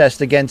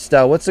contest against,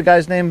 what's the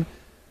guy's name?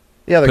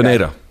 The other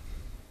guy.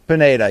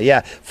 Pineda,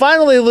 yeah.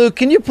 Finally, Luke,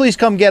 can you please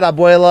come get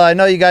Abuela? I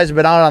know you guys have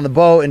been out on the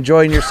boat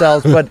enjoying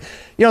yourselves, but,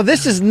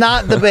 this is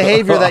not the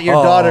behavior that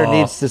your daughter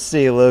needs to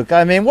see, Luke.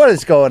 I mean, what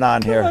is going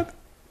on here?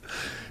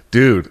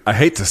 Dude, I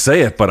hate to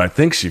say it, but I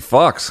think she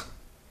fucks.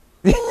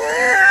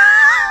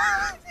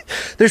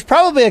 There's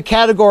probably a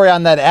category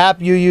on that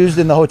app you used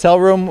in the hotel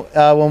room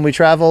when we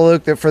travel,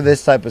 Luke, for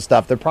this type of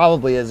stuff. There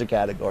probably is a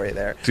category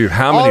there. Dude,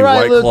 how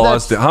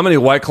many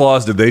White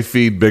Claws did they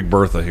feed Big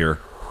Bertha here?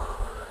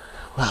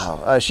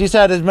 Wow, she's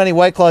had as many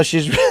White Claws.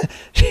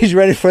 She's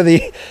ready for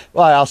the.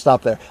 Well, I'll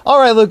stop there. All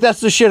right, Luke, that's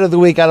the shit of the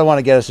week. I don't want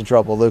to get us in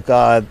trouble, Luke.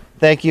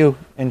 Thank you.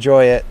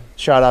 Enjoy it.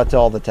 Shout out to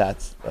all the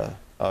tats.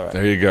 All right.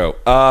 There you go.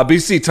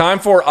 BC, time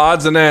for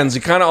odds and ends.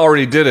 You kind of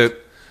already did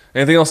it.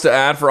 Anything else to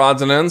add for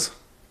odds and ends?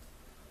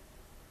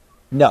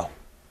 No.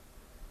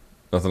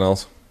 Nothing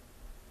else?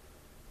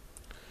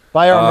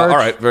 Buy our merch.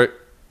 All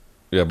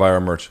right. Buy our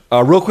merch.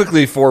 Real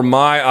quickly for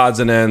my odds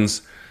and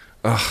ends,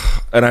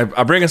 and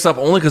I bring this up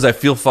only because I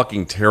feel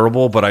fucking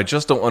terrible, but I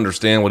just don't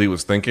understand what he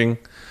was thinking.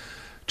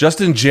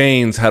 Justin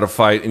James had a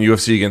fight in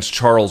UFC against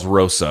Charles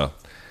Rosa,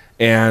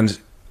 and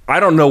I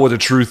don't know what the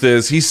truth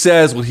is. He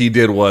says what he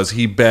did was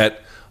he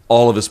bet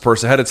all of his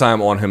purse ahead of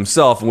time on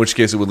himself, in which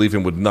case it would leave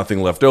him with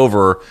nothing left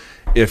over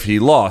if he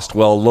lost.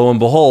 Well, lo and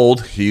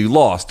behold, he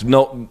lost.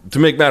 No, to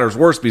make matters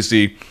worse,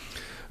 BC,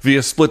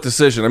 via split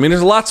decision. I mean,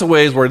 there's lots of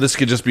ways where this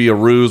could just be a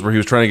ruse where he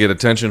was trying to get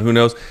attention. Who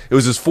knows? It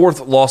was his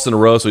 4th loss in a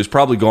row, so he's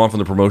probably gone from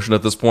the promotion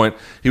at this point.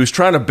 He was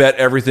trying to bet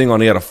everything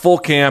on he had a full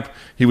camp.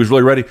 He was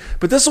really ready.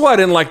 But this is why I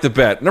didn't like the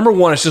bet. Number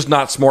one, it's just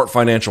not smart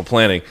financial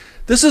planning.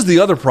 This is the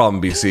other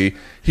problem, BC.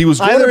 He was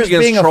going either up as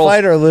against being Charles. A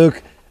fighter,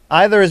 Luke.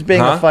 Either as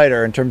being a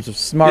fighter in terms of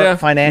smart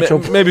financial.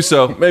 Maybe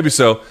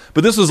so.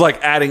 But this was like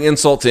adding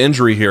insult to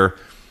injury here.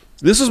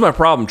 This is my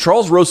problem.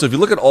 Charles Rosa, if you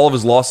look at all of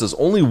his losses,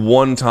 only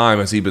one time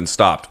has he been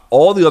stopped.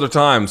 All the other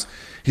times,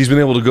 he's been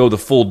able to go the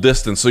full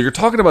distance. So you're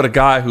talking about a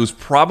guy who's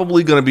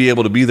probably going to be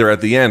able to be there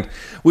at the end,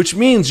 which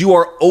means you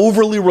are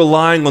overly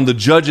relying on the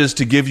judges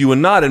to give you a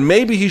nod. And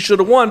maybe he should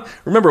have won.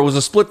 Remember, it was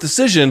a split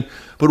decision,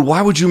 but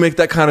why would you make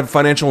that kind of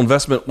financial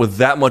investment with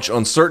that much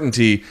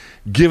uncertainty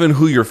given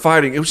who you're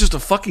fighting? It was just a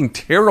fucking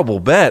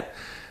terrible bet.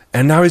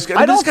 And now this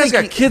guy's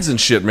got kids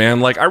and shit, man.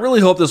 Like, I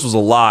really hope this was a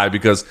lie,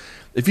 because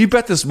if you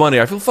bet this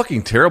money, I feel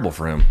fucking terrible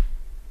for him.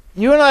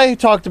 You and I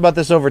talked about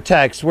this over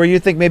text, where you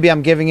think maybe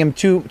I'm giving him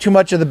too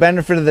much of the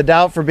benefit of the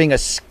doubt for being a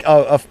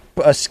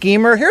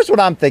schemer. Here's what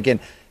I'm thinking.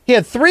 He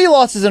had 3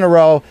 losses in a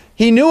row.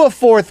 He knew a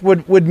 4th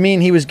would mean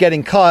he was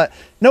getting cut.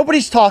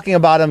 Nobody's talking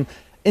about him.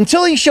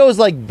 Until he shows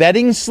like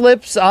betting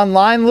slips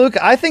online, Luke,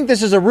 I think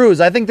this is a ruse.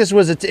 I think this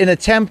was an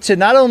attempt to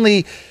not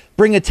only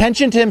bring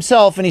attention to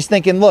himself, and he's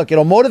thinking, look,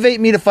 it'll motivate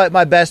me to fight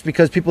my best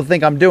because people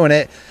think I'm doing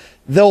it.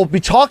 They'll be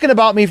talking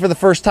about me for the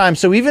first time.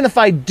 So even if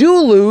I do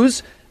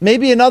lose,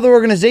 maybe another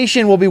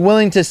organization will be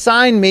willing to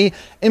sign me.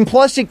 And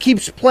plus, it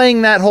keeps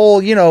playing that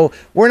whole,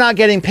 we're not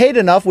getting paid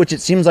enough, which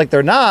it seems like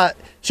they're not.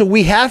 So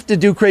we have to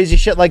do crazy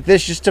shit like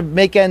this just to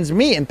make ends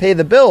meet and pay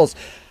the bills.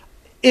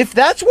 If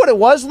that's what it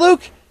was,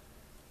 Luke,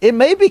 it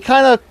may be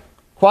kind of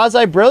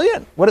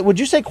quasi-brilliant. What would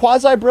you say,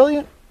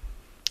 quasi-brilliant?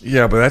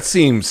 Yeah, but that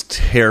seems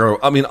terrible.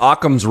 I mean,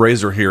 Occam's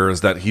razor here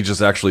is that he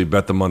just actually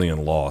bet the money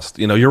and lost.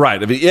 You're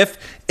right. I mean,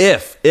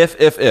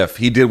 if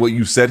he did what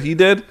you said he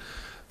did,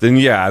 then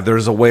yeah,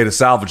 there's a way to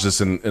salvage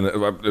this in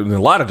a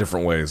lot of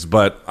different ways.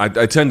 But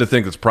I tend to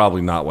think it's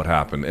probably not what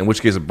happened, in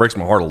which case it breaks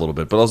my heart a little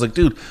bit. But I was like,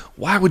 dude,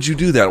 why would you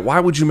do that?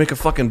 Why would you make a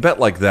fucking bet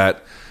like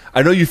that?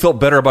 I know you felt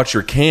better about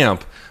your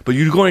camp, but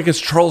you're going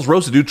against Charles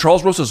Rosa, dude.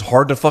 Charles Rosa is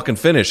hard to fucking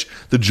finish.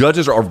 The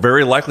judges are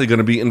very likely going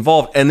to be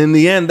involved. And in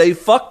the end, they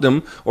fucked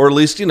him, or at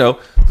least, the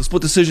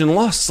split decision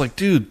lost. It's like,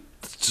 dude,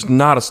 it's just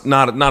not a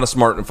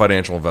smart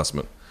financial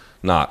investment.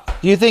 Not.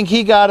 Do you think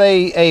he got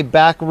a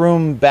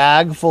backroom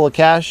bag full of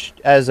cash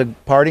as a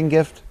parting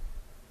gift?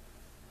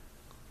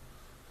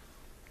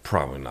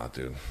 Probably not,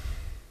 dude.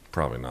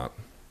 Probably not.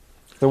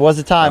 If there was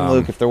a time,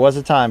 Luke, if there was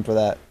a time for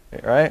that,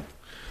 right?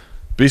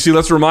 BC,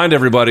 let's remind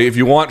everybody, if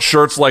you want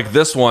shirts like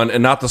this one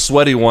and not the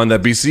sweaty one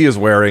that BC is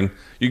wearing,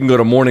 you can go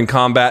to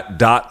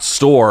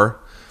morningcombat.store.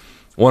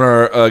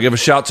 Want to give a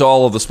shout to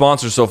all of the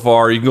sponsors so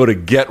far. You can go to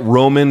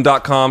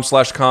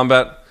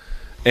getroman.com/combat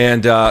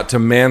and to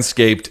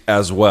Manscaped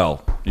as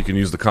well. You can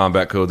use the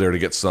combat code there to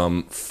get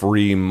some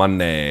free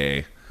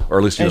money. Or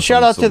at least, and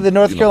shout out to the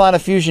North Carolina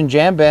Fusion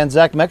Jam Band,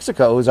 Zach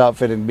Mexico, who's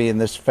outfitted me in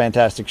this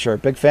fantastic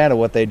shirt. Big fan of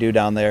what they do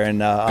down there.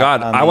 And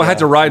I had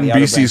to ride in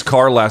BC's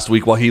car last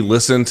week while he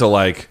listened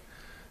to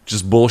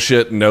just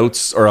bullshit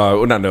notes,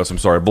 or not notes. I'm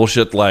sorry,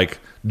 bullshit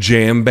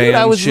jam band. Dude,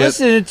 I was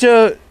listening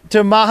to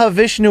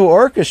Mahavishnu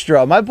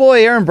Orchestra. My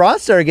boy Aaron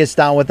Bronstetter gets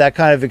down with that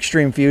kind of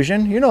extreme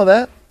fusion. You know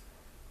that.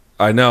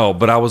 I know,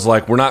 but I was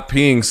like, we're not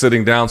peeing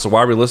sitting down, so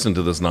why are we listening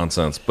to this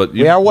nonsense? But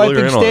we are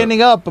wiping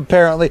standing up,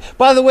 apparently.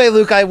 By the way,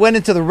 Luke, I went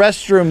into the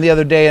restroom the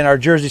other day in our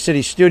Jersey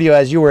City studio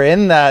as you were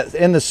in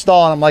the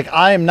stall, and I'm like,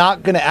 I am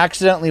not going to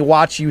accidentally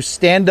watch you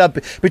stand up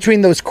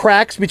between those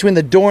cracks between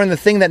the door and the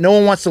thing that no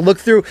one wants to look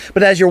through,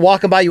 but as you're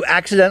walking by, you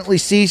accidentally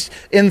see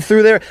in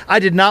through there. I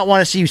did not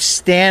want to see you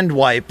stand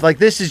wipe. Like,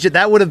 this is just,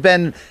 that would have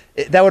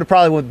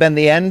probably been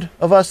the end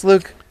of us,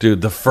 Luke.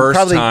 Dude, the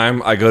first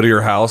time I go to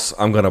your house,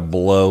 I'm going to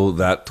blow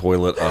that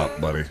toilet up,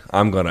 buddy.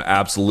 I'm going to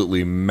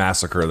absolutely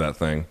massacre that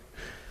thing.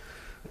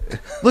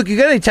 Look, you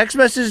got any text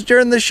messages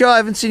during the show? I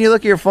haven't seen you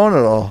look at your phone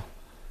at all.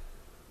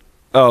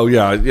 Oh,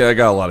 yeah, I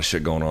got a lot of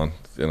shit going on,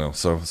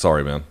 so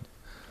sorry, man.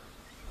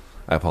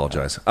 I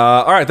apologize.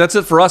 All right, that's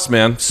it for us,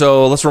 man.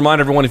 So let's remind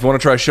everyone, if you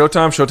want to try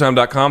Showtime,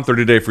 showtime.com,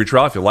 30-day free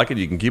trial. If you like it,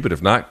 you can keep it.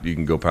 If not, you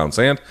can go pound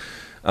sand.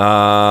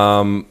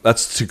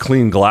 That's to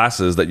clean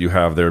glasses that you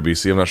have there,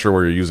 BC. I'm not sure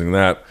where you're using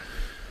that.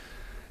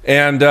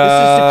 And this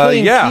is to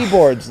clean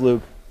keyboards,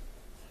 Luke.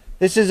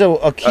 This is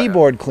a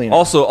keyboard cleaner.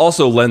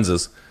 Also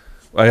lenses.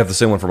 I have the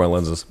same one for my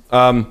lenses.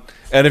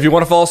 And if you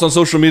want to follow us on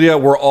social media,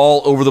 we're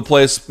all over the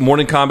place.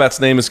 Morning Combat's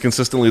name is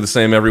consistently the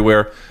same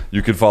everywhere.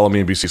 You can follow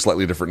me and BC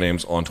slightly different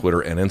names on Twitter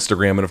and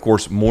Instagram. And of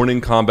course,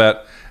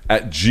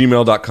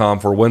 morningcombat@gmail.com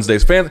for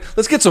Wednesday's fan.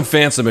 Let's get some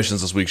fan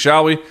submissions this week,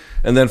 shall we?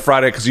 And then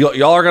Friday, because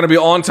y'all are going to be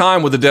on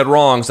time with the dead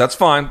wrongs. That's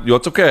fine.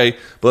 It's okay.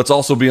 But let's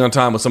also be on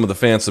time with some of the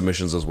fan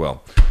submissions as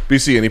well.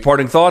 BC, any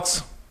parting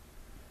thoughts?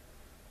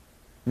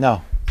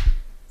 No.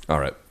 All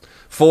right.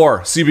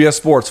 For CBS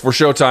Sports, for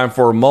Showtime,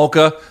 for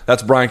Mulca,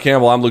 that's Brian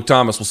Campbell. I'm Luke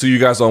Thomas. We'll see you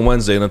guys on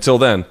Wednesday. And until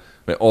then,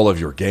 may all of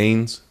your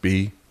gains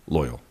be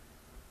loyal.